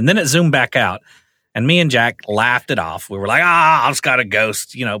booth. And then it zoomed back out. And me and Jack laughed it off. We were like, I've got a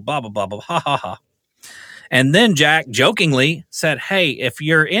ghost, blah, blah, blah, blah, ha, ha, ha. And then Jack jokingly said, hey, if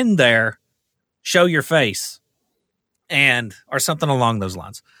you're in there, show your face. Or something along those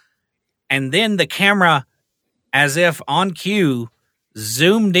lines. And then the camera, as if on cue,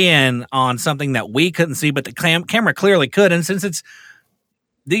 zoomed in on something that we couldn't see, but the camera clearly could. And since it's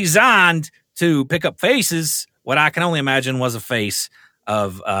designed to pick up faces, what I can only imagine was a face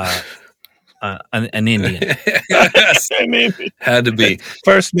of an Indian. Yes. Had to be.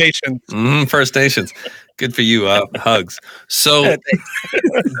 First Nations. First Nations. Good for you. Hugs. So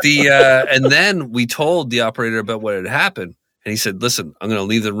and then we told the operator about what had happened. And he said, listen, I'm going to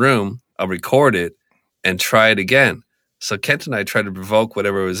leave the room. I'll record it and try it again. So Kent and I tried to provoke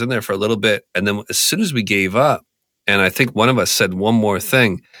whatever was in there for a little bit. And then as soon as we gave up, and I think one of us said one more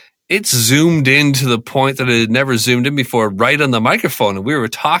thing, it zoomed in to the point that it had never zoomed in before, right on the microphone. And we were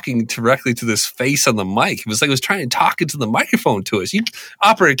talking directly to this face on the mic. It was like it was trying to talk into the microphone to us.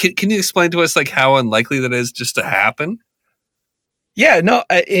 Operator, can you explain to us how unlikely that is just to happen? Yeah, no,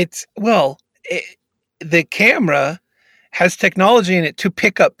 the camera has technology in it to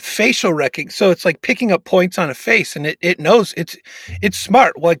pick up facial recognition. So it's like picking up points on a face, and it knows it's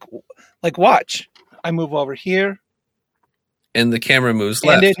smart. Like watch, I move over here. And the camera moves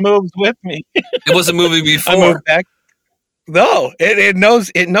left. And it moves with me. It wasn't moving before. I moved back. No, it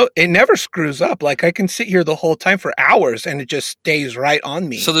knows it never screws up. Like I can sit here the whole time for hours and it just stays right on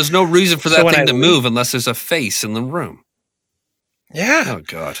me. So there's no reason for So that when thing I to leave- move unless there's a face in the room. Yeah. Oh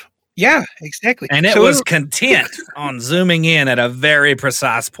God. Yeah, exactly. And it So was content on zooming in at a very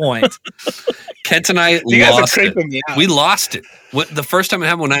precise point. Kent and I you guys are lost it. creeping me out. We lost it. The first time it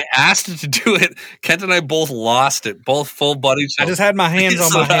happened, when I asked it to do it, Kent and I both lost it. Both full body. I just had my hands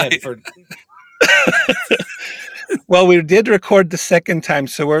on my head for Well, we did record the second time,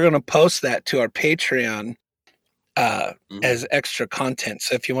 so we're going to post that to our Patreon as extra content.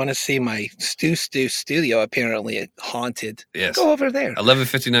 So if you want to see my Stu studio, apparently haunted, Yes. go over there.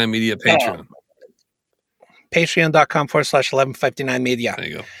 1159 Media Patreon. Patreon.com/1159 media. There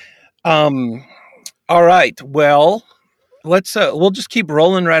you go. All right. Well, let's we'll just keep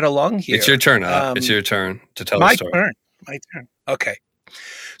rolling right along here. It's your turn. It's your turn to tell the My story. turn. My turn. Okay.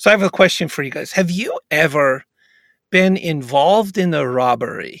 So I have a question for you guys. Have you ever been involved in a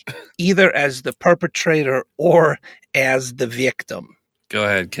robbery, either as the perpetrator or as the victim? Go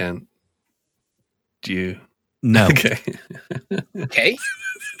ahead, Ken. Do you? no. Okay. Okay.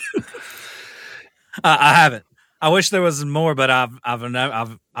 I haven't. I wish there was more, but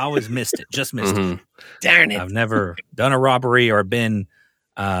I've always missed it. Just missed it. Mhm. Darn it. I've never done a robbery or been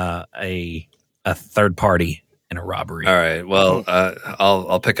a third party in a robbery. All right. Well,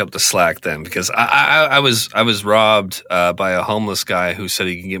 I'll pick up the slack then, because I was robbed by a homeless guy who said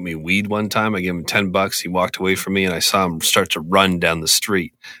he can get me weed one time. I gave him $10. He walked away from me, and I saw him start to run down the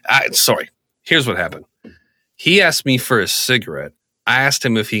street. Sorry. Here's what happened. He asked me for a cigarette. I asked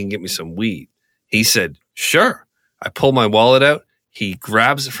him if he can get me some weed. He said, sure. I pull my wallet out. He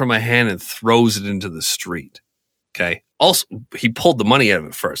grabs it from my hand and throws it into the street. Okay. Also, he pulled the money out of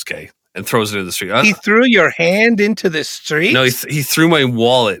it first. Okay. And throws it into the street. He threw your hand into the street? No, he threw my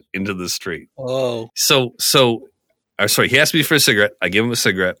wallet into the street. Oh. So, sorry, he asked me for a cigarette. I give him a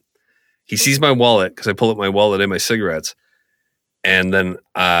cigarette. He sees my wallet because I pull up my wallet and my cigarettes. And then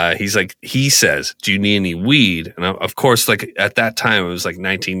he says, do you need any weed? And of course, like at that time, it was like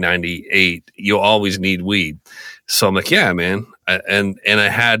 1998. You always need weed. So I'm like, yeah, man. And I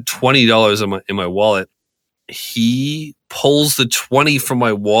had $20 in my wallet. He pulls the 20 from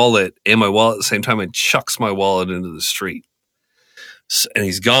my wallet and my wallet at the same time and chucks my wallet into the street. And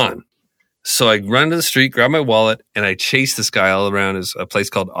he's gone. So I run to the street, grab my wallet, and I chase this guy all around a place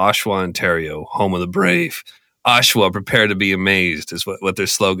called Oshawa, Ontario, home of the brave. Oshawa, prepare to be amazed, is what their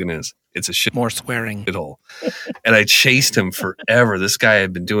slogan is. It's a shit More swearing. hole. And I chased him forever. This guy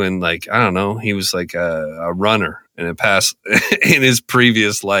had been doing like, I don't know, he was like a runner in his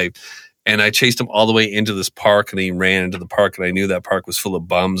previous life. And I chased him all the way into this park, and he ran into the park, and I knew that park was full of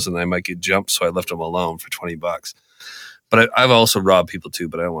bums and I might get jumped. So I left him alone for $20. But I've also robbed people too,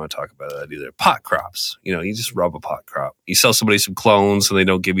 but I don't want to talk about that either. Pot crops. You just rob a pot crop. You sell somebody some clones and they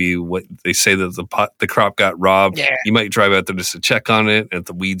don't give you what they say that the crop got robbed. Yeah. You might drive out there just to check on it. And if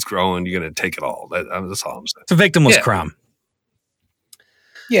the weed's growing, you're going to take it all. That's all I'm saying. It's a victimless Yeah. crime.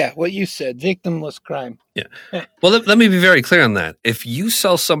 Yeah, what you said, victimless crime. Well, let me be very clear on that. If you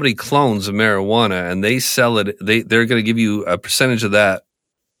sell somebody clones of marijuana and they sell it, they're going to give you a percentage of that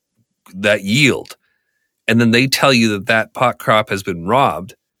yield. And then they tell you that pot crop has been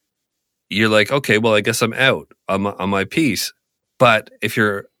robbed. You're like, okay, well, I guess I'm out on my piece. But if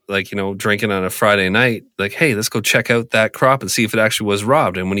you're like, drinking on a Friday night, like, hey, let's go check out that crop and see if it actually was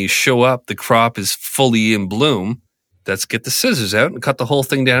robbed. And when you show up, the crop is fully in bloom. Let's get the scissors out and cut the whole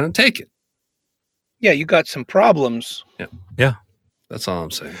thing down and take it. Yeah, you got some problems. Yeah. That's all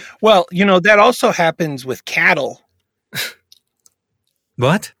I'm saying. Well, that also happens with cattle.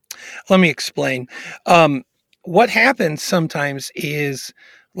 What? Let me explain. What happens sometimes is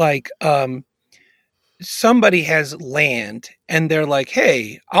like somebody has land and they're like,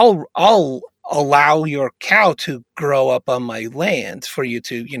 hey, I'll allow your cow to grow up on my land for you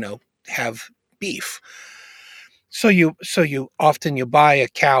to, have beef. So you often buy a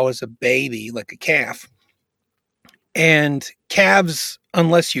cow as a baby, like a calf. And calves,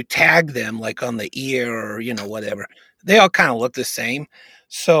 unless you tag them like on the ear or, whatever, they all kind of look the same.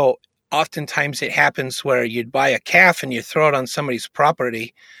 So oftentimes it happens where you'd buy a calf and you throw it on somebody's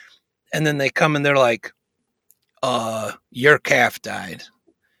property and then they come and they're like, your calf died.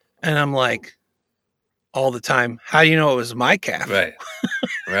 And I'm like, all the time, how do you know it was my calf? Right.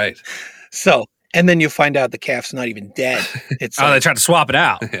 Right. So, and then you find out the calf's not even dead. It's They tried to swap it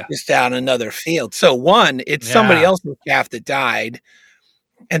out. Yeah. just out in another field. So one, it's somebody Yeah. else's calf that died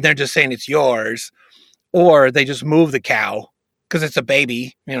and they're just saying it's yours, or they just move the cow because it's a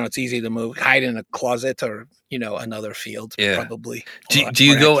baby. It's easy to move, hide in a closet or, another field, Yeah. probably. Do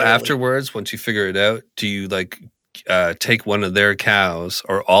you go afterwards once you figure it out? Do you like take one of their cows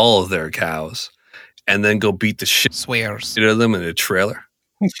or all of their cows and then go beat the shit Swears. out of them in a trailer?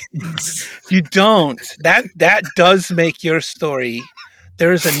 You don't. That does make your story.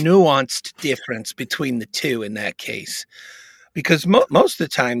 There is a nuanced difference between the two in that case. Because most of the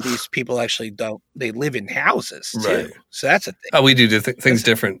time, these people actually don't. They live in houses, too. Right. So that's a thing. Oh, we do things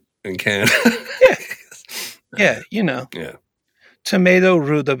different in Canada. Yeah, you know. Yeah. Tomato,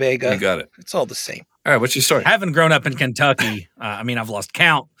 rutabaga. You got it. It's all the same. All right, what's your story? Having grown up in Kentucky, I've lost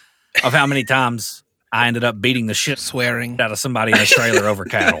count of how many times I ended up beating the shit Swearing. out of somebody in a trailer over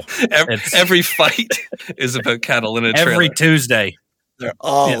cattle. Every fight is about cattle in a trailer. Every Tuesday. They're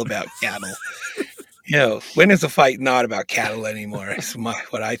all about cattle. When is a fight not about cattle anymore? Is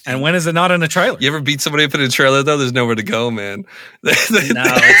what I think. And when is it not in a trailer? You ever beat somebody up in a trailer, though? There's nowhere to go, man. No,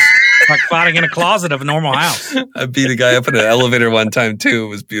 it's like fighting in a closet of a normal house. I beat a guy up in an elevator one time, too. It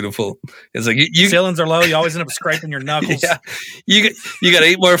was beautiful. It's like, ceilings are low. You always end up scraping your knuckles. Yeah. You got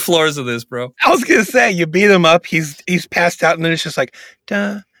 8 more floors of this, bro. I was going to say, you beat him up, he's passed out, and then it's just like,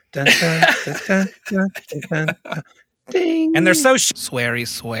 dun, dun, dun, dun, dun, dun, dun, dun. Ding. And they're so swear.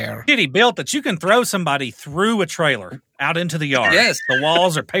 shitty built that you can throw somebody through a trailer out into the yard. Yes. The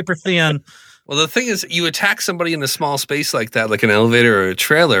walls are paper thin. Well, the thing is, you attack somebody in a small space like that, like an elevator or a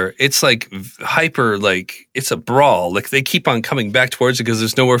trailer, it's like hyper, like it's a brawl. Like they keep on coming back towards you because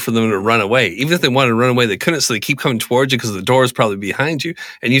there's nowhere for them to run away. Even if they wanted to run away, they couldn't, so they keep coming towards you because the door is probably behind you,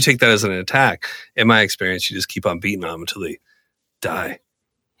 and you take that as an attack. In my experience, you just keep on beating them until they die.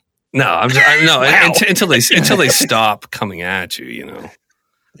 No, until they stop coming at you, you know.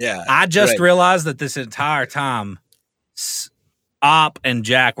 Yeah. I just realized that this entire time, Op and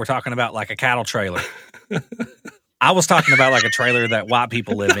Jack were talking about like a cattle trailer. I was talking about like a trailer that white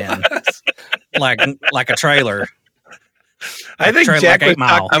people live in, like a trailer. I think Jack like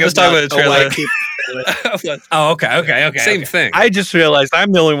was talking about a trailer. Oh, okay. Same thing. I just realized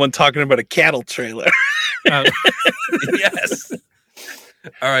I'm the only one talking about a cattle trailer. Yes.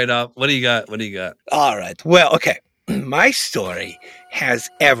 All right, what do you got? All right. Well, okay. My story has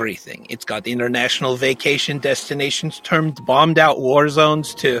everything. It's got international vacation destinations termed bombed out war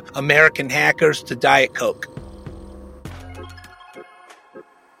zones to American hackers to Diet Coke.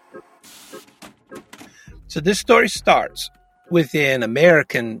 So this story starts with an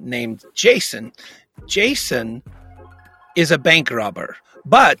American named Jason. Jason is a bank robber.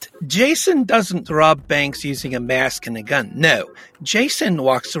 But Jason doesn't rob banks using a mask and a gun. No, Jason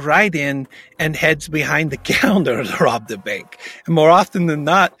walks right in and heads behind the counter to rob the bank. And more often than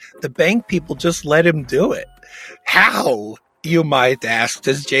not, the bank people just let him do it. How, you might ask,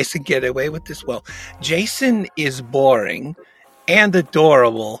 does Jason get away with this? Well, Jason is boring and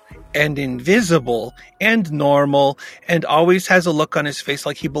adorable and invisible and normal and always has a look on his face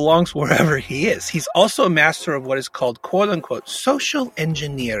like he belongs wherever he is. He's also a master of what is called, quote unquote, social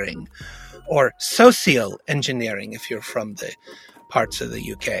engineering or social engineering if you're from the parts of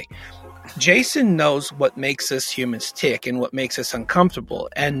the UK. Jason knows what makes us humans tick and what makes us uncomfortable,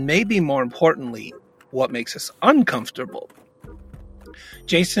 and maybe more importantly, what makes us uncomfortable.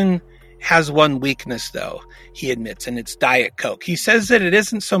 Jason has one weakness, though, he admits, and it's Diet Coke. He says that it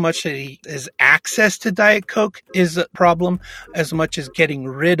isn't so much that his access to Diet Coke is a problem as much as getting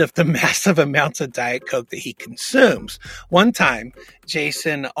rid of the massive amounts of Diet Coke that he consumes. One time,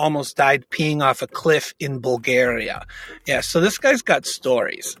 Jason almost died peeing off a cliff in Bulgaria. Yeah, so this guy's got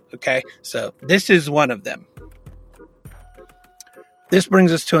stories, okay? So this is one of them. This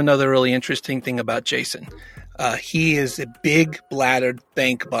brings us to another really interesting thing about Jason. He is a big-bladdered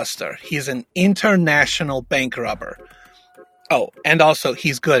bank buster. He's an international bank robber. Oh, and also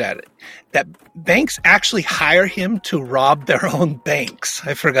he's good at it. That banks actually hire him to rob their own banks.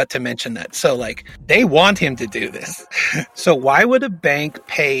 I forgot to mention that. So, they want him to do this. So why would a bank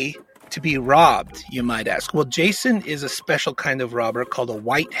pay to be robbed, you might ask? Well, Jason is a special kind of robber called a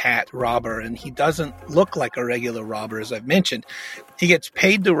white hat robber, and he doesn't look like a regular robber, as I've mentioned. He gets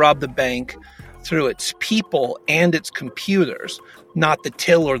paid to rob the bank through its people and its computers, not the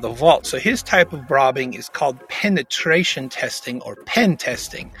till or the vault. So his type of robbing is called penetration testing, or pen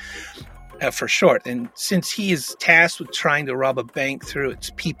testing for short. And since he is tasked with trying to rob a bank through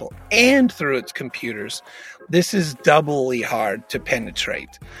its people and through its computers, this is doubly hard to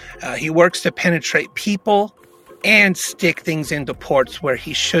penetrate. He works to penetrate people and stick things into ports where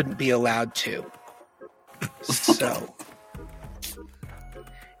he shouldn't be allowed to. So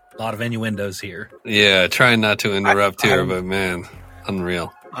a lot of innuendos here. Yeah, trying not to interrupt here, but man,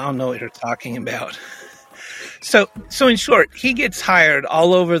 unreal. I don't know what you're talking about. So in short, he gets hired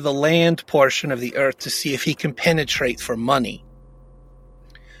all over the land portion of the earth to see if he can penetrate for money.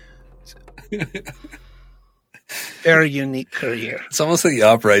 Very unique career. It's almost like he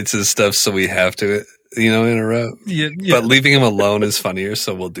operates his stuff so we have to, interrupt. Yeah. But leaving him alone is funnier,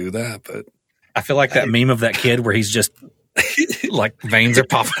 so we'll do that. But I feel like that meme of that kid where he's just like veins are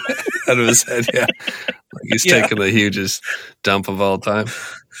popping out of his head. Yeah, like he's taking the hugest dump of all time.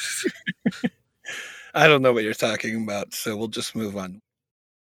 I don't know what you're talking about, so we'll just move on.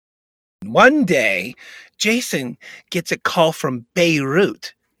 One day, Jason gets a call from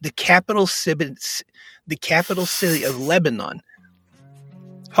Beirut, the capital city of Lebanon.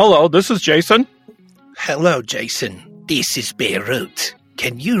 Hello, this is Jason. Hello, Jason. This is Beirut.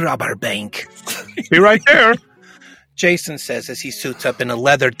 Can you rob our bank? Be right there. Jason says as he suits up in a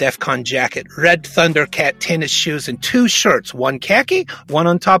leather DEFCON jacket, red Thundercat tennis shoes, and 2 shirts, one khaki, one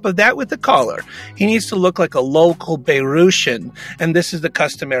on top of that with a collar. He needs to look like a local Beirutan, and this is the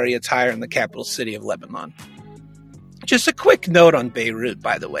customary attire in the capital city of Lebanon. Just a quick note on Beirut,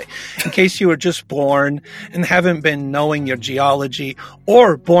 by the way, in case you were just born and haven't been knowing your geology,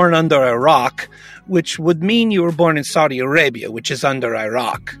 or born under Iraq, which would mean you were born in Saudi Arabia, which is under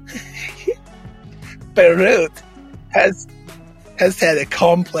Iraq. Beirut has had a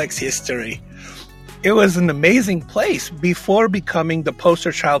complex history. It was an amazing place. Before becoming the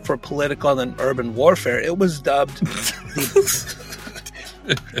poster child for political and urban warfare, it was dubbed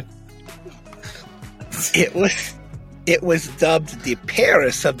it was dubbed the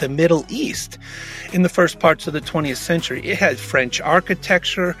Paris of the Middle East. In the first parts of the 20th century, it had French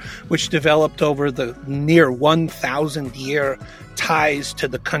architecture, which developed over the near 1,000-year ties to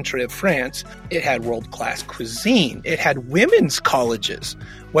the country of France. It had world-class cuisine. It had women's colleges,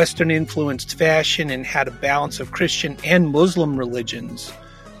 Western-influenced fashion, and had a balance of Christian and Muslim religions,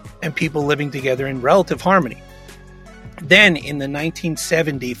 and people living together in relative harmony. Then, in the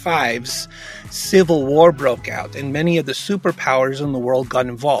 1975s, civil war broke out, and many of the superpowers in the world got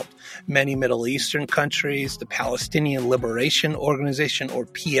involved. Many Middle Eastern countries, the Palestinian Liberation Organization, or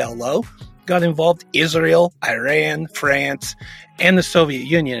PLO, got involved. Israel, Iran, France, and the Soviet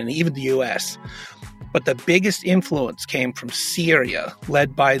Union, and even the U.S. But the biggest influence came from Syria,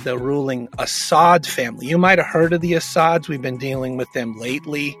 led by the ruling Assad family. You might have heard of the Assads. We've been dealing with them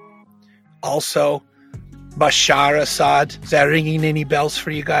lately. Also, Bashar Assad. Is that ringing any bells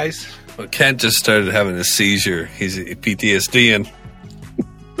for you guys? Well, Kent just started having a seizure. He's PTSD-ing.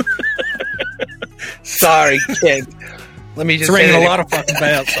 Sorry, kid. Let me just it's ringing say a lot of fucking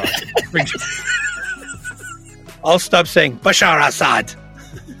bells. I'll stop saying Bashar Assad.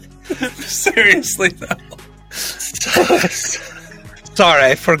 Seriously, though. Sorry,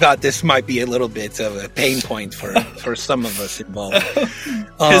 I forgot this might be a little bit of a pain point for some of us involved.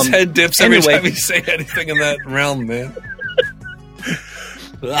 His head dips every time you say anything in that realm, man.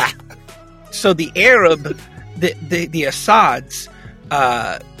 So the Arab, the Assads,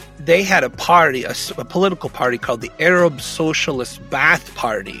 they had a party, a political party called the Arab Socialist Ba'ath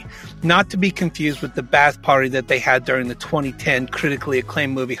Party, not to be confused with the Ba'ath Party that they had during the 2010 critically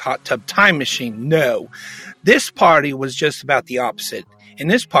acclaimed movie Hot Tub Time Machine. No, this party was just about the opposite. In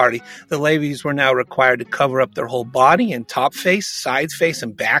this party, the ladies were now required to cover up their whole body and top face, side face,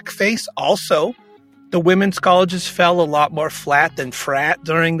 and back face. Also, the women's colleges fell a lot more flat than frat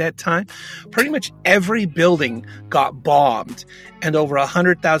during that time. Pretty much every building got bombed, and over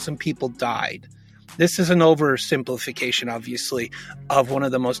 100,000 people died. This is an oversimplification, obviously, of one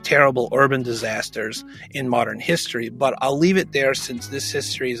of the most terrible urban disasters in modern history, but I'll leave it there since this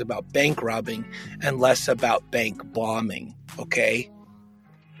history is about bank robbing and less about bank bombing, okay?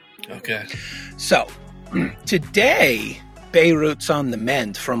 Okay. So, today, Beirut's on the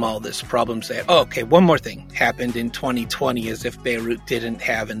mend from all this problems they have. Oh, okay, one more thing happened in 2020 as if Beirut didn't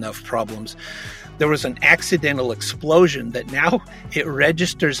have enough problems. There was an accidental explosion that now it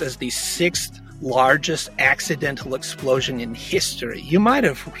registers as the 6th largest accidental explosion in history. You might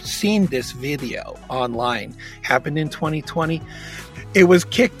have seen this video online. Happened in 2020. It was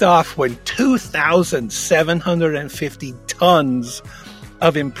kicked off when 2,750 tons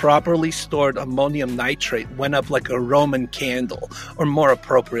of improperly stored ammonium nitrate went up like a Roman candle, or more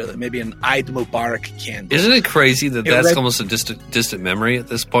appropriately, maybe an Eid Mubarak candle. Isn't it crazy that that's almost a distant memory at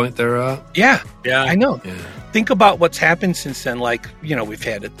this point? Yeah, I know. Yeah. Think about what's happened since then. Like, you know, we've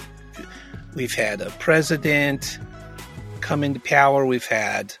had a president come into power. We've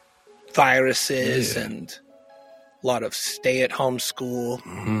had viruses and a lot of stay-at-home school.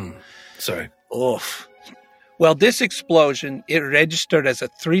 Mm-hmm. Sorry. Oof. Well, this explosion, it registered as a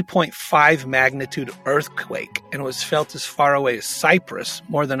 3.5 magnitude earthquake and was felt as far away as Cyprus,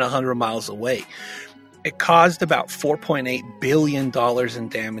 more than 100 miles away. It caused about $4.8 billion in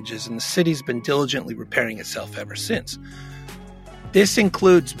damages, and the city's been diligently repairing itself ever since. This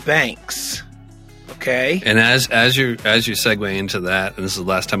includes banks, Okay. And as you're segueing into that, and this is the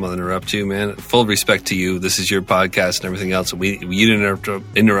last time I'll interrupt you, man. Full respect to you. This is your podcast and everything else. And you didn't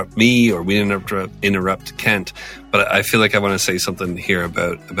interrupt me, or we didn't interrupt Kent. But I feel like I want to say something here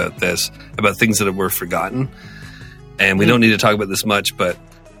about things that were forgotten. And we don't need to talk about this much, but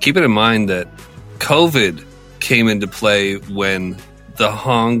keep it in mind that COVID came into play when the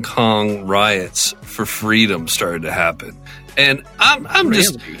Hong Kong riots for freedom started to happen. And I'm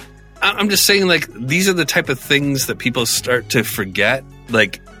just saying, like, these are the type of things that people start to forget,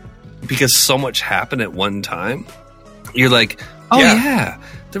 like, because so much happened at one time. You're like, oh yeah,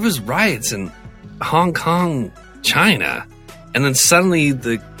 there was riots in Hong Kong, China, and then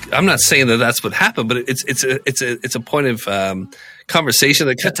suddenly I'm not saying that that's what happened, but it's a point of conversation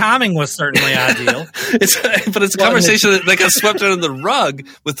that the timing was certainly ideal. It's a conversation that got swept under the rug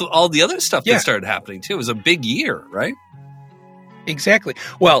with all the other stuff that started happening too. It was a big year, right? Exactly.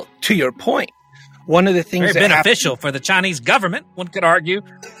 Well, to your point, one of the things very beneficial for the Chinese government, one could argue.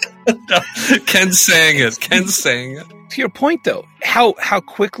 Ken's saying it. To your point, though, how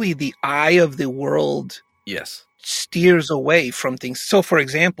quickly the eye of the world steers away from things. So, for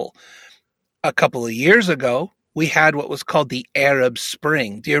example, a couple of years ago, we had what was called the Arab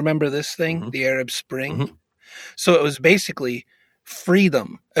Spring. Do you remember this thing, the Arab Spring? Mm-hmm. So it was basically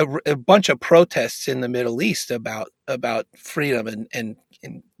freedom, a bunch of protests in the Middle East about freedom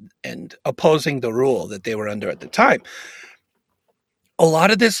and opposing the rule that they were under at the time. A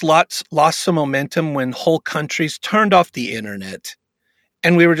lot of this lost some momentum when whole countries turned off the internet,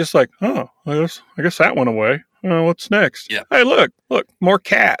 and we were just like, oh, I guess that went away. What's next? Yeah. Hey, look, more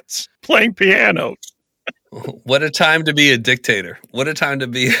cats playing piano. What a time to be a dictator. What a time to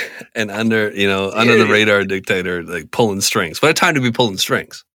be an under the radar dictator, like pulling strings. What a time to be pulling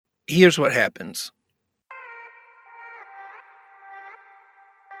strings. Here's what happens.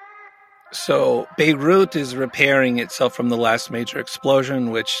 So Beirut is repairing itself from the last major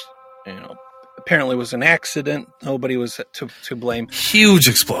explosion, which, apparently was an accident. Nobody was to blame. Huge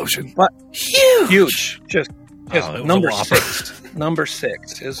explosion. But huge. Just number 6. Number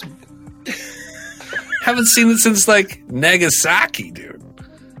 6 is... Haven't seen it since, like, Nagasaki, dude.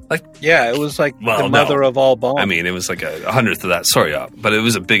 Like, yeah, it was like the mother of all bombs. I mean, it was like a 100th of that. Sorry, but it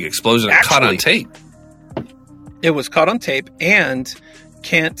was a big explosion. It caught on tape. It was caught on tape. And,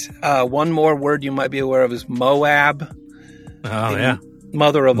 Kent, one more word you might be aware of is Moab. Oh, yeah.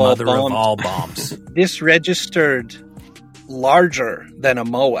 Mother of all bombs. This registered larger than a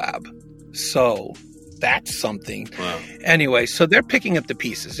Moab. So... that's something. Wow. Anyway, so they're picking up the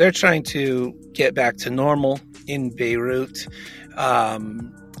pieces. They're trying to get back to normal in Beirut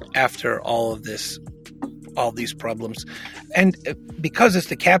after all these problems. And because it's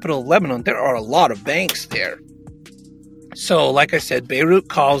the capital of Lebanon, there are a lot of banks there. So, like I said, Beirut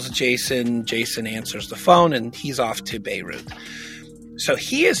calls Jason. Jason answers the phone, and he's off to Beirut. So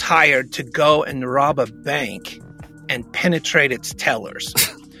he is hired to go and rob a bank and penetrate its tellers.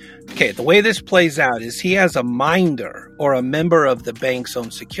 Okay, the way this plays out is he has a minder or a member of the bank's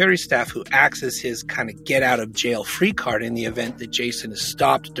own security staff who acts as his kind of get-out-of-jail-free card in the event that Jason is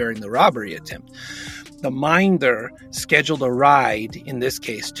stopped during the robbery attempt. The minder scheduled a ride, in this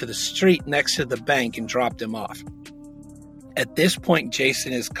case, to the street next to the bank and dropped him off. At this point,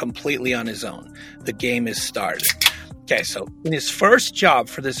 Jason is completely on his own. The game is started. Okay, so in his first job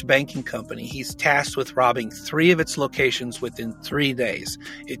for this banking company, he's tasked with robbing 3 of its locations within 3 days.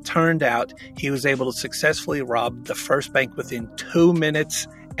 It turned out he was able to successfully rob the first bank within 2 minutes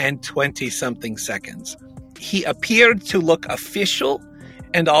and 20-something seconds. He appeared to look official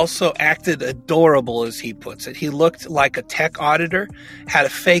and also acted adorable, as he puts it. He looked like a tech auditor, had a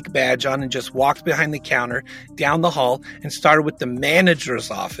fake badge on, and just walked behind the counter, down the hall, and started with the manager's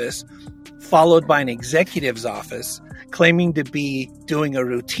office, followed by an executive's office. Claiming to be doing a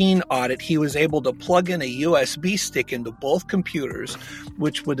routine audit, he was able to plug in a USB stick into both computers,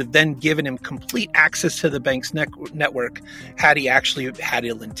 which would have then given him complete access to the bank's network had he actually had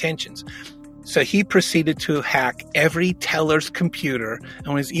ill intentions. So he proceeded to hack every teller's computer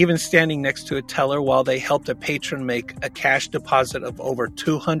and was even standing next to a teller while they helped a patron make a cash deposit of over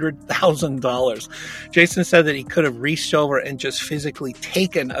 $200,000. Jason said that he could have reached over and just physically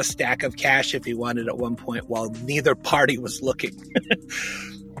taken a stack of cash if he wanted at one point while neither party was looking.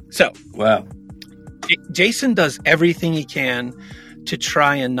 So, wow. Jason does everything he can to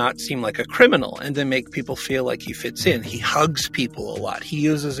try and not seem like a criminal and then make people feel like he fits in. He hugs people a lot. He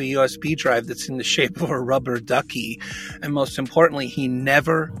uses a USB drive that's in the shape of a rubber ducky. And most importantly, he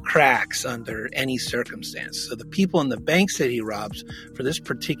never cracks under any circumstance. So the people in the banks that he robs for this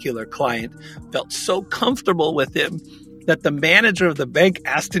particular client felt so comfortable with him that the manager of the bank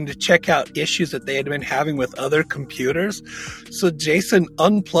asked him to check out issues that they had been having with other computers. So Jason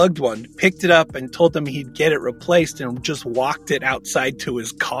unplugged one, picked it up, and told them he'd get it replaced and just walked it outside to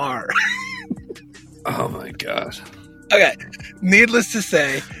his car. Oh, my God. Okay, needless to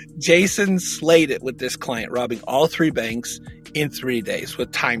say, Jason slayed it with this client, robbing all 3 banks in 3 days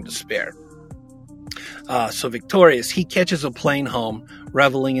with time to spare. So victorious, he catches a plane home,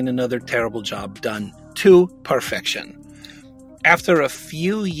 reveling in another terrible job done to perfection. After a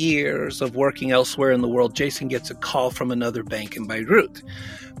few years of working elsewhere in the world, Jason gets a call from another bank in Beirut.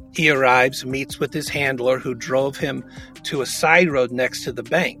 He arrives, meets with his handler, who drove him to a side road next to the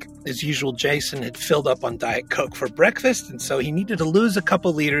bank. As usual, Jason had filled up on Diet Coke for breakfast, and so he needed to lose a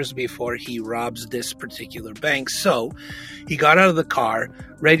couple liters before he robs this particular bank. So he got out of the car,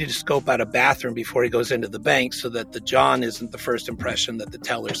 ready to scope out a bathroom before he goes into the bank so that the John isn't the first impression that the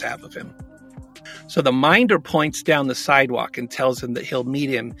tellers have of him. So the minder points down the sidewalk and tells him that he'll meet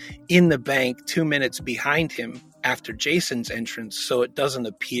him in the bank 2 minutes behind him after Jason's entrance, so it doesn't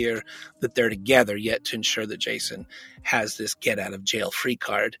appear that they're together yet, to ensure that Jason has this get-out-of-jail-free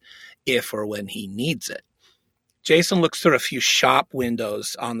card if or when he needs it. Jason looks through a few shop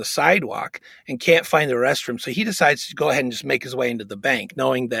windows on the sidewalk and can't find the restroom, so he decides to go ahead and just make his way into the bank,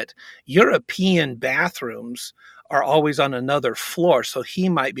 knowing that European bathrooms are always on another floor, so he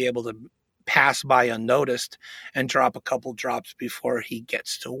might be able to pass by unnoticed and drop a couple drops before he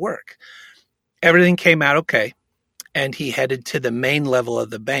gets to work. Everything came out okay, and he headed to the main level of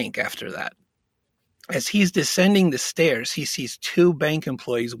the bank after that. As he's descending the stairs, he sees 2 bank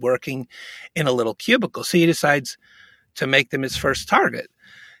employees working in a little cubicle, so he decides to make them his first target.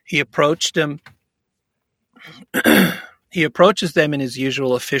 He approached them. He approaches them in his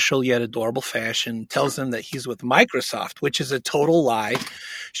usual official yet adorable fashion, tells them that he's with Microsoft, which is a total lie,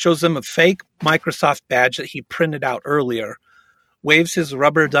 shows them a fake Microsoft badge that he printed out earlier, waves his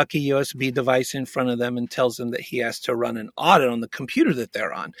rubber ducky USB device in front of them, and tells them that he has to run an audit on the computer that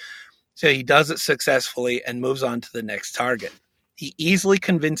they're on. So he does it successfully and moves on to the next target. He easily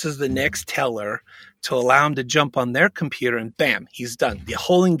convinces the next teller to allow him to jump on their computer, and bam, he's done. The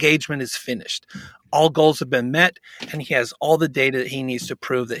whole engagement is finished. All goals have been met, and he has all the data that he needs to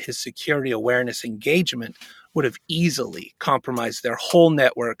prove that his security awareness engagement would have easily compromised their whole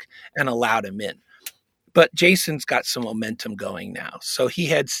network and allowed him in. But Jason's got some momentum going now, so he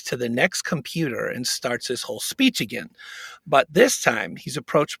heads to the next computer and starts his whole speech again. But this time, he's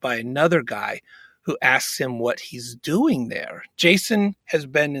approached by another guy who asks him what he's doing there. Jason has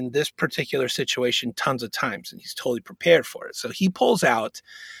been in this particular situation tons of times, and he's totally prepared for it. So he pulls out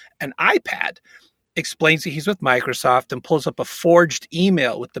an iPad, explains that he's with Microsoft, and pulls up a forged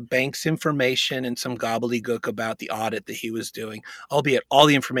email with the bank's information and some gobbledygook about the audit that he was doing, albeit all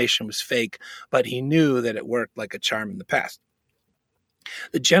the information was fake, but he knew that it worked like a charm in the past.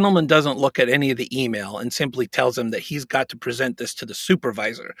 The gentleman doesn't look at any of the email and simply tells him that he's got to present this to the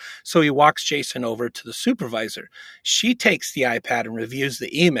supervisor. So he walks Jason over to the supervisor. She takes the iPad and reviews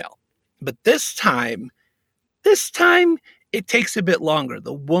the email. But this time, it takes a bit longer.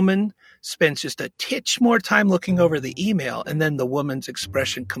 The woman spends just a titch more time looking over the email, and then the woman's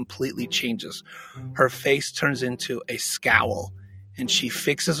expression completely changes. Her face turns into a scowl, and she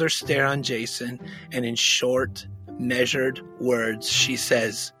fixes her stare on Jason, and in short, measured words, she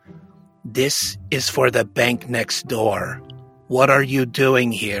says, "This is for the bank next door. What are you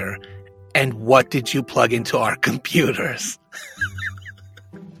doing here? And what did you plug into our computers?"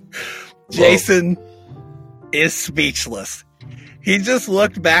 Jason is speechless. He just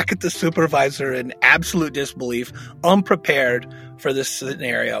looked back at the supervisor in absolute disbelief, unprepared for this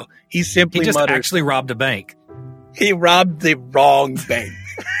scenario. He simply just mutters, actually robbed a bank. He robbed the wrong bank.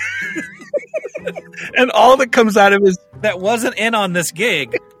 And all that comes out of his... That wasn't in on this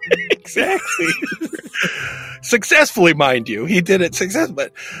gig. Exactly. Successfully, mind you. He did it successfully.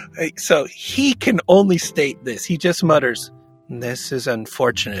 So he can only state this. He just mutters, "This is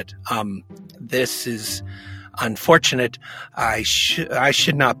unfortunate. This is unfortunate. I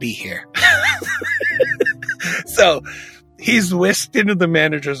should not be here." So he's whisked into the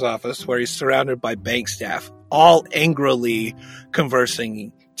manager's office, where he's surrounded by bank staff, all angrily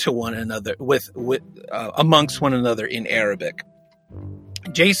conversing to one another amongst one another in Arabic.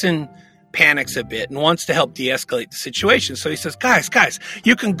 Jason panics a bit and wants to help de-escalate the situation. So he says, guys,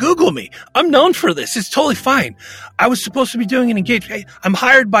 you can Google me. I'm known for this. It's totally fine. I was supposed to be doing an engagement. I'm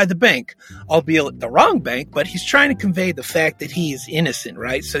hired by the bank, albeit the wrong bank, but he's trying to convey the fact that he is innocent,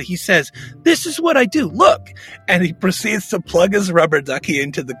 right? So he says, this is what I do. Look. And he proceeds to plug his rubber ducky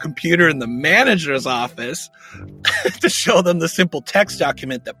into the computer in the manager's office to show them the simple text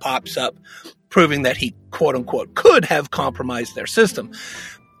document that pops up, proving that he, quote unquote, could have compromised their system.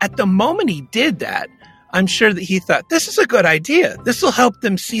 At the moment he did that, I'm sure that he thought, this is a good idea. This will help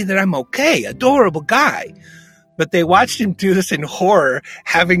them see that I'm okay, adorable guy. But they watched him do this in horror,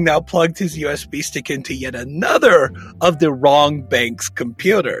 having now plugged his USB stick into yet another of the wrong bank's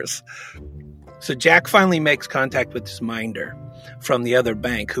computers. So Jack finally makes contact with his minder from the other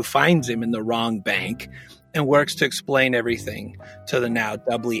bank, who finds him in the wrong bank and works to explain everything to the now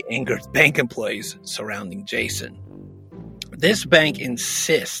doubly angered bank employees surrounding Jason. This bank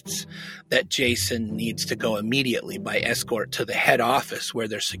insists that Jason needs to go immediately by escort to the head office, where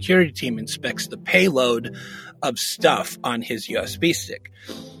their security team inspects the payload of stuff on his USB stick.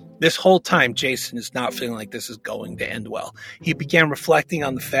 This whole time, Jason is not feeling like this is going to end well. He began reflecting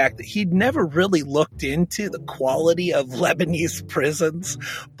on the fact that he'd never really looked into the quality of Lebanese prisons,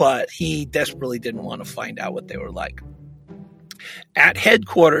 but he desperately didn't want to find out what they were like. At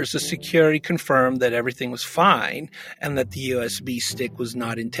headquarters, the security confirmed that everything was fine and that the USB stick was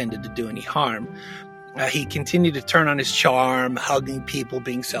not intended to do any harm. He continued to turn on his charm, hugging people,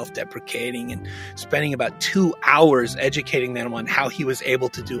 being self-deprecating, and spending about 2 hours educating them on how he was able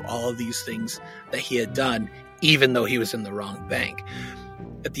to do all of these things that he had done, even though he was in the wrong bank.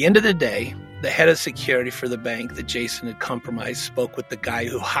 At the end of the day, the head of security for the bank that Jason had compromised spoke with the guy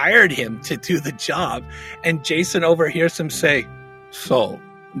who hired him to do the job, and Jason overhears him say, "So,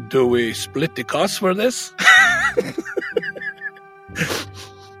 do we split the cost for this?"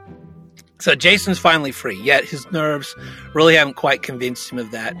 So Jason's finally free, yet his nerves really haven't quite convinced him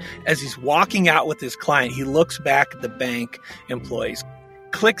of that. As he's walking out with his client, he looks back at the bank employees,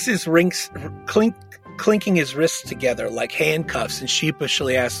 clinking his wrists together like handcuffs, and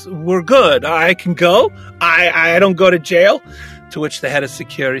sheepishly asks, "We're good. I can go? I don't go to jail?" To which the head of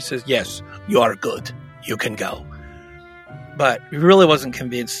security says, "Yes, you are good. You can go." But he really wasn't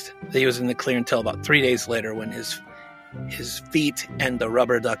convinced that he was in the clear until about 3 days later, when his feet and the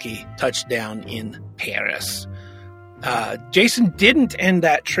rubber ducky touched down in Paris. Jason didn't end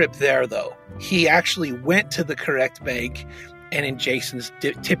that trip there, though. He actually went to the correct bank and, in Jason's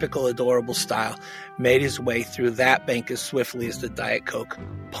typical adorable style, made his way through that bank as swiftly as the Diet Coke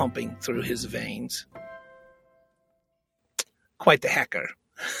pumping through his veins. Quite the hacker.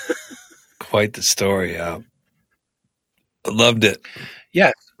 Quite the story, yeah. I loved it.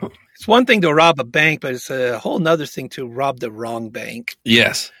 Yes. It's one thing to rob a bank, but it's a whole nother thing to rob the wrong bank.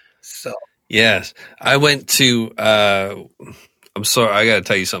 Yes. So. Yes. I went to, I'm sorry, I got to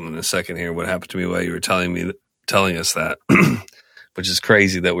tell you something in a second here. What happened to me while you were telling us that, which is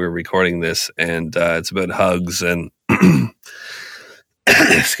crazy that we were recording this, and it's about hugs and,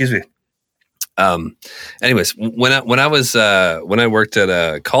 excuse me. Anyways, when I worked at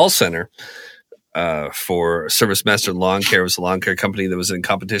a call center, for Service Master Lawn Care. It was a lawn care company that was in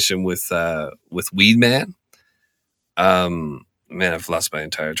competition with Weed Man. Man, I've lost my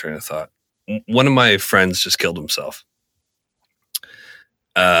entire train of thought. One of my friends just killed himself.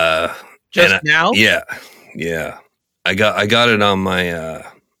 Just now? Yeah. I got it on my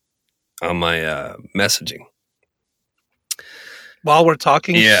messaging. While we're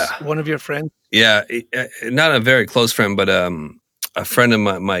talking, yeah. One of your friends? Yeah, not a very close friend, but a friend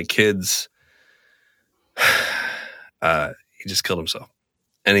of my kids. He just killed himself,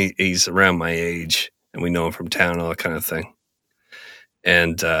 and he's around my age, and we know him from town, all that kind of thing.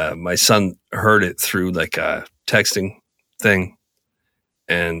 And my son heard it through like a texting thing,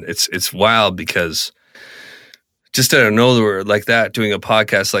 and it's wild because just out of nowhere like that, doing a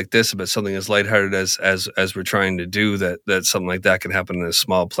podcast like this about something as lighthearted as we're trying to do, that something like that can happen in a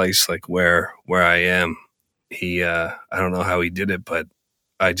small place like where I am. He I don't know how he did it, but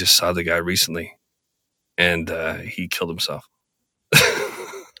I just saw the guy recently. And he killed himself.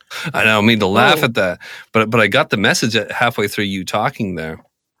 I don't mean to laugh at that, but I got the message halfway through you talking there.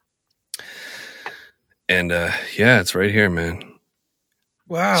 And yeah, it's right here, man.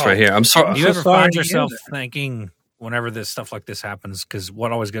 Wow. It's right here. I'm sorry. Do you ever find yourself thinking whenever this stuff like this happens, because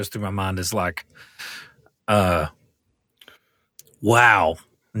what always goes through my mind is like, wow,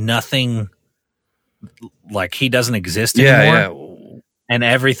 nothing, like he doesn't exist anymore. Yeah. and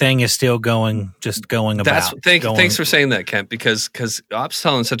everything is still going about. Thanks for saying that, Kent, because Op's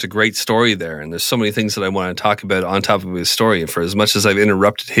telling such a great story there, and there's so many things that I want to talk about on top of his story. And for as much as I've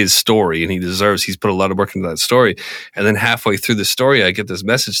interrupted his story, and he's put a lot of work into that story, and then halfway through the story, I get this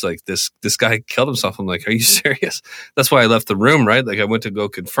message like this guy killed himself. I'm like, are you serious? That's why I left the room, right? Like I went to go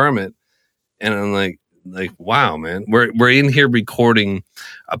confirm it, and I'm like, wow, man, we're in here recording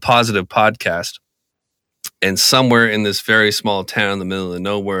a positive podcast. And somewhere in this very small town in the middle of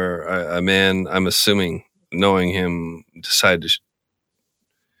nowhere, a man, I'm assuming, knowing him, decided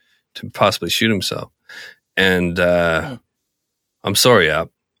to possibly shoot himself. And I'm sorry, Op.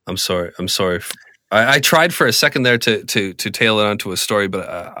 I'm sorry. I tried for a second there to tail it onto a story,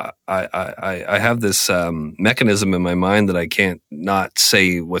 but I have this mechanism in my mind that I can't not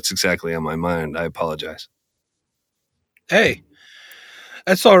say what's exactly on my mind. I apologize. Hey.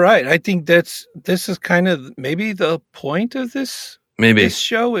 That's all right. I think this is kind of maybe the point of this. Maybe this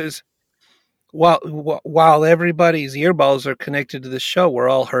show is while everybody's earballs are connected to the show, we're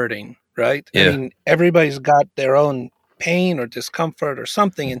all hurting, right? Yeah. I mean, everybody's got their own pain or discomfort or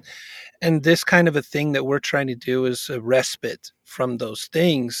something, and this kind of a thing that we're trying to do is a respite from those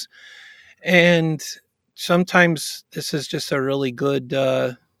things. And sometimes this is just a really good.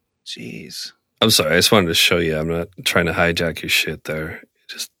 I'm sorry. I just wanted to show you. I'm not trying to hijack your shit there.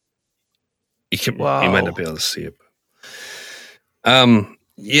 You might not be able to see it.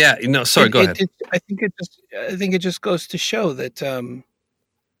 Yeah, sorry, go ahead. I think it just goes to show that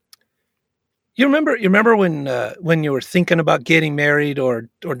you remember when you were thinking about getting married, or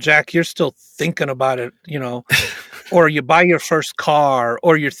Jack, you're still thinking about it, or you buy your first car,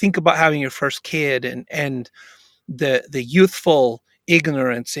 or you think about having your first kid, and the youthful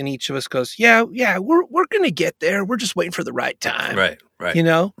ignorance in each of us goes, yeah, we're going to get there. We're just waiting for the right time. Right.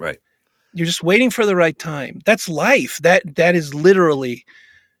 Right. You're just waiting for the right time. That's life. That is literally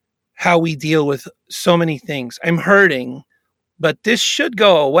how we deal with so many things. I'm hurting, but this should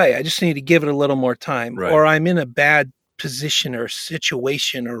go away. I just need to give it a little more time. Right. Or I'm in a bad position or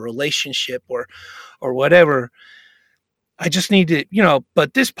situation or relationship or whatever. I just need to,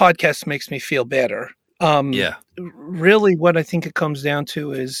 but this podcast makes me feel better. Yeah. Really what I think it comes down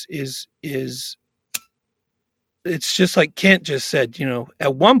to is it's just like Kent just said,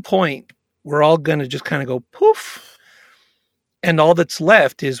 at one point we're all going to just kind of go poof. And all that's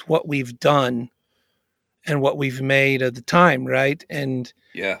left is what we've done and what we've made at the time. Right. And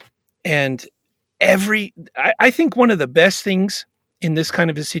yeah. And I think one of the best things in this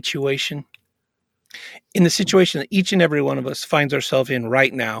kind of a situation, in the situation that each and every one of us finds ourselves in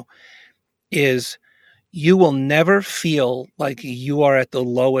right now, is you will never feel like you are at the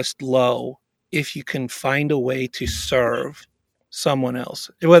lowest low if you can find a way to serve someone else,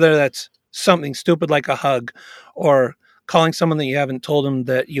 whether that's something stupid like a hug or calling someone that you haven't told them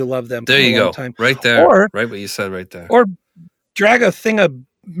that you love them. There you go. Time. Right there. Or, right what you said right there. Or drag a thing of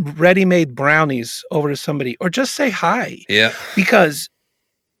ready-made brownies over to somebody, or just say hi. Yeah. Because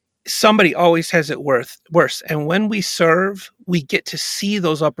somebody always has it worse. And when we serve, we get to see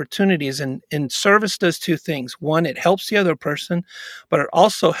those opportunities. And service does two things. One, it helps the other person, but it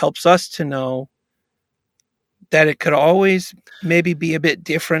also helps us to know that it could always maybe be a bit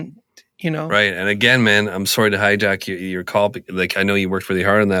different, Right. And again, man, I'm sorry to hijack your call. Like, I know you worked really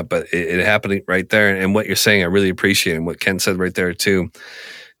hard on that, but it happened right there. And what you're saying, I really appreciate. And what Ken said right there too.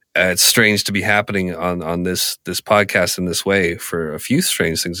 It's strange to be happening on this podcast in this way for a few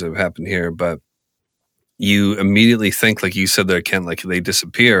strange things that have happened here, but you immediately think, like you said there, Ken, like they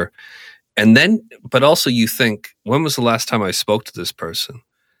disappear. And then, but also you think, when was the last time I spoke to this person?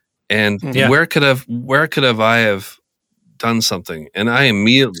 And where could I have done something? And I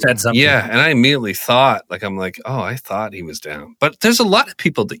immediately said something. Yeah. And I immediately thought, I thought he was down. But there's a lot of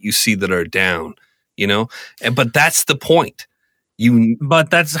people that you see that are down, but that's the point.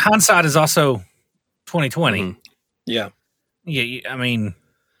 But that's hindsight is also 2020. Mm-hmm. Yeah. I mean,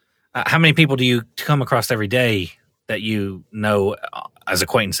 how many people do you come across every day that as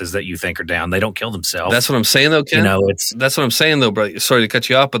acquaintances that you think are down? They don't kill themselves. That's what I'm saying, though, Ken. That's what I'm saying, though, bro. Sorry to cut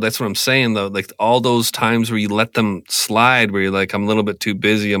you off, but that's what I'm saying, though. Like all those times where you let them slide, where you're like, I'm a little bit too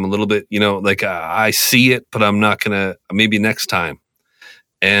busy. I'm a little bit, I see it, but I'm not gonna. Maybe next time.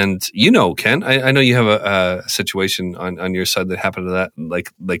 And Ken, I know you have a situation on your side that happened to that, like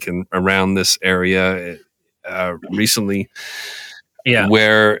around this area recently,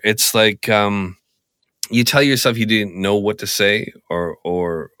 where it's like you tell yourself you didn't know what to say or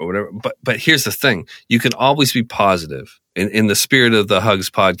whatever. But here's the thing: you can always be positive. In the spirit of the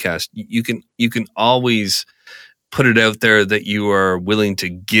Hugs podcast, you can always put it out there that you are willing to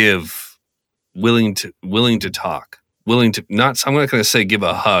give, willing to talk. willing to not, I'm not going to say give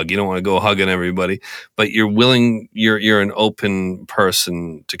a hug. You don't want to go hugging everybody, but you're willing, you're an open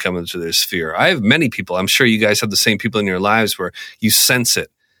person to come into their sphere. I have many people. I'm sure you guys have the same people in your lives where you sense it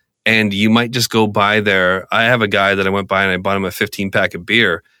and you might just go by there. I have a guy that I went by and I bought him a 15-pack of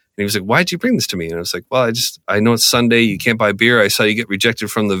beer. And he was like, why'd you bring this to me? And I was like, well, I know it's Sunday. You can't buy beer. I saw you get rejected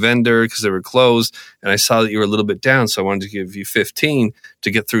from the vendor because they were closed. And I saw that you were a little bit down. So I wanted to give you 15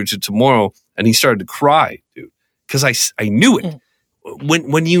 to get through to tomorrow. And he started to cry, dude. Because I knew it.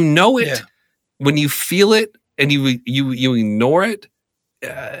 When you know it, when you feel it, and you ignore it,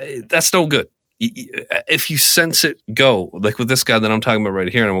 that's no good. If you sense it, go. Like with this guy that I'm talking about right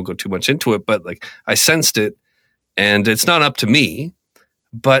here, and I won't go too much into it, but like I sensed it, and it's not up to me,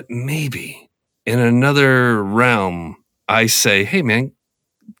 but maybe in another realm, I say, hey man,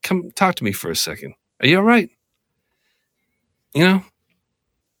 come talk to me for a second. Are you all right? You know?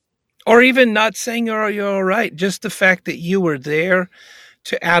 Or even not saying you're all right. Just the fact that you were there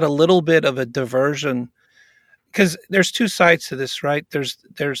to add a little bit of a diversion. Because there's two sides to this, right? There's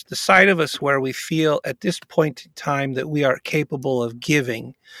the side of us where we feel at this point in time that we are capable of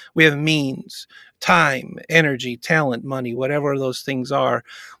giving. We have means, time, energy, talent, money, whatever those things are,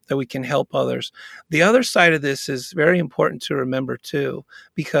 that we can help others. The other side of this is very important to remember too,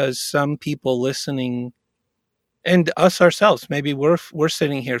 because some people listening, and us ourselves, maybe we're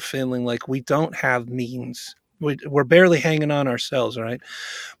sitting here feeling like we don't have means. We're barely hanging on ourselves, right?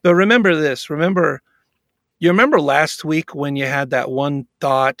 But remember this. You remember last week when you had that one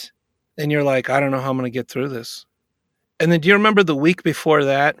thought and you're like, I don't know how I'm going to get through this. And then do you remember the week before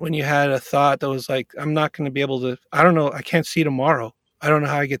that when you had a thought that was like, I'm not going to be able to, I don't know, I can't see tomorrow. I don't know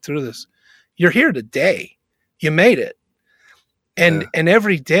how I get through this. You're here today. You made it. And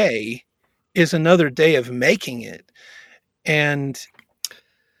every day is another day of making it. And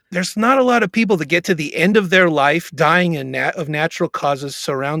there's not a lot of people that get to the end of their life dying of natural causes,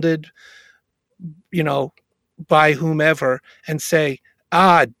 surrounded, by whomever, and say,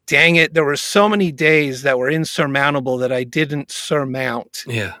 dang it, there were so many days that were insurmountable that I didn't surmount.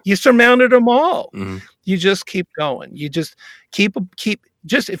 Yeah. You surmounted them all. Mm-hmm. You just keep going. You just keep,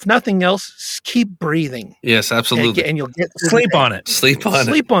 if nothing else, keep breathing. Yes, absolutely. And you'll get Sleep on it. Sleep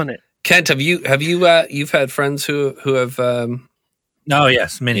on it. Kent, have you you've had friends who have Oh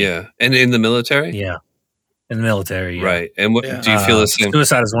yes, many. Yeah. And in the military? Yeah. In the military, yeah. Right. And what do you feel the same?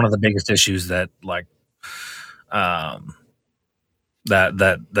 Suicide is one of the biggest issues that that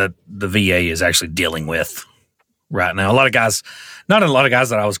the VA is actually dealing with right now. Not a lot of guys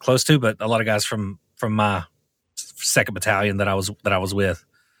that I was close to, but a lot of guys from my 2nd Battalion that I was with.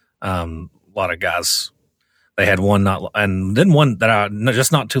 A lot of guys. They had one and then one that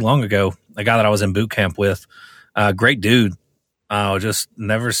just not too long ago, a guy that I was in boot camp with, great dude, just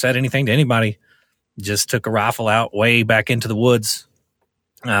never said anything to anybody. Just took a rifle out way back into the woods,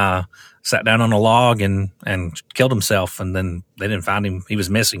 sat down on a log and killed himself. And then they didn't find him. He was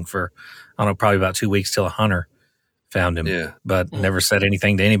missing for, I don't know, probably about 2 weeks till a hunter found him. Yeah. But never said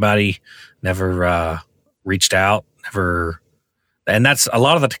anything to anybody, never reached out, never. And that's a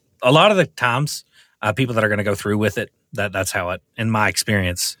lot of the times, people that are going to go through with it, that's how it, in my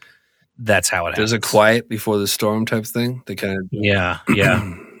experience, that's how it happens. There's a quiet before the storm type thing. They kind of. Yeah.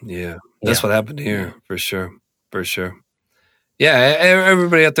 Yeah. That's what happened here, for sure. Yeah,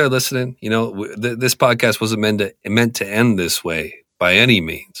 everybody out there listening, this podcast wasn't meant to end this way by any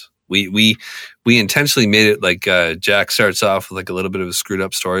means. We intentionally made it like Jack starts off with like a little bit of a screwed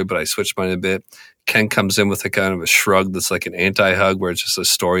up story, but I switched mine a bit. Ken comes in with a kind of a shrug that's like an anti-hug where it's just a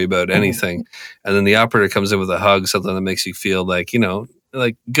story about anything. And then the operator comes in with a hug, something that makes you feel like,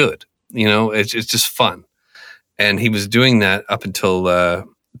 like good. It's just fun. And he was doing that up until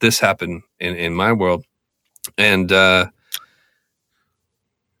this happened in my world. And I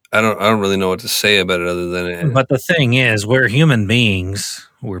don't really know what to say about it other than. But the thing is, we're human beings,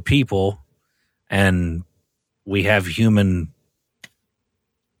 we're people, and we have human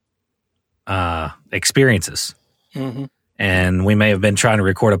experiences. Mm-hmm. And we may have been trying to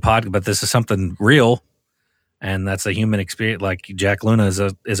record a podcast, but this is something real, and that's a human experience. Like Jack Luna is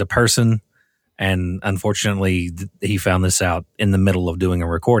a person, and unfortunately, he found this out in the middle of doing a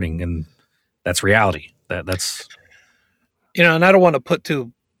recording, and that's reality. That's and I don't want to put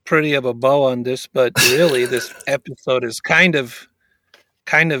too pretty of a bow on this, but really this episode is kind of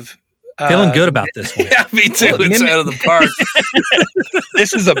feeling good about this one. Yeah, me too. It's out of the park.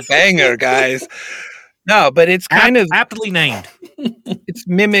 This is a banger, guys. No, but it's kind of aptly named. It's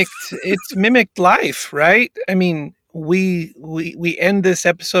mimicked life, right? I mean, we end this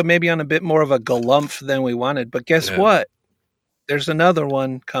episode maybe on a bit more of a galumph than we wanted, but guess what? There's another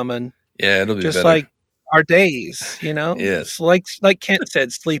one coming. Yeah, it'll be just better. like our days, you know? Yes. It's like Kent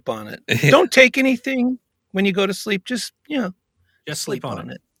said, sleep on it. Don't take anything when you go to sleep. Just, Just sleep on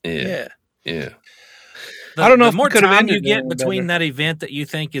it. Yeah. Yeah. I don't know The if we more could have time you ended get any between better. that event that you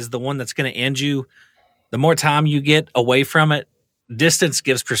think is the one that's going to end you, the more time you get away from it. Distance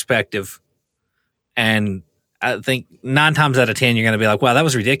gives perspective. And I think 9 times out of 10, you're going to be like, wow, that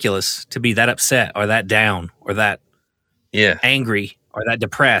was ridiculous to be that upset or that down or that angry or that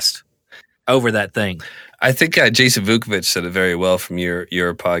depressed over that thing. I think Jason Vukovic said it very well from your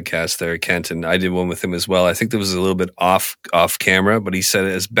podcast there, Kent, and I did one with him as well. I think there was a little bit off camera, but he said,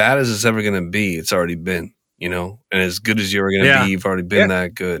 as bad as it's ever going to be, it's already been, and as good as you're going to be, you've already been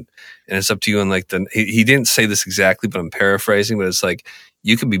that good. And it's up to you. And like he didn't say this exactly, but I'm paraphrasing, but it's like,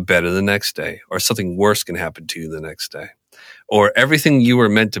 you can be better the next day, or something worse can happen to you the next day, or everything you were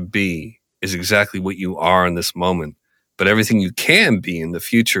meant to be is exactly what you are in this moment. But everything you can be in the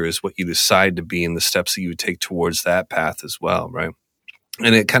future is what you decide to be, and the steps that you would take towards that path as well, right?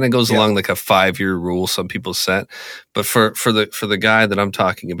 And it kind of goes along like a 5-year rule some people set. But for the guy that I'm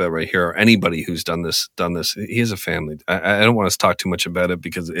talking about right here, or anybody who's done this, he has a family. I don't want to talk too much about it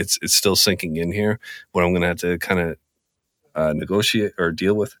because it's still sinking in here. What I'm going to have to kind of negotiate or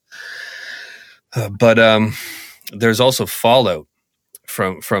deal with. But there's also fallout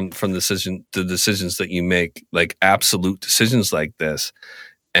from the decisions that you make, like absolute decisions like this,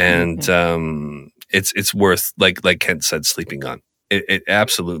 and it's worth, like Kent said, sleeping on. It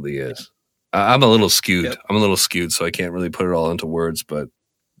absolutely is. I'm a little skewed. Yep. I'm a little skewed, so I can't really put it all into words. But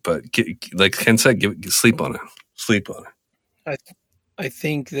like Kent said, sleep on it. Sleep on it. I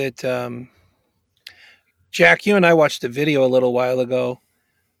think that Jack, you and I watched a video a little while ago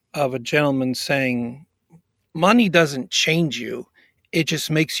of a gentleman saying, money doesn't change you. It just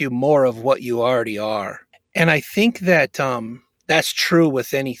makes you more of what you already are. And I think that that's true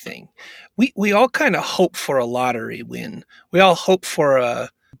with anything. We all kind of hope for a lottery win. We all hope for a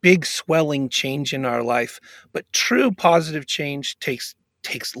big swelling change in our life. But true positive change takes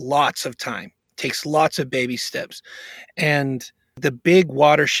lots of time, takes lots of baby steps. And the big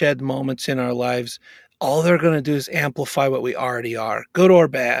watershed moments in our lives, all they're going to do is amplify what we already are, good or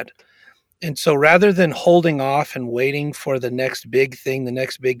bad. And so rather than holding off and waiting for the next big thing, the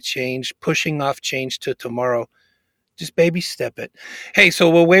next big change, pushing off change to tomorrow, just baby step it. Hey,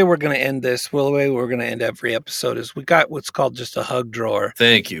 so the way we're going to end this, the way we're going to end every episode is we got what's called just a hug drawer.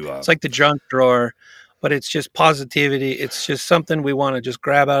 Thank you. It's like the junk drawer, but it's just positivity. It's just something we want to just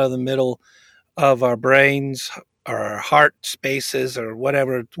grab out of the middle of our brains or our heart spaces or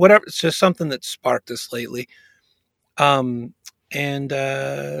whatever. It's just something that sparked us lately.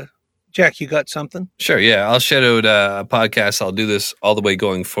 Jack, you got something? Sure, yeah. I'll shout out a podcast. I'll do this all the way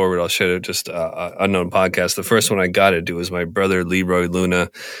going forward. I'll shout out just unknown podcast. The first one I got to do is my brother Leroy Luna.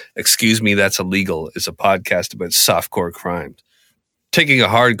 Excuse Me, That's Illegal is a podcast about softcore crimes, taking a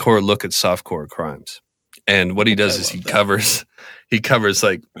hardcore look at softcore crimes. And what he does is he covers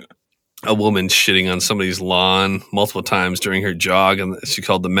like a woman shitting on somebody's lawn multiple times during her jog, and she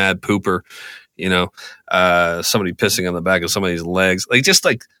called the Mad Pooper. Somebody pissing on the back of somebody's legs,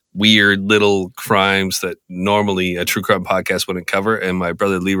 like weird little crimes that normally a true crime podcast wouldn't cover. And my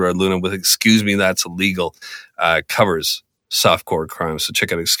brother Leroy Luna with Excuse Me, That's Illegal covers softcore crimes. So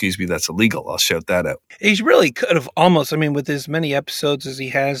check out Excuse Me, That's Illegal. I'll shout that out. He really could have almost, with as many episodes as he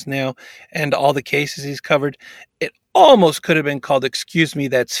has now and all the cases he's covered, it almost could have been called Excuse Me,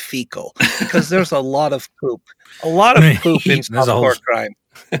 That's Fecal, because there's a lot of poop. A lot of poop in softcore crime.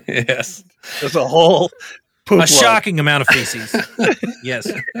 Yes. There's a whole poop shocking amount of feces. Yes.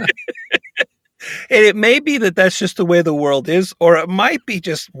 And it may be that that's just the way the world is, or it might be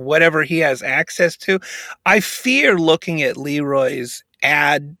just whatever he has access to. I fear looking at Leroy's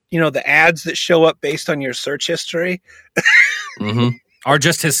ad, the ads that show up based on your search history. Mm-hmm. Or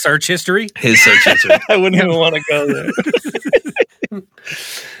just his search history? His search history. I wouldn't even want to go there.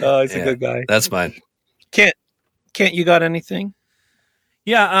 Oh, he's a good guy. That's mine. Kent, you got anything?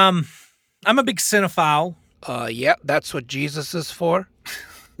 Yeah, I'm a big cinephile. Yeah, that's what Jesus is for.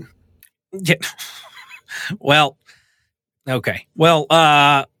 Yeah. Well, okay. Well,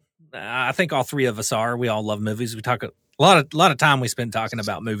 I think all three of us are. We all love movies. We talk a lot of time we spend talking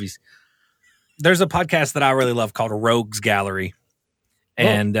about movies. There's a podcast that I really love called Rogues Gallery,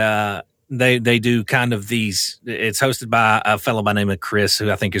 and they do kind of these. It's hosted by a fellow by the name of Chris, who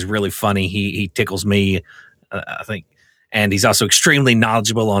I think is really funny. He tickles me, I think. And he's also extremely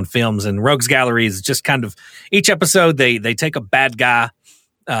knowledgeable on films. And Rogues Gallery is just kind of each episode they take a bad guy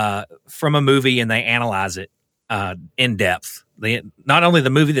from a movie and they analyze it in depth. Not only the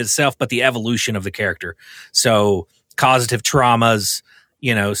movie itself, but the evolution of the character. So causative traumas,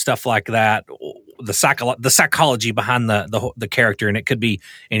 stuff like that. the psychology behind the character, and it could be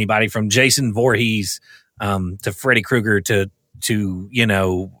anybody from Jason Voorhees to Freddy Krueger to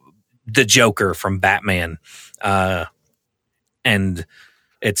the Joker from Batman, and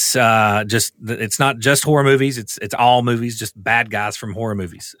it's not just horror movies. It's all movies, just bad guys from horror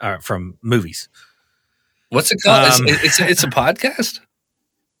movies, from movies. What's it called? It's a podcast?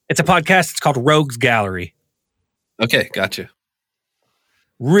 It's a podcast. It's called Rogues Gallery. Okay, gotcha.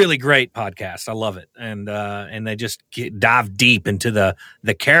 Really great podcast. I love it, and they just dive deep into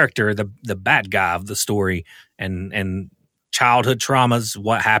the character, the bad guy of the story, and childhood traumas,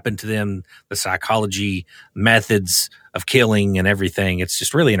 what happened to them, the psychology, methods of killing, and everything. It's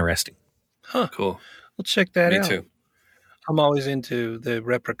just really interesting. Huh. Cool. We'll check that out. Me too. I'm always into the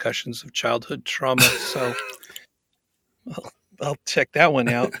repercussions of childhood trauma, so I'll check that one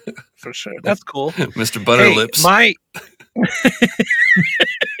out for sure. That's cool. Mr. Butterlips. Hey,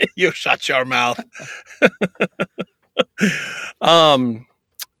 you shut your mouth.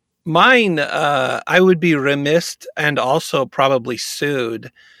 Mine, I would be remiss and also probably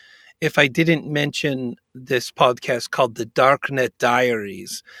sued if I didn't mention this podcast called The Darknet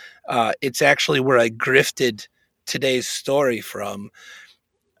Diaries. It's actually where I grifted today's story from.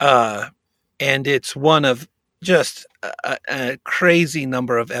 And it's one of just a crazy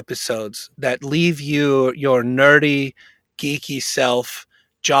number of episodes that leave your nerdy, geeky self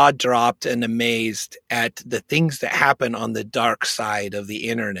jaw-dropped and amazed at the things that happen on the dark side of the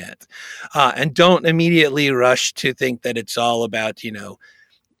internet. And don't immediately rush to think that it's all about,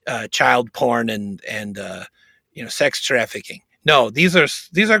 child porn and sex trafficking. No, these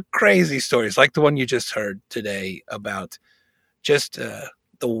are crazy stories like the one you just heard today about just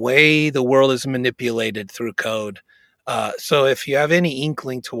the way the world is manipulated through code. So if you have any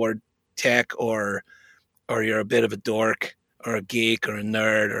inkling toward tech or you're a bit of a dork or a geek or a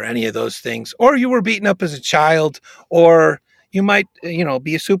nerd or any of those things, or you were beaten up as a child, or you might, be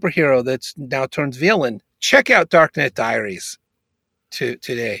a superhero that's now turns villain, check out Darknet Diaries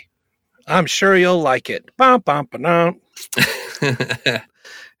today. I'm sure you'll like it. Bum, bum, ba-dum.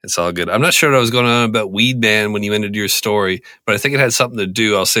 It's all good. I'm not sure what I was going on about Weed Man when you ended your story, but I think it had something to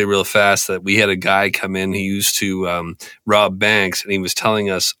do. I'll say real fast that we had a guy come in. He used to rob banks, and he was telling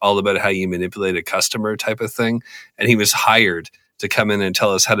us all about how you manipulate a customer type of thing. And he was hired to come in and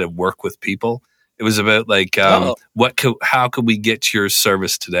tell us how to work with people. It was about how could we get your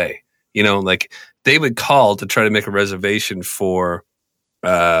service today? Like they would call to try to make a reservation for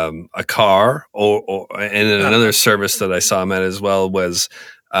a car, and another service that I saw him at as well was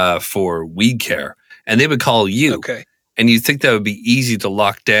for weed care, and they would call you. Okay. And you'd think that would be easy to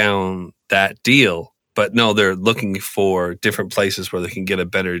lock down that deal, but no, they're looking for different places where they can get a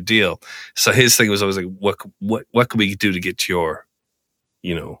better deal. So his thing was always like, what can we do to get your,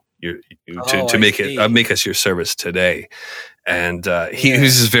 to make us your service today? And he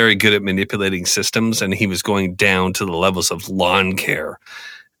was just very good at manipulating systems, and he was going down to the levels of lawn care.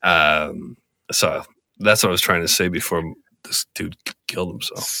 So that's what I was trying to say before this dude killed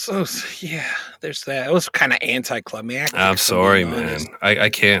himself. So yeah, there's that. It was kind of anticlimactic. I'm sorry, man. I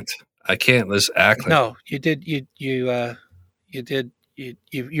can't. Let's act like. No, you did. You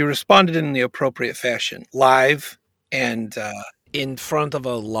responded in the appropriate fashion, live and in front of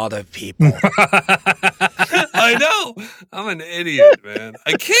a lot of people. I know. I'm an idiot, man.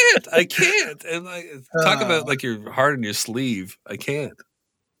 I can't. And talk about like your heart in your sleeve. I can't.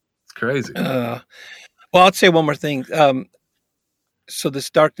 It's crazy. Well, I'll say one more thing. So this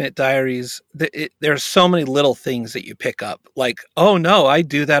Darknet Diaries, there are so many little things that you pick up. Like, oh no, I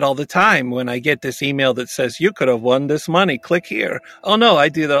do that all the time when I get this email that says you could have won this money. Click here. Oh no, I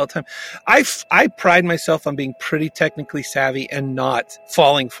do that all the time. I pride myself on being pretty technically savvy and not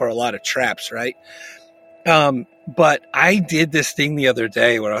falling for a lot of traps, right? But I did this thing the other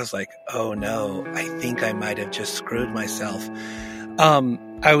day where I was like, oh no, I think I might have just screwed myself.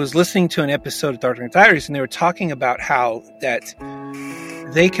 I was listening to an episode of Darknet Diaries, and they were talking about how that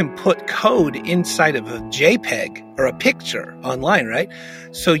they can put code inside of a JPEG or a picture online, right?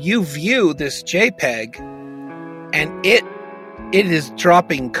 So you view this JPEG, and it is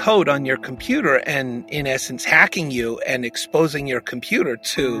dropping code on your computer and, in essence, hacking you and exposing your computer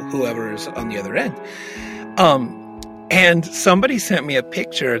to whoever is on the other end. And somebody sent me a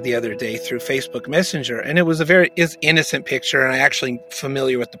picture the other day through Facebook Messenger, and it was a very innocent picture, and I actually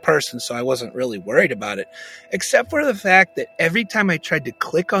familiar with the person, so I wasn't really worried about it, except for the fact that every time I tried to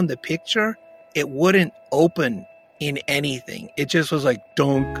click on the picture, it wouldn't open in anything. It just was like,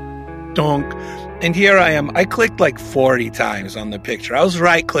 donk, donk. And here I am. I clicked like 40 times on the picture. I was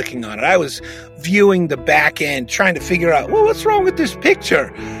right-clicking on it. I was viewing the back end, trying to figure out, well, what's wrong with this picture?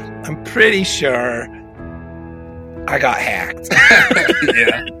 I'm pretty sure I got hacked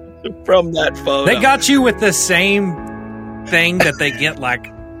Yeah. from that photo. They got you with the same thing that they get like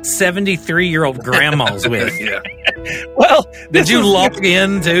 73-year-old grandmas with. Yeah. Well, Did this you was- log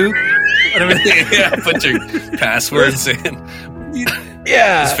in too? Yeah. Put your passwords in.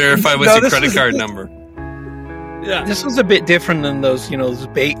 Yeah. Just verify with No, your this credit was- card number. Yeah. This was a bit different than those, those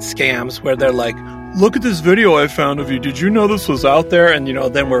bait scams where they're like, look at this video I found of you. Did you know this was out there? And,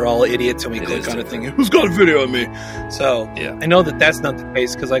 then we're all idiots and we It click is on it different. thinking, who's got a video of me? So Yeah. I know that that's not the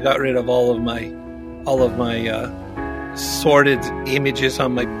case because I got rid of all of my sorted images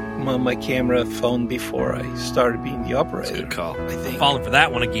on my camera phone before I started being the That's a operator. good call. I think. Falling for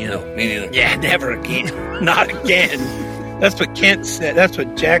that one again. No, me neither. Yeah, never again. Not again. That's what Kent said. That's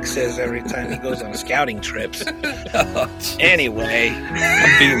what Jack says every time he goes on scouting trips. Anyway,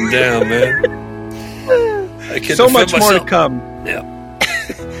 I'm beaten down, man. I can't so defend much more to myself. come. Yeah.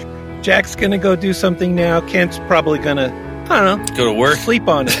 Jack's gonna go do something now. Kent's probably gonna, I don't know, Go to work. sleep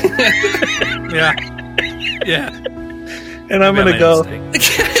on it. Yeah. Yeah. And I'm Maybe I gonna made a go.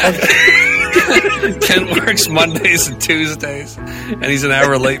 mistake. Ken works Mondays and Tuesdays, and he's an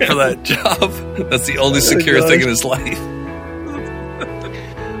hour late for that job. That's the only secure God. thing in his life.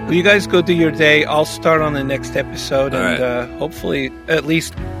 Well, you guys go do your day. I'll start on the next episode, All and right. hopefully, at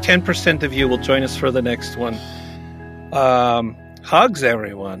least 10% of you will join us for the next one. Hugs,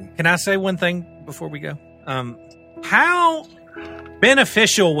 everyone. Can I say one thing before we go? How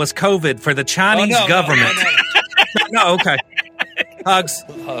beneficial was COVID for the Chinese government? No, okay. Hugs.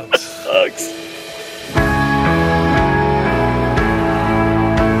 Hugs. Hugs.